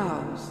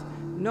defiles,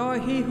 nor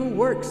he who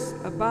works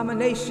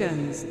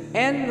abominations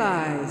and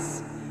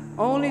lies,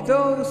 only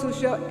those who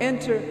shall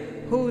enter,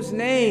 whose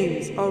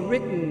names are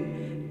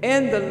written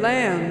in the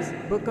Lamb's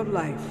book of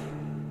life.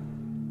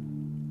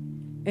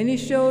 And he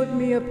showed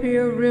me a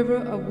pure river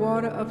of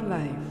water of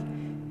life,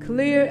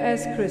 clear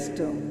as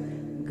crystal,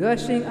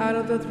 gushing out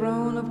of the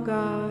throne of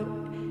God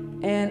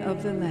and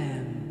of the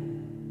Lamb.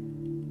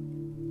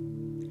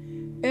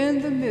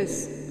 In the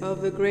midst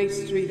of the great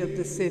street of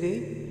the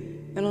city,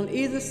 and on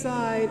either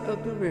side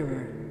of the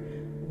river,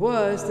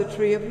 was the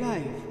tree of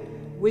life,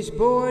 which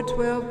bore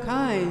 12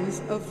 kinds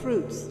of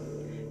fruits,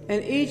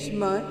 and each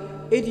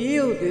month it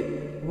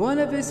yielded one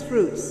of its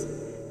fruits.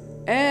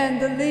 And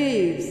the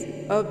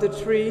leaves of the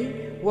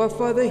tree were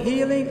for the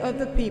healing of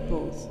the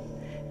peoples.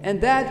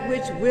 And that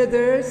which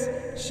withers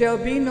shall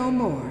be no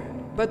more,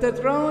 but the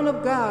throne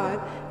of God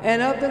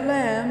and of the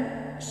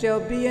Lamb shall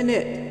be in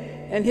it,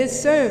 and his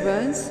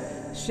servants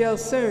shall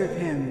serve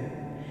him.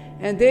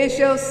 And they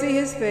shall see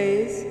his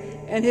face,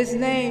 and his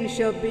name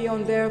shall be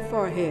on their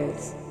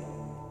foreheads.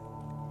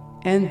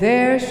 And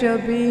there shall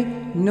be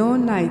no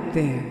night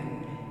there,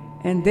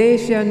 and they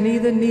shall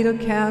neither need a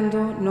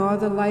candle nor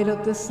the light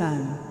of the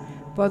sun,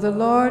 for the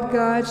Lord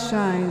God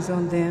shines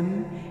on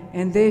them,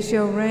 and they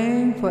shall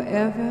reign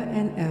forever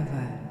and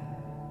ever.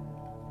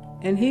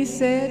 And he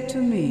said to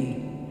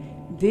me,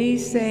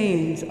 these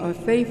sayings are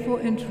faithful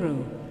and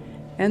true.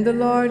 And the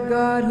Lord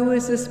God, who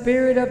is the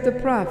Spirit of the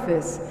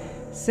prophets,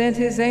 sent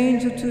his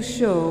angel to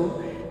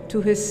show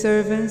to his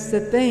servants the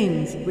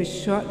things which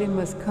shortly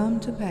must come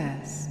to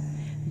pass.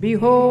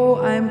 Behold,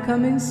 I am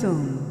coming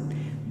soon.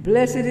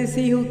 Blessed is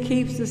he who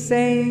keeps the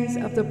sayings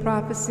of the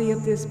prophecy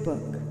of this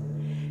book.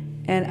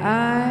 And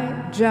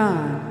I,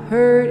 John,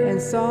 heard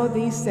and saw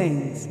these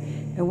things.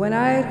 And when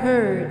I had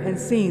heard and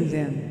seen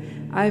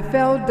them, I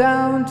fell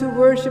down to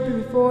worship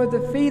before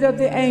the feet of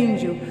the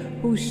angel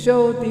who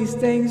showed these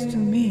things to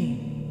me.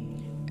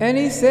 And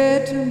he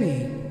said to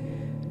me,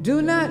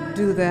 do not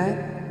do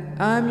that.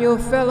 I am your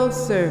fellow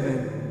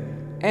servant,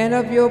 and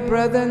of your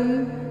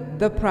brethren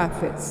the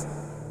prophets,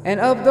 and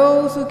of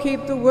those who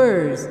keep the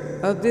words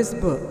of this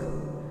book.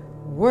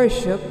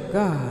 Worship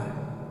God.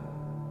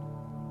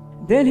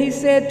 Then he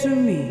said to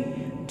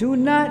me, do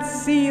not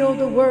seal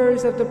the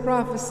words of the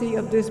prophecy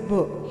of this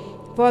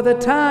book, for the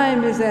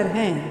time is at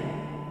hand.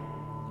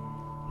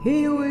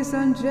 He who is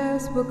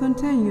unjust will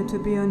continue to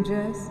be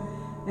unjust,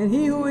 and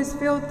he who is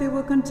filthy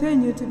will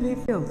continue to be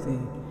filthy,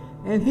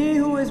 and he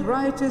who is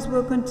righteous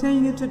will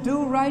continue to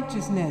do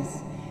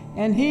righteousness,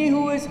 and he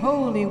who is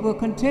holy will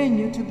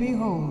continue to be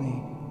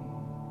holy.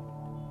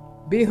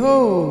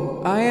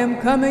 Behold, I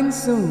am coming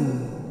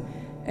soon,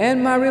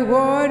 and my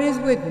reward is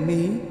with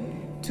me,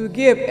 to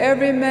give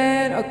every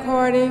man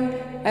according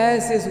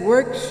as his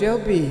work shall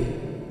be.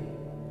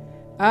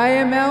 I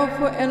am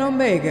Alpha and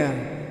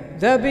Omega,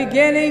 the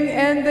beginning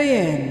and the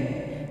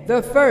end,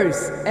 the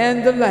first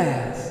and the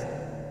last.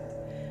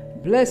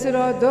 Blessed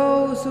are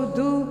those who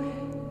do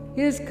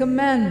his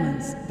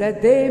commandments,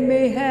 that they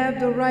may have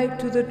the right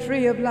to the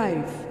tree of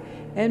life,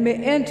 and may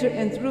enter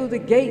in through the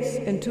gates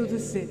into the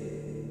city.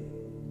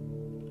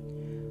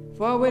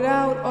 For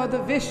without are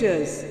the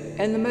vicious,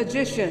 and the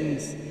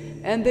magicians,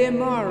 and the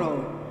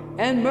immoral,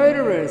 and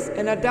murderers,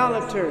 and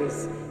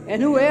idolaters,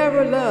 and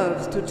whoever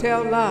loves to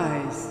tell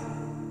lies.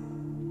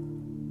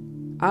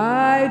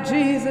 I,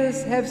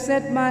 Jesus, have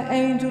sent my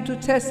angel to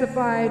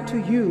testify to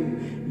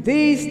you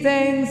these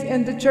things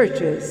in the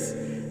churches.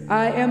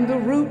 I am the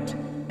root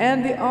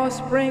and the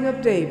offspring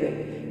of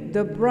David,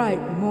 the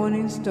bright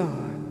morning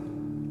star.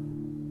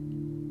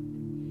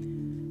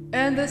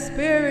 And the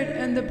Spirit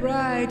and the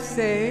bride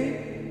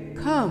say,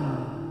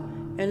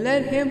 "Come." And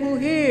let him who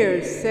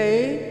hears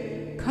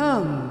say,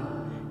 "Come."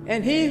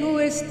 And he who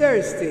is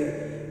thirsty,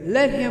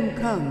 let him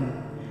come.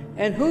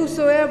 And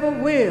whosoever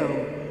will,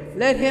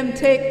 let him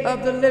take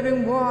of the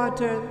living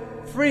water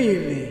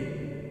freely.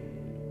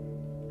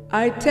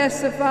 I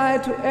testify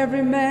to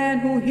every man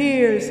who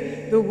hears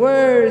the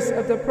words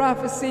of the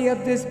prophecy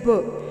of this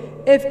book.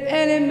 If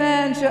any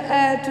man shall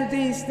add to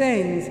these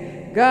things,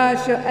 God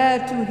shall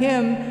add to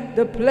him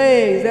the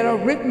plagues that are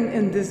written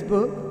in this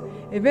book.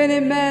 If any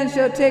man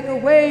shall take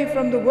away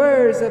from the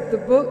words of the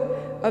book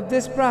of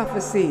this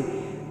prophecy,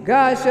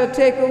 God shall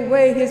take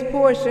away his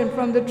portion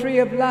from the tree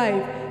of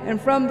life, and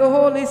from the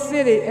holy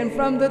city, and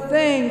from the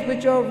things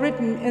which are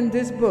written in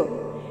this book.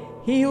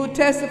 He who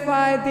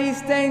testified these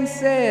things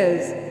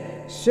says,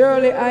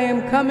 "Surely I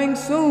am coming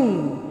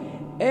soon."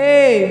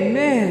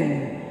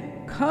 Amen.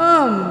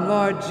 Come,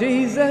 Lord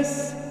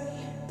Jesus.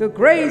 The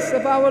grace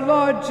of our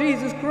Lord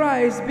Jesus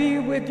Christ be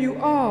with you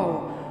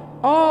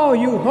all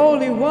you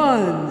holy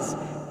ones.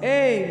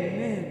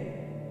 Amen.